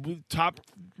 Skidoo top,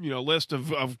 list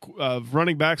of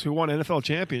running backs who won NFL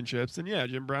championships, then yeah,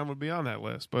 Jim Brown would be on that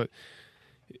list. But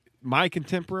my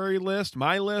contemporary list,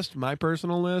 my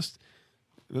personal list,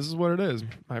 this is what it is,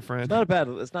 my friend. It's not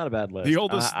a bad list. The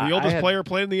oldest player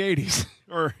played in the 80s.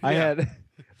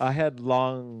 I had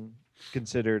long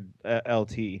considered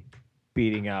LT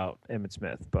beating out Emmitt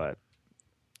Smith, but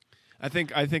I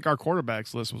think our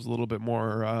quarterbacks list was a little bit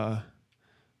more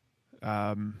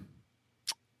I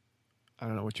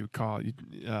don't know what you would call it,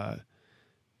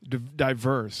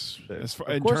 diverse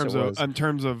in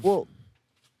terms of. Well,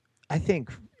 I think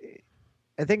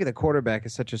the quarterback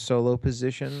is such a solo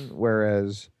position,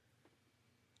 whereas,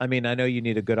 I mean, I know you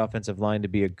need a good offensive line to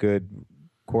be a good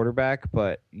quarterback,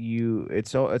 but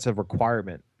it's a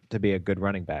requirement to be a good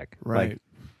running back. Right. Like,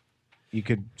 you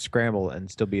could scramble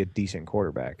and still be a decent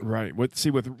quarterback. Right. With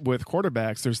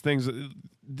quarterbacks, there's things.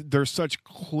 There's such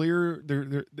clear.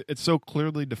 It's so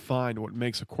clearly defined what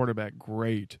makes a quarterback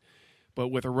great. But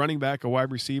with a running back, a wide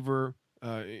receiver,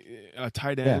 a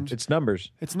tight end, it's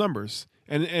numbers. It's numbers,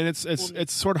 and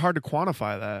it's sort of hard to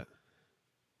quantify that.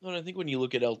 Well, I think when you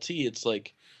look at LT, it's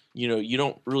like, you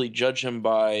don't really judge him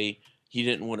by he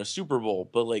didn't win a Super Bowl,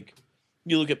 but like,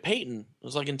 you look at Peyton, it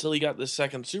was like until he got this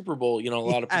second Super Bowl, a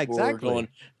lot of people were going,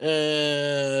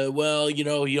 well,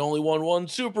 he only won one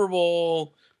Super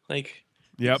Bowl. Like,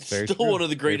 yep, still one of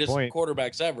the greatest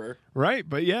quarterbacks ever. Right,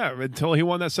 but yeah, until he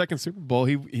won that second Super Bowl,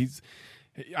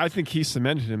 I think he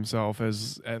cemented himself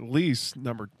as at least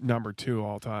number 2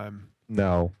 all time.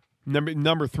 No.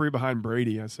 Number 3 behind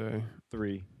Brady, I say.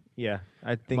 3. Yeah,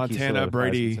 I think Montana,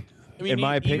 Brady. In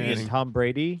my opinion, Tom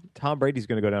Brady's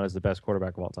going to go down as the best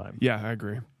quarterback of all time. Yeah, I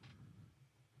agree.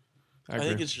 I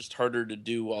think it's just harder to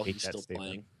do while he's still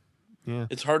playing. Yeah,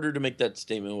 it's harder to make that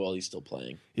statement while he's still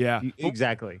playing. Yeah,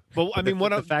 exactly. But I mean,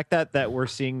 the fact that we're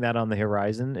seeing that on the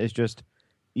horizon is just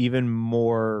even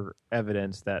more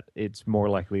evidence that it's more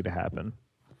likely to happen.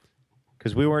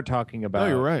 Because we weren't talking about. No,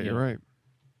 you're right. You're right.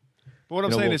 But what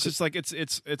I'm saying is just like it's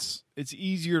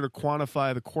easier to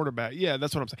quantify the quarterback. Yeah,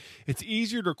 that's what I'm saying. It's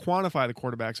easier to quantify the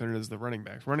quarterbacks than it is the running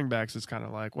backs. Running backs is kind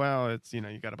of like, well, it's you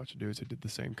got a bunch of dudes who did the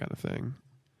same kind of thing.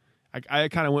 I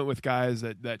kind of went with guys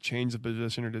that changed the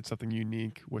position or did something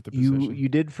unique with the position. You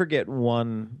did forget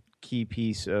one key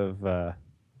piece of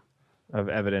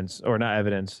evidence, or not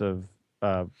evidence of,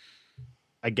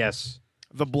 I guess.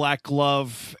 The black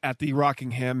glove at the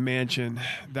Rockingham mansion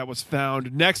that was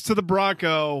found next to the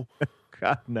Bronco.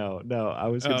 God, no. I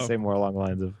was going to say more along the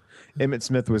lines of Emmitt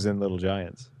Smith was in Little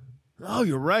Giants. Oh,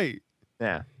 you're right.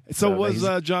 Yeah. So was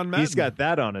John Madden. He's got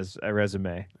that on his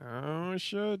resume. Oh,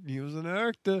 should. He was an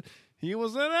actor.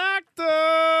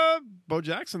 Bo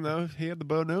Jackson, though, he had the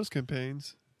Bo Nose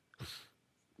campaigns.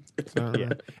 So, yeah.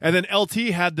 And then LT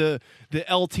had the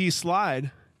LT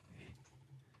slide.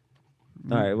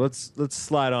 All right, let's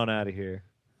slide on out of here.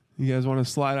 You guys want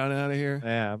to slide on out of here?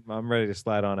 Yeah, I'm ready to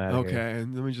slide on out of here. Okay,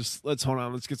 and let's hold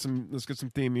on. Let's get some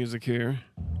theme music here.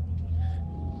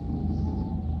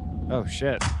 Oh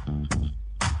shit.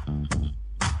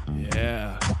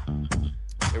 Yeah.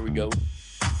 Here we go.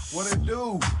 What it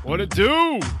do? What it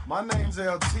do? My name's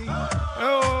LT.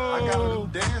 Oh. I got a new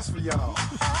dance for y'all.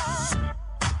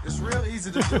 It's real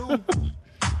easy to do.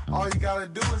 All you gotta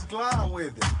do is glide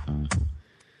with it.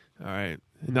 All right.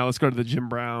 Now let's go to the Jim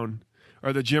Brown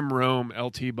or the Jim Rome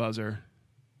LT buzzer.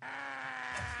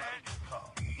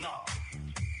 No.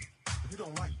 You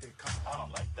don't like that call. I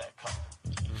don't like that call.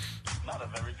 Not a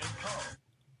very good call.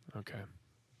 Okay.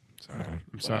 Sorry.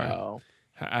 I'm sorry. Wow.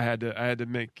 I had to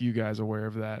make you guys aware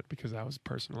of that because I was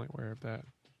personally aware of that.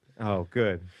 Oh,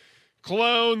 good.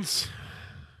 Clones.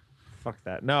 Fuck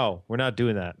that. No, we're not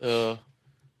doing that.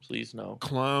 Please no.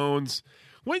 Clones.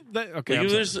 Wait, okay.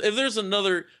 Like if there's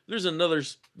another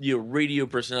radio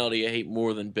personality I hate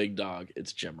more than Big Dog,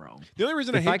 it's Jim Rome. The only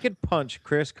reason if I could punch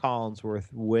Chris Collinsworth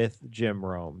with Jim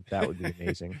Rome, that would be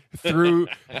amazing. through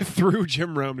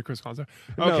Jim Rome to Chris Collinsworth.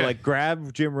 Okay. No, like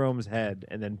grab Jim Rome's head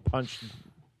and then punch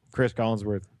Chris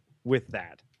Collinsworth with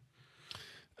that.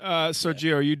 So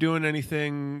Gio, are you doing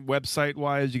anything website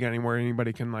wise? You got anywhere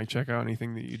anybody can like check out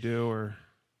anything that you do or?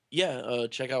 Yeah,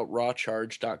 check out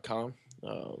rawcharge.com.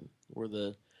 We're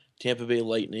the Tampa Bay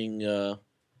Lightning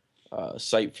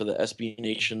site for the SB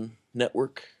Nation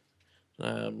network.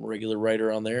 Regular writer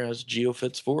on there as Geo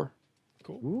Fitz 4.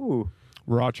 Cool. Ooh.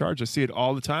 Raw Charge. I see it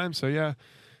all the time. So yeah,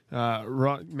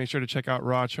 Make sure to check out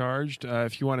Raw Charged.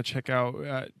 If you want to check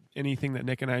out anything that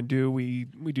Nick and I do, we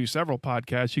do several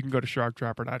podcasts. You can go to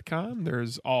sharkdropper.com.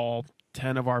 There's all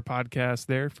 10 of our podcasts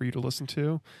there for you to listen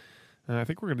to. I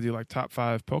think we're going to do like top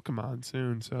 5 Pokemon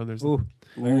soon. So there's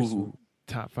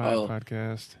top 5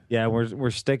 podcast. Yeah,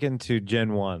 we're sticking to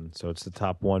Gen 1, so it's the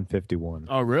top 151.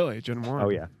 Oh, really? Gen 1? Oh,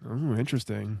 yeah. Oh,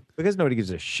 interesting. Because nobody gives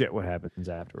a shit what happens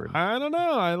afterward. I don't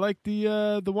know. I like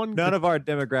the one. None of our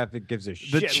demographic gives a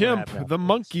shit. The chimp, what happened the afterwards.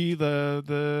 monkey,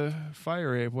 the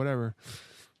fire ape, whatever.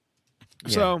 Yeah.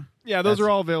 So, yeah, those are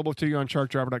all available to you on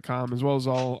sharkdropper.com, as well as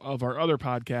all of our other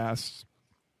podcasts.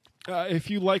 If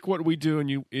you like what we do and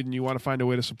you want to find a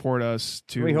way to support us,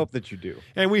 We hope that you do.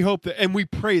 and we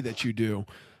pray that you do.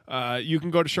 You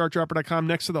can go to sharkdropper.com.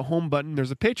 Next to the home button,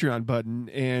 there's a Patreon button,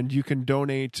 and you can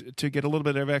donate to get a little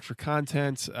bit of extra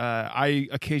content. I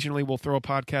occasionally will throw a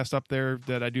podcast up there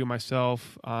that I do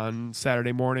myself on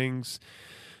Saturday mornings.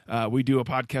 We do a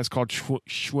podcast called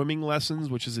Swimming Lessons,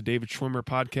 which is a David Schwimmer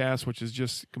podcast, which is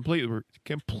just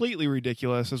completely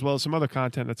ridiculous, as well as some other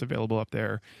content that's available up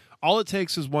there. All it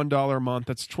takes is $1 a month.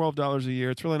 That's $12 a year.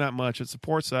 It's really not much. It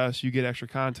supports us. You get extra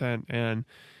content, and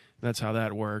that's how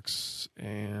that works.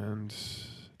 And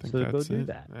I think So that's go do it.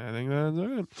 that. I think that's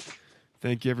it.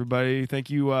 Thank you, everybody. Thank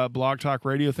you, Blog Talk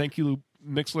Radio. Thank you,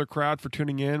 Mixler crowd, for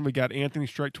tuning in. We got Anthony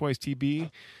Strike Twice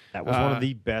TB. That was one of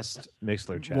the best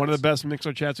Mixler chats. One of the best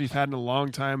Mixler chats we've had in a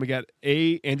long time. We got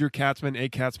Andrew Katzman,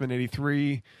 Katzman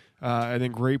 83. I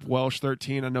think Grape Welsh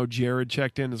 13. I know Jared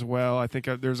checked in as well. I think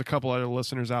there's a couple other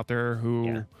listeners out there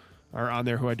who are on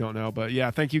there who I don't know. But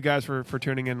yeah, thank you guys for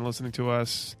tuning in and listening to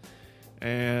us.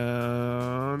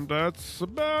 And that's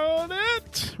about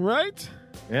it, right?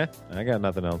 Yeah, I got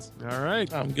nothing else. All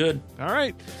right. I'm good. All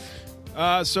right.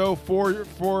 So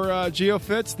for Geo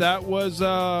Fitz, that was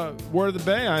Word of the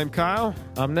Bay. I'm Kyle.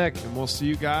 I'm Nick. And we'll see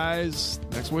you guys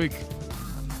next week.